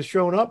speaker has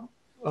shown up,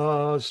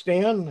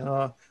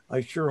 Stan.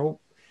 I sure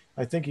hope,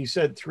 I think he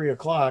said 3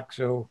 o'clock,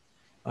 so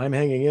I'm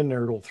hanging in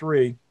there till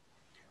 3.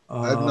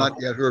 I've not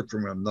yet heard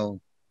from him, no.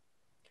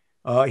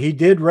 He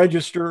did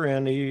register,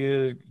 and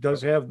he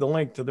does have the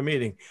link to the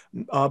meeting.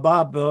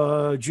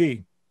 Bob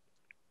G.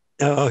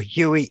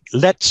 Huey,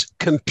 Let's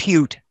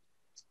Compute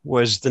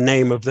was the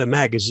name of the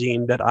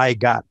magazine that I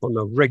got on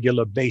a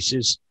regular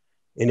basis.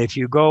 And if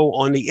you go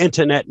on the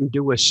internet and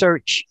do a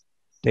search,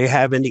 they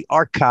have in the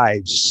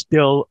archives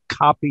still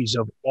copies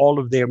of all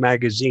of their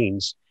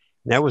magazines.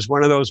 And that was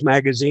one of those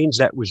magazines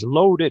that was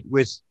loaded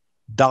with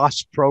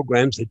DOS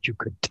programs that you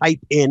could type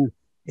in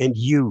and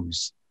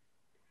use.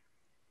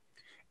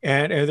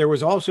 And there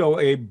was also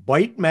a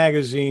Byte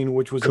magazine,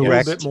 which was Correct. A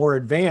little bit more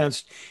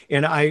advanced.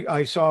 And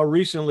I saw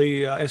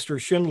recently Esther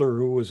Schindler,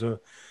 who was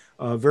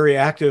very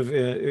active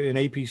in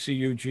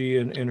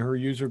APCUG and her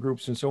user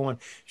groups and so on.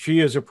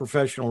 She is a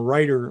professional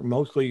writer,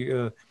 mostly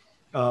a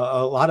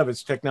lot of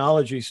it's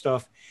technology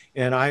stuff.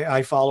 And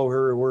I follow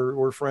her.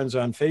 We're friends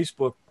on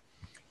Facebook.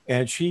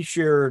 And she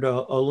shared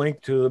a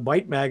link to the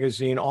Byte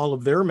magazine. All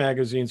of their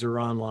magazines are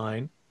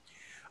online.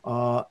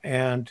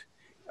 And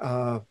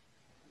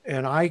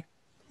I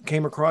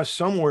came across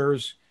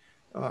somewheres.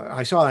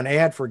 I saw an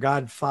ad for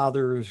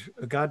Godfather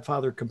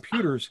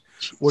Computers,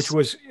 which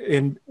was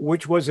an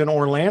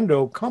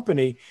Orlando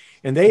company,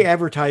 and they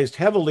advertised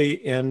heavily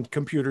in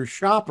Computer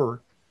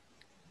Shopper,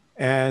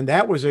 and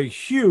that was a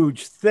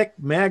huge, thick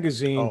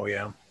magazine. Oh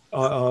yeah.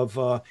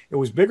 It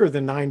was bigger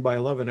than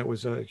 9x11. It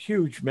was a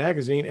huge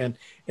magazine,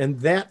 and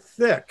that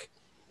thick,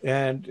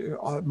 and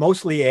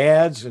mostly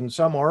ads and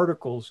some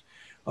articles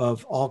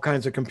of all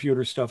kinds of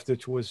computer stuff,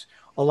 that was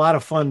a lot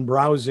of fun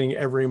browsing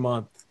every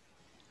month.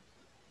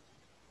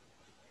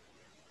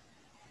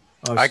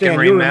 I can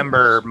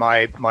remember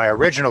my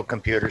original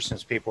computer,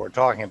 since people were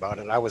talking about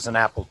it. I was an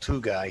Apple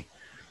II guy,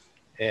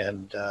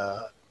 and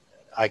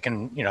I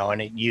can,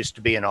 and it used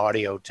to be an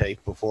audio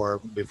tape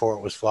before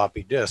it was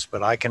floppy disk.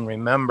 But I can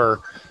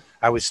remember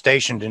I was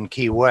stationed in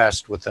Key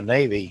West with the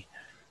Navy,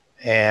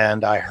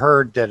 and I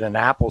heard that an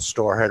Apple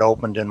store had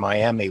opened in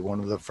Miami,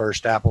 one of the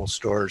first Apple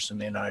stores in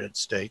the United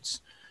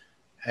States.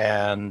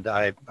 And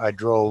I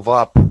drove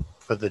up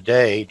for the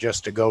day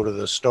just to go to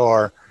the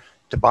store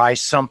to buy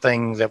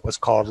something that was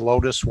called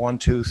Lotus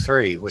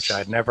 123, which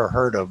I'd never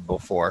heard of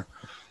before,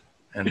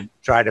 and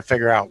try to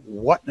figure out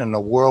what in the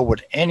world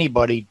would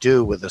anybody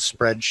do with a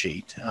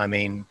spreadsheet. I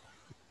mean,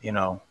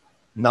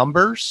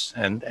 numbers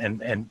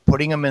and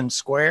putting them in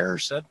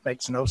squares, that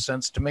makes no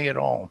sense to me at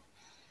all.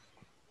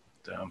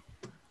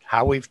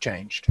 How we've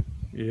changed.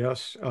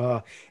 Yes.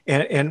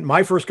 And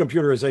my first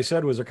computer, as I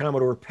said, was a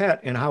Commodore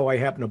PET. And how I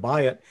happened to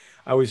buy it,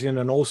 I was in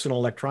an Olson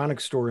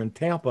Electronics store in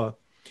Tampa,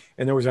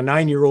 and there was a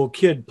 9-year-old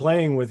kid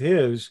playing with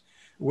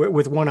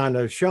with one on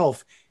the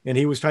shelf, and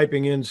he was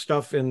typing in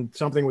stuff, and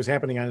something was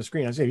happening on the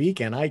screen. I said, he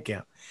can, I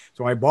can't.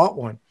 So I bought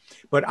one.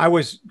 But I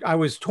was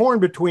torn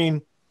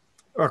between,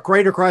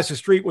 right across the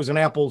street was an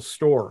Apple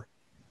store,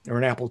 or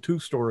an Apple II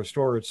store, a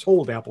store that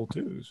sold Apple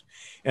IIs.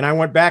 And I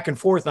went back and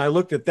forth, and I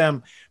looked at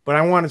them, but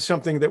I wanted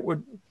something that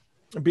would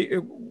be,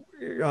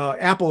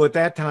 Apple at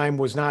that time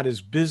was not as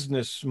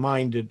business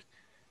minded.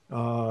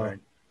 Right.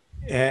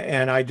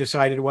 And I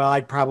decided, well,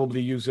 I'd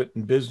probably use it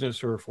in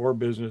business or for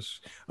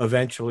business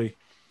eventually.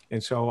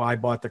 And so I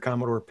bought the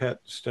Commodore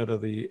PET instead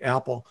of the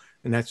Apple.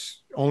 And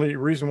that's the only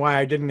reason why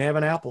I didn't have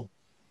an Apple.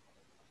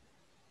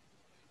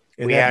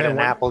 And we had an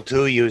Apple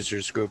II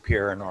users group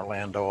here in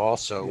Orlando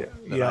also,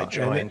 that I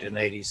joined in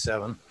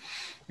 '87.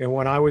 And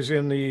when I was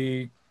in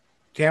the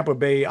Tampa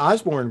Bay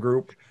Osborne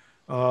group,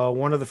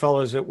 one of the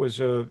fellows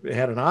that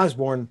had an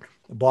Osborne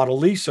bought a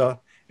Lisa,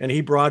 and he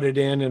brought it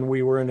in, and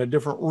we were in a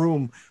different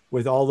room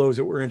with all those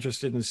that were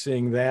interested in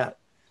seeing that.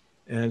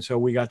 And so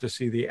we got to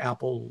see the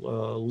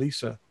Apple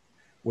Lisa,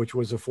 which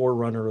was a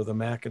forerunner of the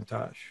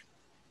Macintosh.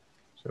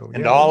 So,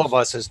 and all of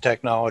us as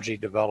technology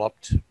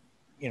developed,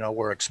 you know,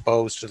 were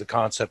exposed to the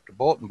concept of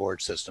bulletin board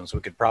systems.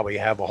 We could probably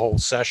have a whole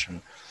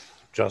session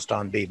just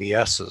on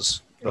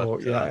BBSs.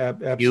 But,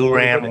 absolutely. You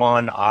ran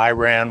one, I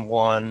ran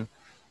one.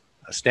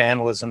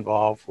 Stan was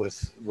involved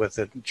with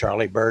it.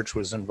 Charlie Birch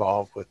was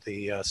involved with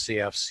the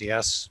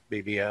CFCS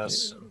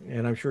BBS.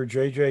 And I'm sure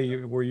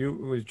JJ,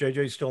 was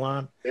JJ still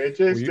on?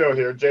 JJ's still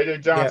here.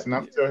 JJ Johnson,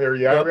 I'm still here.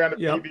 Yeah, I ran a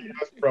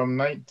BBS from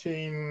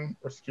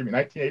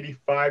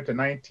 1985 to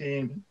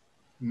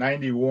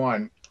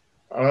 1991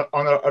 on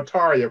an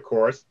Atari, of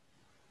course.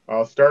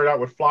 Started out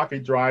with floppy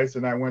drives,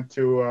 and I went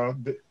to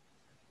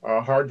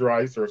hard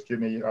drives,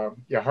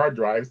 hard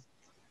drives.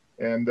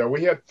 And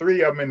we had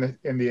 3 of them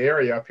in the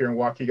area up here in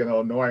Waukegan,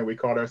 Illinois. We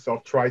called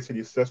ourselves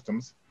Tri-City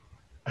Systems.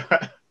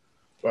 But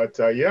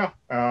matter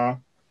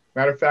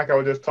of fact, I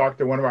was just talking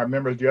to one of our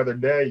members the other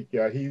day.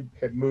 He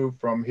had moved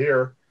from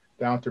here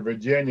down to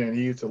Virginia, and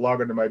he used to log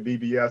into my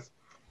BBS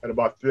at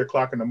about 3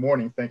 o'clock in the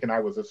morning, thinking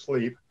I was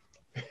asleep,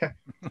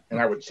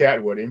 and I would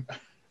chat with him.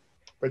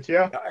 But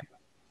yeah,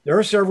 there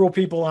are several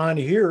people on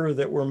here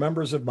that were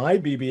members of my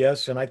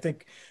BBS, and I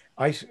think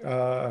I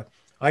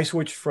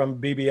switched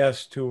from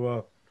BBS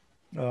to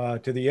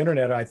the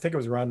internet. I think it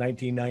was around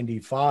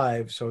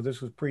 1995. So this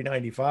was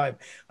pre-95.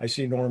 I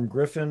see Norm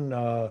Griffin,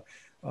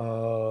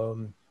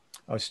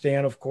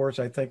 Stan, of course,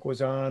 I think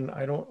was on.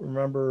 I don't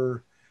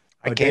remember.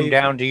 I came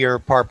down to your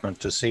apartment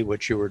to see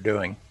what you were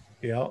doing.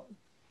 Yeah.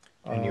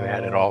 And you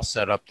had it all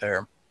set up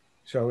there.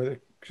 So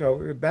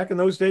back in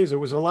those days, it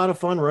was a lot of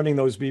fun running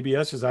those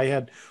BBSs. I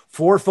had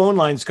 4 phone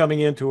lines coming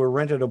into a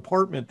rented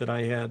apartment that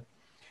I had.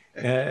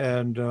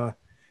 And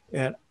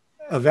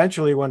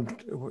eventually, when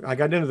I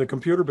got into the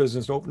computer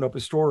business, opened up a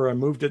store, I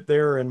moved it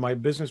there, and my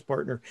business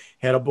partner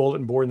had a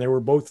bulletin board, and they were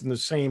both in the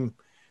same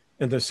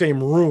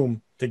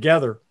room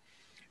together.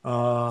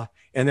 And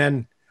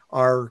then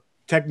our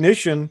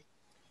technician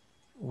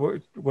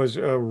was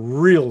a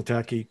real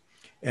techie,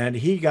 and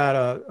he got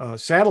a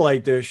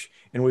satellite dish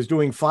and was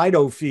doing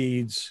Fido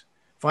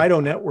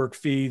network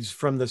feeds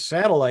from the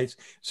satellites.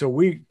 So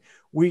we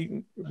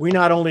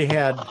not only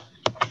had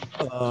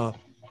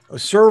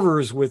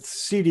servers with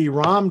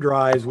CD-ROM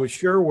drives with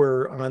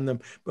shareware on them,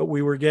 but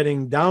we were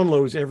getting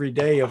downloads every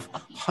day of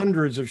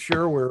hundreds of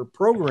shareware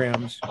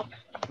programs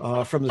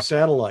from the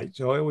satellite.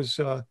 So it was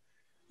a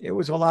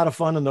lot of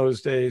fun in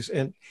those days.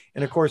 And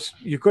of course,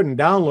 you couldn't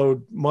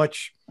download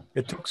much.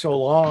 It took so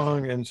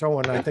long and so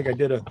on. I think I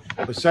did a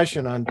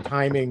session on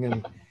timing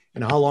and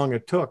how long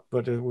it took,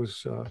 but it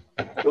was a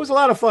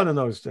lot of fun in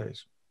those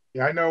days.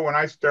 Yeah, I know when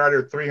I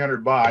started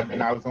 300 baud,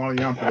 and I was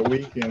only on for the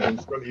weekend,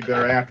 and shortly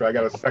thereafter, I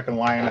got a second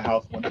line in the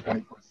house,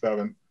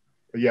 24/7.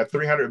 But yeah,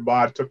 300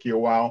 baud took you a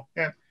while,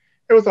 and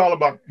it was all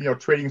about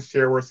trading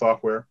shareware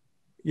software.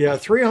 Yeah,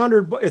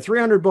 300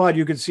 baud,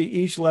 you could see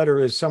each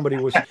letter as somebody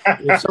was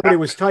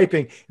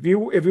typing.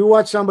 If you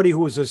watch somebody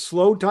who was a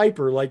slow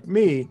typer like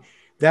me,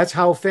 that's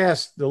how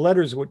fast the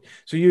letters would.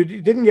 So you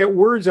didn't get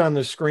words on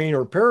the screen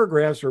or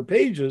paragraphs or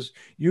pages.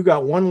 You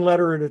got one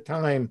letter at a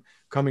time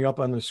coming up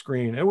on the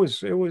screen. It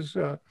was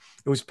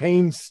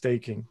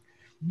painstaking.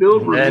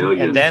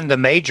 And then the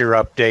major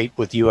update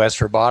with US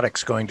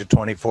Robotics going to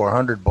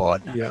 2400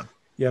 baud. Yeah.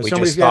 We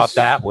just thought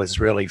that was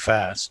really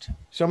fast.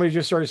 Somebody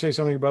just started to say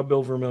something about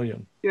Bill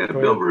Vermillion. Yeah,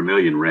 Bill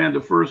Vermillion ran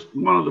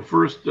one of the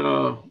first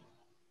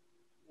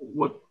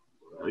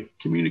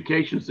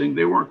communications thing.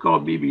 They weren't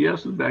called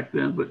BBSs back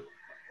then, but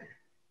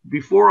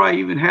before I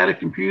even had a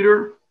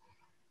computer,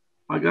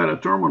 I got a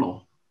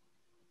terminal.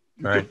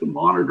 Just the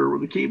monitor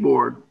with a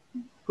keyboard.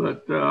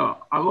 But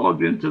I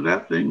logged into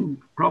that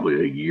thing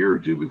probably a year or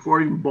two before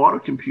I even bought a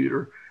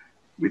computer.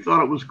 We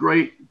thought it was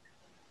great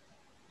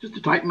just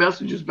to type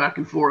messages back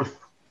and forth.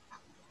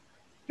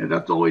 And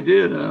that's all he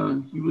did.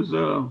 He was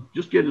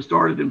just getting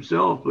started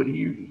himself, but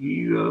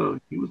he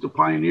was the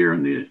pioneer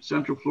in the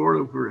Central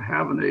Florida for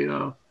having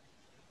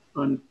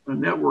a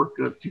network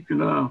that you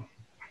can.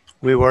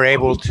 We were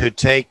able to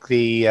take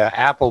the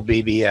Apple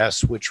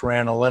BBS, which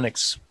ran a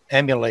Linux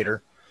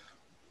emulator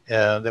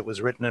that was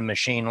written in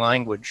machine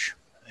language,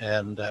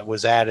 and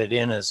was added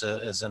in as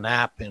an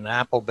app in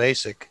Apple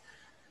Basic.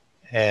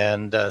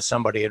 And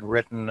somebody had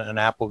written an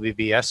Apple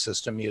BBS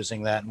system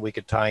using that, and we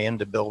could tie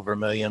into Bill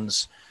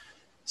Vermillion's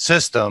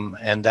system,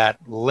 and that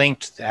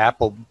linked the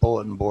Apple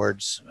bulletin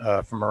boards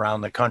from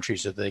around the country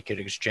so they could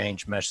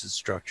exchange message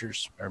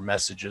structures or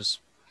messages.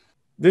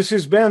 This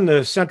has been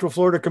the Central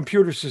Florida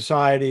Computer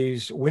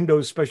Society's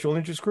Windows Special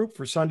Interest Group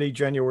for Sunday,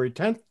 January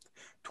 10th,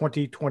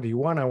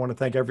 2021. I want to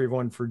thank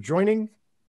everyone for joining.